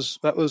was that was,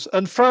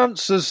 and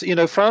France as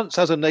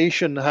a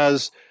nation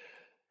has,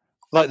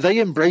 like,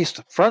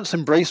 France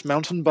embraced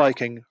mountain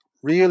biking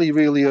really,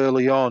 really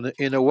early on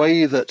in a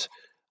way that,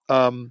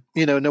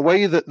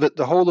 that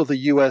the whole of the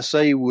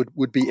USA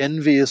would be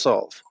envious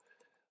of.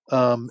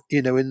 In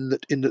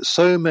that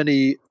so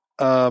many,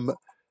 while,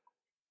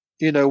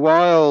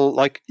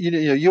 like,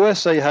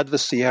 USA had the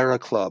Sierra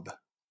Club,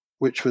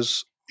 which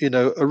was,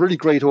 a really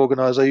great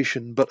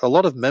organization, but a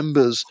lot of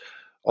members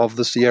of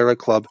the Sierra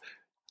Club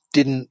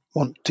didn't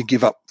want to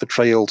give up the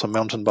trail to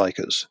mountain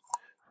bikers,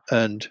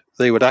 and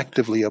they would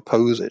actively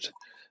oppose it.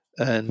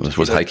 And this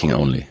was hiking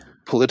only.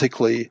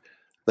 Politically,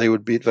 they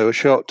would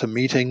show up to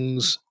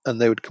meetings and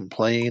they would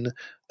complain.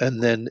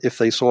 And then if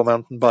they saw a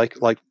mountain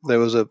bike, like there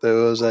was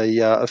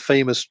a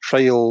famous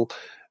trail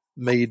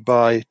made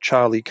by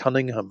Charlie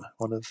Cunningham,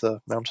 one of the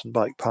mountain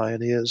bike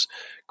pioneers,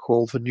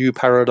 called the New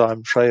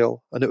Paradigm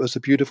Trail, and it was a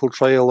beautiful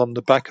trail on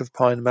the back of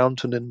Pine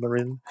Mountain in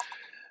Marin.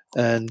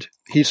 And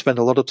he spent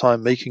a lot of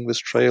time making this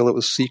trail. It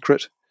was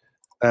secret,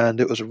 and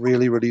it was a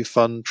really, really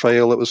fun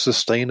trail. It was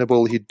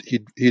sustainable.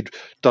 He'd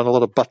done a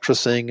lot of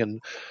buttressing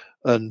and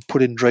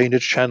put in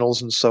drainage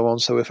channels and so on.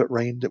 So if it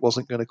rained, it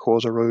wasn't going to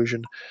cause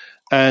erosion.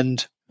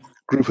 And a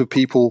group of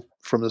people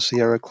from the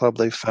Sierra Club,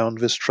 they found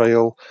this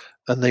trail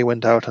and they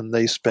went out and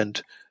they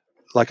spent,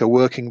 like a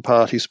working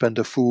party, spent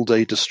a full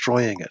day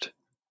destroying it.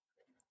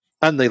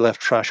 And they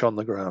left trash on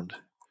the ground.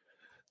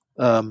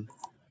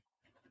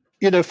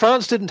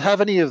 France didn't have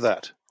any of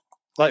that.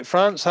 Like,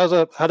 France had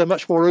a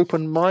much more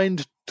open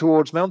mind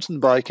towards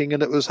mountain biking,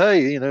 and it was,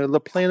 hey, le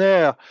plein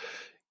air,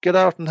 get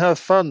out and have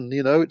fun,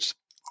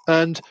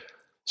 and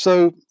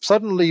so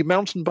suddenly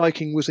mountain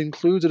biking was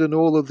included in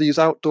all of these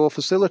outdoor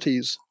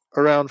facilities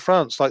around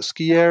France, like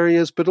ski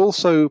areas, but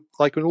also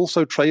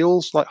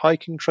trails, like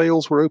hiking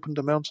trails were open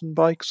to mountain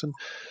bikes, and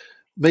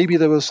maybe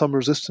there was some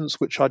resistance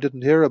which I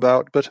didn't hear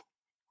about, but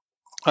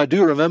I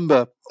do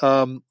remember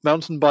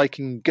mountain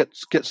biking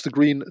gets the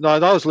green. Now,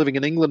 I was living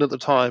in England at the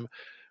time,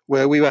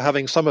 where we were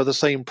having some of the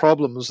same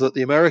problems that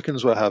the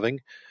Americans were having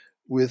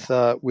with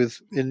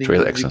in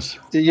trail England. access.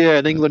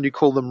 In England you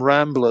call them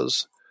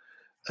ramblers,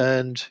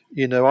 and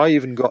I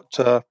even got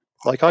I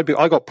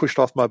got pushed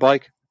off my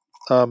bike,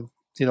 on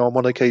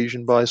one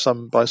occasion by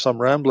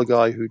some rambler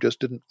guy who just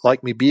didn't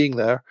like me being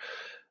there,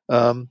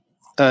 and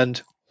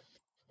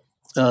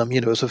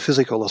it was a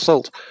physical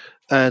assault,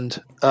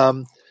 and.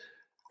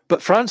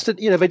 But France they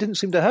didn't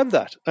seem to have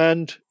that,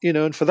 and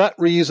for that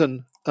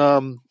reason,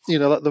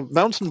 the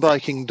mountain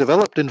biking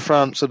developed in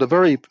France at a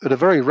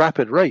very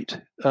rapid rate,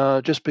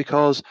 just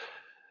because,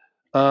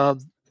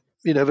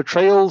 the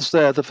trails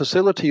there, the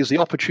facilities, the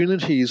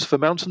opportunities for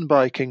mountain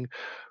biking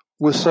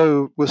were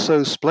so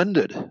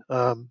splendid,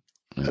 and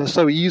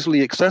so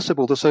easily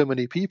accessible to so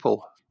many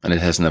people. And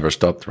it has never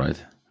stopped, right?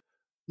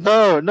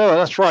 No,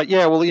 that's right.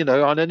 Yeah, well,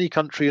 on any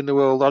country in the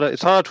world,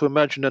 it's hard to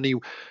imagine any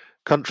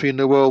country in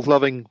the world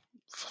loving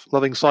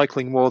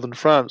cycling more than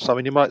France. I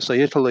mean, you might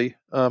say Italy,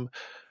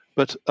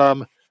 but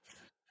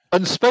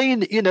and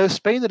Spain.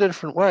 Spain a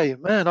different way.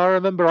 Man, I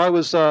remember I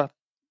was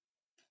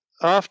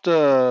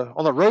after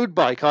on a road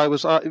bike. I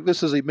was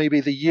this is maybe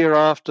the year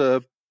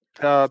after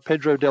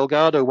Pedro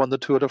Delgado won the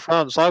Tour de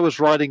France. I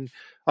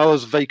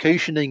was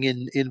vacationing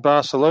in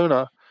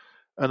Barcelona,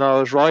 and I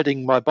was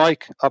riding my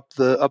bike up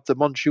the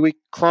Montjuic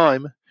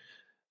climb,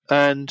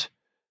 and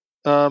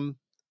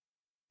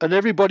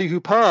everybody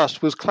who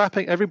passed was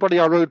clapping. Everybody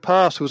I rode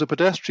past who was a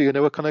pedestrian, they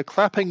were kind of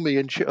clapping me,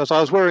 and as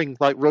I was wearing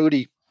like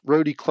roadie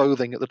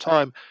clothing at the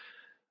time,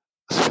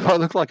 so I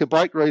looked like a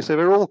bike racer.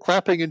 They were all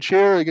clapping and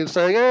cheering and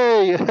saying,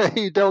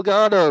 "Hey,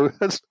 Delgado!"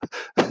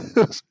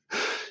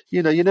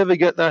 You never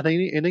get that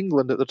in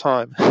England at the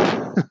time.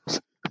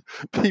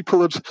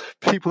 People are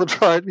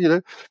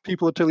trying.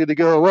 People are telling you to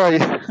go away.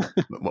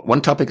 One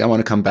topic I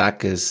want to come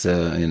back is,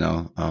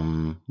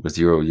 with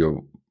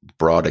your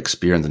broad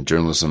experience in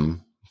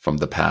journalism from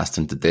the past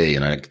and today,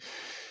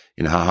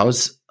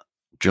 how's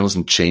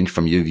journalism changed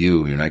from your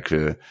view?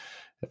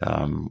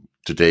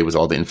 Today with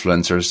all the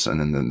influencers,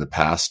 and in the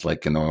past,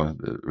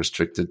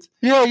 restricted.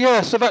 Yeah.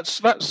 So that's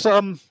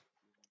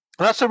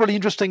a really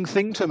interesting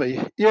thing to me.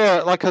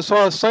 Yeah, so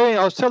I was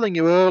telling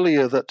you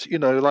earlier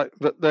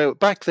that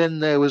back then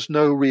there was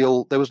no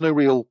real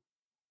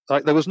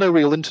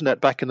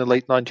internet back in the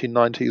late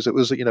 1990s. It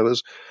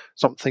was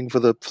something for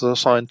the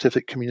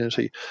scientific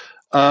community,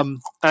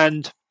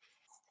 and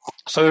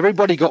so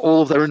everybody got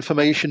all of their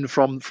information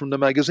from the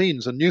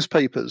magazines and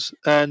newspapers,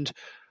 and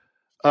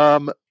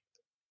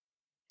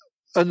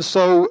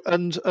so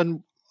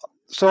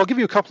I'll give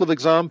you a couple of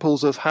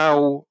examples of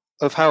how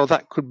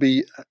that could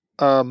be.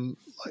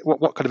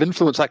 What kind of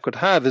influence that could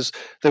have is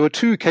there were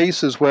two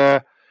cases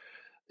where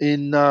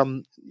in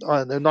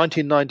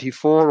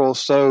 1994 or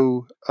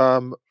so,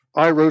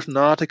 I wrote an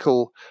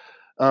article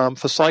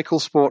for Cycle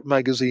Sport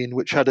magazine,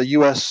 which had a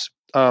US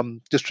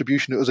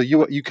distribution. It was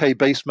a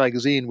UK-based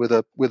magazine with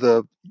a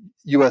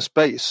US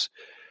base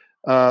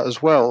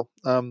as well,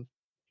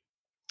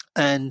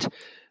 and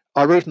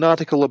I wrote an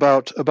article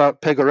about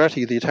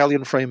Pegoretti, the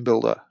Italian frame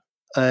builder,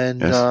 and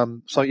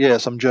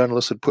yes. Some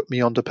journalists had put me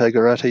onto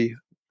Pegoretti,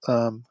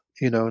 and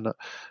it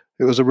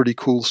was a really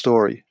cool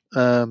story.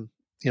 I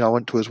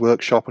went to his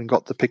workshop and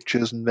got the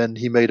pictures, and then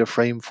he made a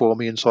frame for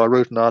me, and so I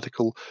wrote an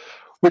article,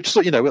 which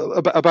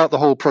about the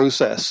whole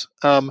process,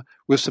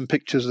 with some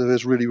pictures of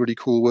his really, really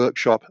cool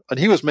workshop. And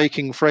he was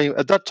making frame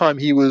at that time.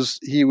 He was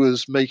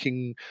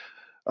making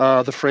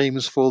the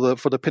frames for the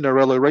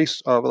Pinarello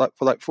race, for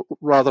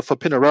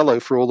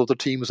Pinarello, for all of the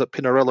teams that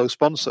Pinarello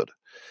sponsored,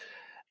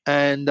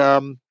 and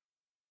so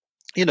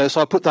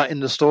I put that in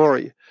the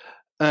story,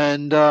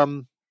 and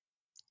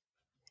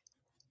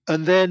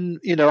then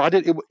I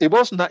did. It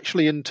wasn't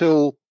actually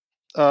until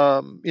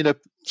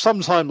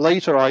sometime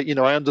later I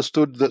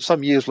understood that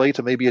some years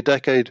later, maybe a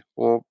decade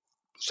or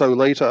so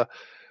later,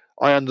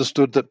 I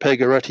understood that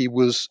Pegoretti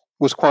was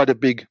quite a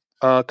big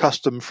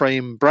custom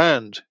frame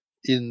brand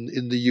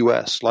in the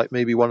US, like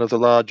maybe one of the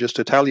largest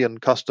Italian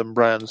custom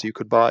brands you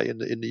could buy in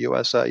the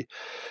USA.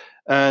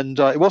 And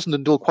it wasn't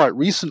until quite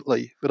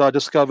recently that I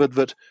discovered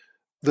that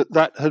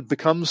had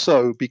become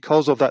so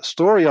because of that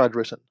story I'd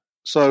written.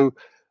 So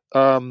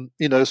so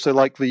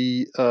like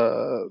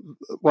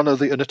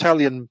an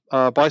Italian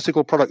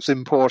bicycle products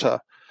importer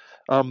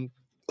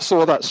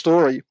saw that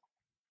story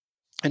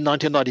in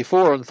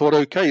 1994 and thought,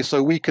 okay,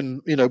 so we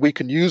can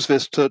use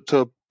this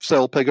to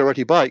sell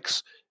Pegoretti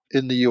bikes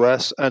in the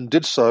US, and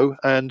did so,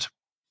 and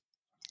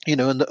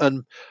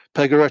and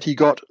Pegoretti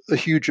got a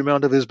huge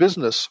amount of his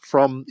business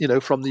from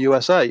the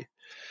USA.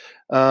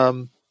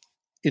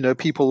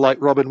 People like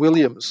Robin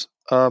Williams,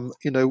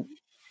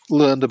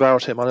 learned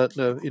about him. I don't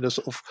know,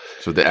 sort of.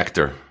 So the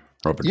actor,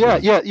 Robert. Yeah,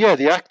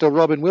 the actor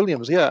Robin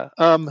Williams. Yeah,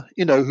 who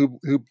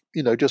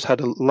just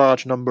had a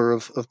large number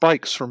of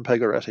bikes from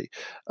Pegoretti,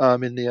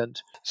 in the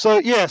end. So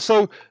yeah,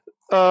 so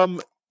so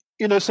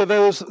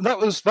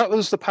that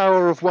was the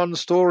power of one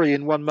story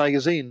in one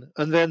magazine,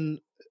 and then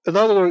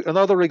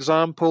another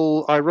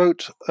example. I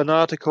wrote an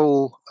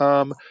article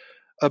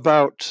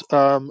about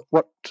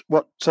what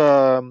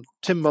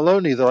Tim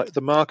Maloney, the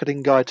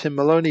marketing guy, Tim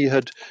Maloney,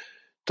 had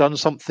done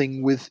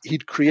something with.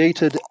 He'd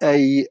created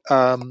a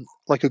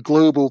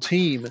global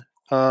team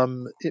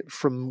when he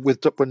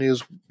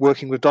was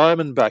working with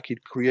Diamondback.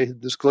 He'd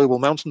created this global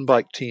mountain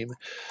bike team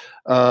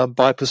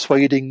by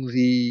persuading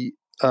the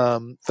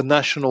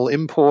national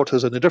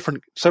importers in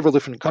several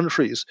different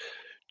countries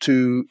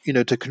to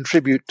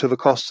contribute to the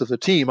costs of the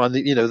team. And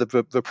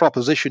the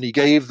proposition he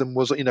gave them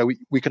was,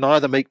 we can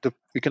either make the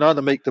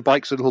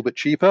bikes a little bit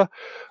cheaper,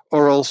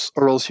 or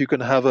else you can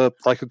have a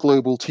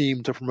global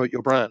team to promote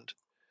your brand.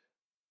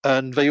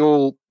 And they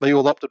all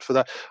opted for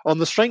that. On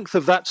the strength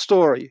of that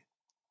story,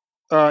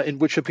 in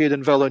which appeared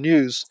in Velo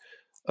News,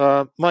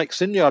 Mike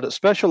Sinyard at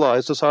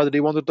Specialized decided he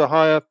wanted to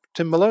hire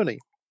Tim Maloney.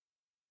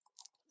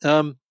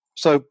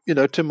 So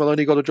Tim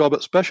Maloney got a job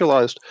at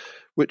Specialized,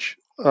 which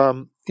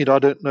I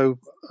don't know.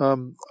 I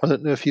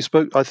don't know if he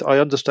spoke. I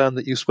understand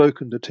that you've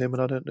spoken to Tim,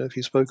 and I don't know if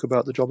he spoke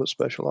about the job at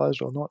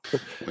Specialized or not.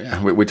 But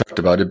yeah, we talked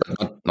about it,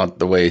 but not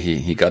the way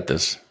he got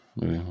this.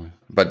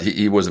 But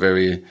he was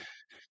very,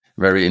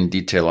 very in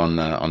detail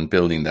on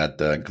building that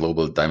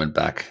global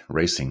Diamondback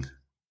racing.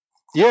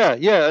 Yeah,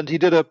 and he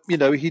did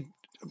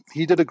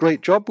he did a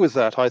great job with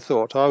that. I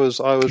thought I was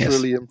yes.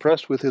 really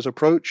impressed with his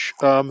approach.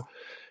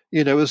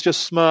 It was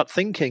just smart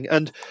thinking.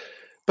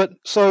 But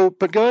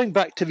going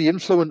back to the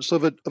influence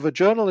of a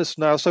journalist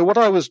now. So what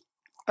I was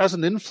as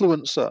an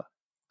influencer,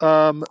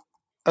 I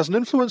was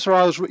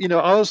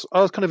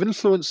kind of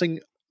influencing.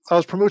 I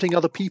was promoting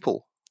other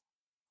people.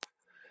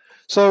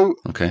 So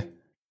okay.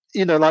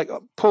 Like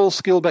Paul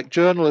Skilbeck,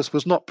 journalist,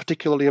 was not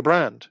particularly a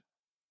brand,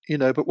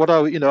 but what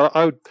I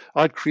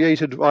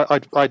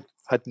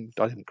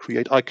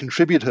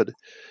contributed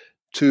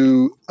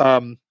to,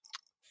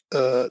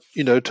 to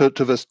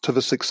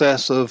the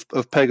success of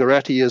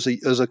Pegoretti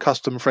as a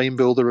custom frame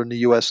builder in the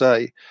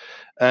USA,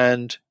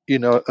 and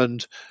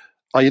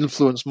I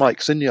influenced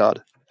Mike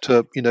Sinyard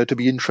to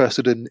be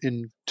interested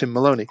in Tim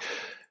Maloney.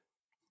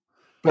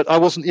 but I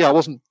wasn't. Yeah, I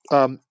wasn't.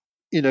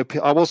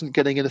 I wasn't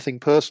getting anything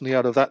personally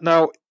out of that.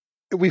 Now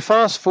we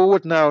fast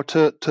forward now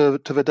to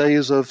the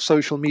days of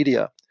social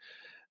media,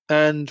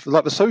 and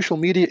like the social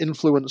media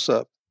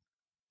influencer,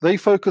 their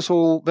focus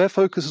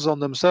is on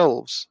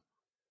themselves.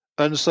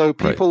 And so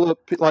people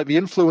like the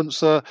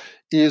influencer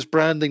is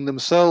branding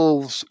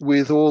themselves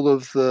with all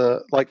of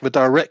the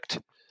direct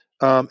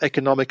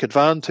economic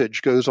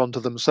advantage goes onto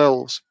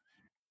themselves.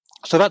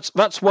 So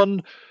that's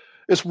one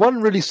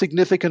really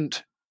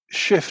significant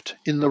shift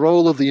in the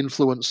role of the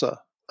influencer.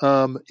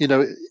 In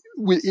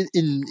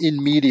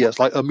media,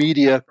 like a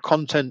media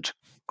content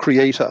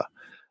creator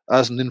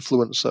as an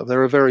influencer.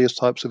 There are various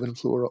types of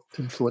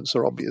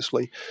influencer,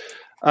 obviously.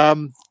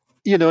 And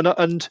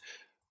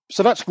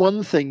so that's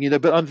one thing,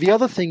 But the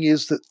other thing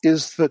is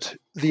that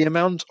the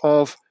amount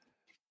of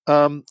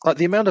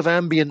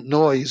ambient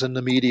noise in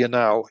the media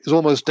now is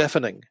almost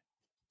deafening.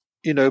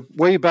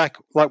 Way back,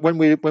 like when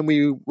we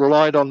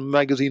relied on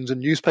magazines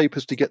and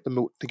newspapers to get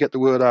the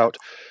word out,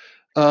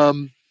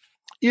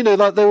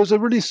 there was a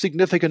really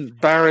significant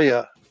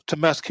barrier to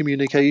mass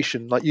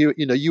communication. Like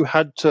you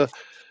had to,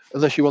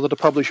 unless you wanted to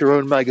publish your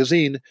own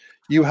magazine,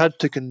 you had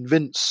to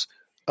convince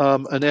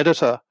an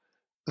editor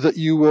that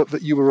you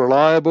were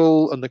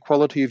reliable and the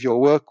quality of your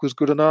work was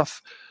good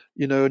enough,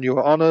 and you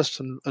were honest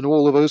and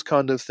all of those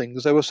kind of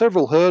things. There were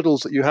several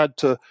hurdles that you had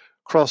to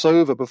cross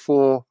over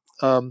before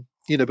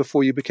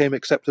you became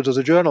accepted as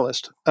a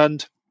journalist.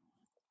 And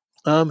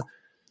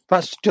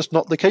that's just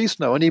not the case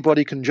now.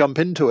 Anybody can jump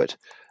into it.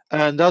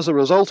 And as a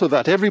result of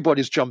that,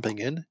 everybody's jumping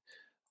in.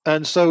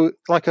 And so,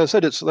 like I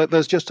said,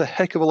 there's just a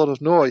heck of a lot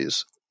of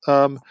noise.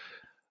 Just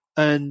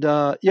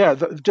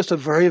a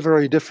very,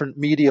 very different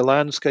media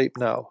landscape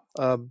now.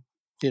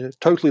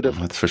 Totally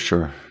different. That's for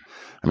sure.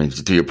 I mean,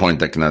 to your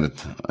point, like in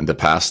the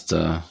past,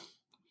 the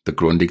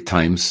Grundig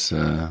Times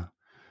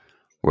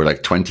were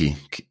like 20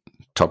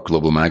 top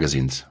global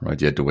magazines, right?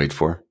 You had to wait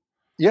for.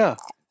 Yeah.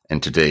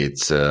 And today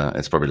it's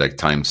probably like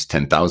times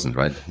 10,000,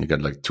 right? You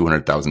got like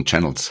 200,000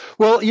 channels.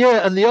 Well,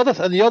 yeah, and the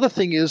other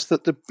thing is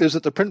that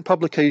the print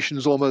publication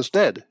is almost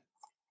dead.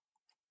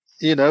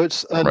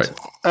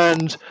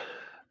 Right.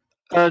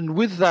 And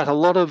with that, a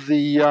lot of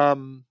the,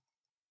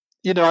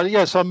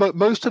 so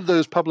most of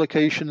those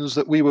publications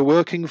that we were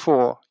working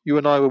for, you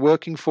and I were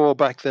working for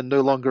back then,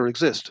 no longer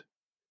exist.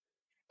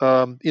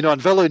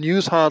 And Velo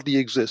News hardly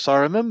exists. I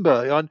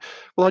remember,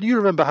 I do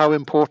remember how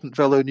important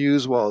Velo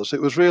News was.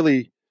 It was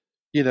really,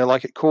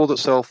 it called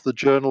itself the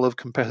Journal of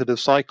Competitive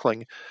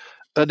Cycling.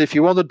 And if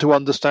you wanted to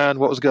understand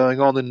what was going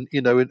on on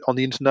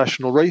the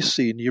international race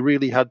scene, you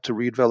really had to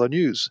read Velo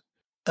News.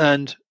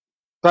 And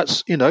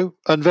that's,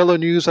 and Velo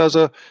News as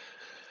a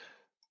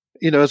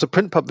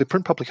the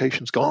print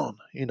publication's gone.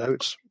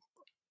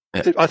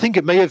 I think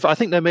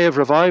they may have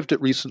revived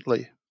it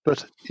recently,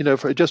 but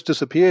it just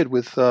disappeared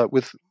with the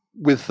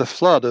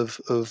flood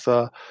of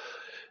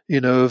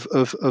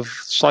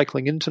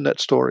cycling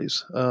internet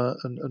stories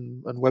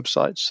and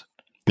websites.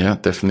 Yeah,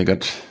 definitely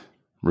got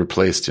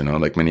replaced.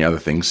 Like many other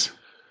things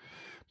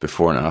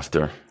before and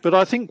after. But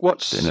I think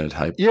the internet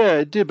hype. Yeah,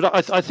 it did.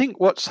 But I think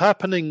what's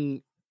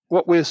happening,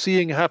 what we're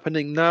seeing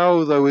happening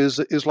now, though,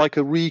 is like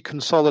a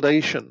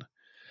reconsolidation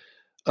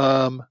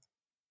of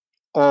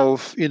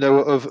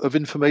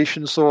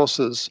information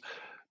sources,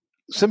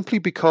 simply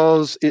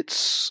because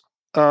it's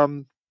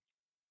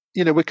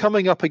we're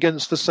coming up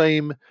against the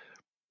same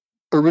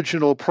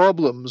original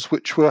problems,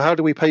 which were, how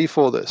do we pay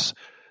for this?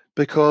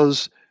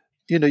 Because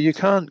you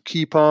can't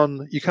keep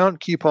on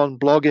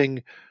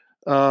blogging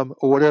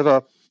or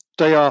whatever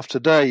day after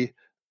day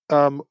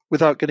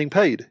without getting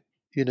paid.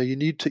 You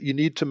need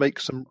to make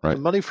some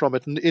money from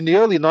it. And in the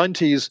early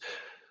 90s,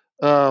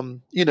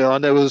 and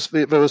there was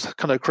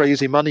kind of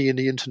crazy money in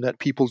the internet.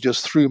 People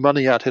just threw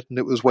money at it, and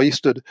it was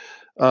wasted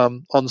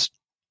on.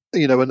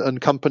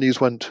 And companies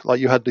went, like,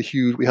 we had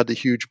the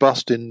huge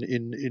bust in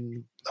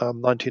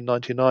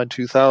 1999,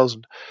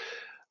 2000.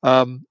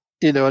 And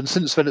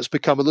since then it's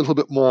become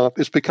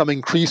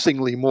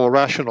increasingly more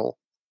rational.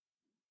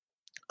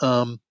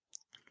 So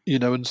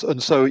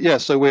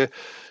we're,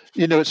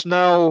 it's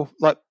now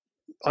like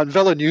on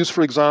Velo News,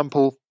 for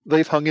example,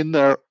 they've hung in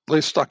there,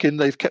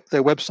 they've kept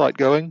their website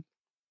going.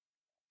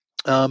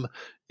 And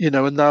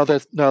now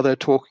they're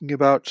talking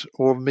about,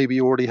 or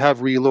maybe already have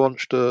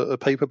relaunched a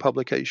paper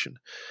publication.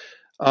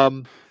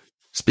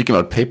 Speaking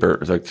about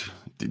paper, like,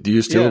 do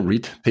you still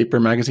read paper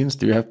magazines?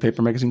 Do you have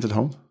paper magazines at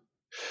home?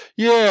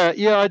 Yeah,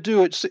 I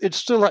do. It's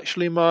still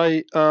actually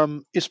my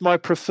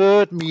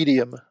preferred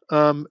medium.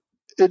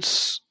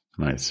 It's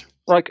nice.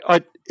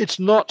 It's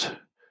not,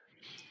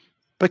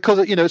 because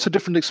it's a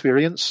different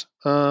experience.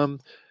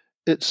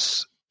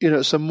 It's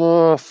a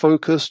more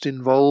focused,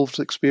 involved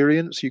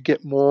experience.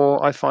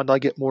 I find I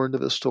get more into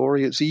the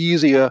story. It's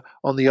easier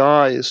on the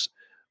eyes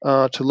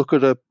to look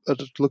at a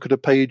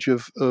page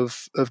of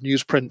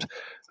newsprint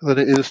than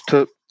it is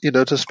to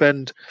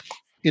spend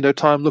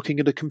time looking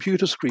at a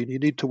computer screen. You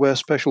need to wear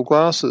special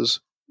glasses.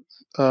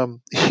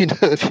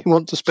 If you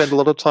want to spend a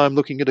lot of time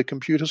looking at a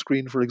computer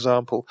screen, for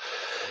example.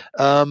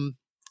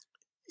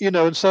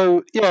 and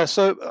so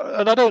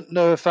and I don't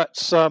know if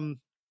that's and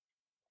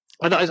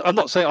I'm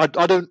not saying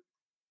I don't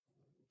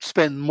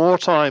spend more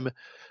time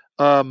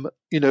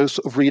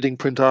sort of reading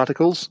print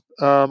articles.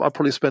 I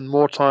probably spend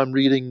more time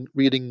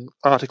reading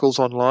articles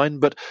online,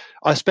 but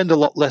I spend a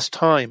lot less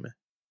time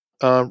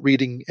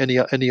reading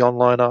any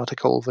online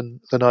article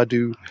than I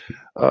do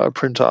a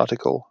print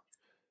article.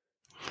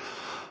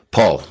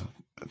 Paul,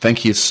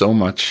 thank you so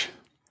much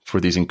for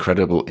these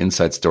incredible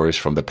inside stories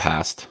from the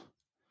past.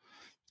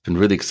 It's been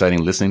really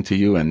exciting listening to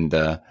you, and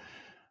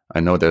I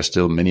know there's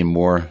still many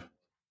more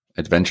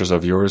adventures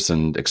of yours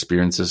and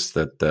experiences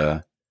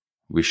that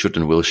we should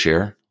and will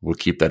share. We'll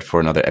keep that for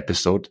another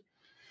episode.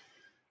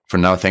 For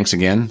now, thanks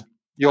again.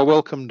 You're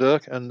welcome,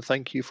 Dirk, and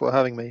thank you for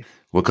having me.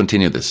 We'll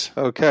continue this.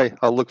 Okay,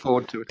 I'll look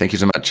forward to it. Thank you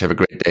so much. Have a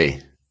great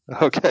day.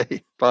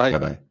 Okay, bye.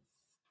 Bye-bye.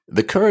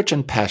 The courage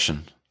and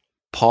passion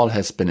Paul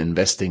has been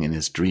investing in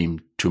his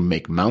dream to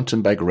make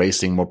mountain bike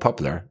racing more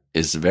popular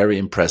is very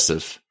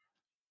impressive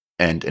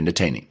and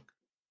entertaining.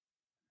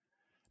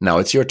 Now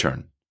it's your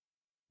turn.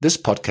 This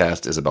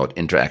podcast is about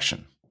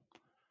interaction.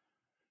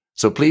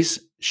 So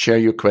please share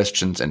your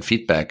questions and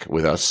feedback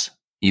with us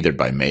either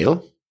by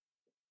mail,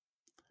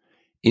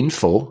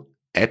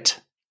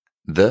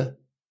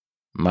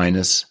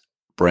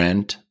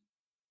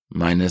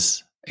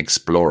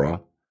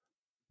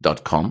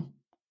 info@the-brand-explorer.com,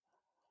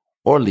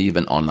 or leave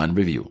an online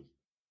review.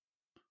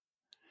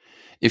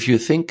 If you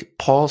think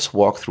Paul's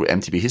walk through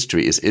MTB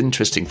history is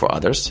interesting for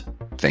others,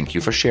 thank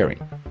you for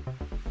sharing.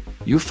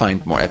 You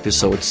find more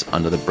episodes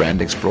under the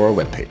Brand Explorer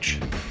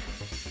webpage.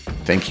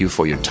 Thank you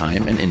for your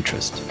time and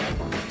interest.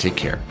 Take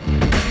care.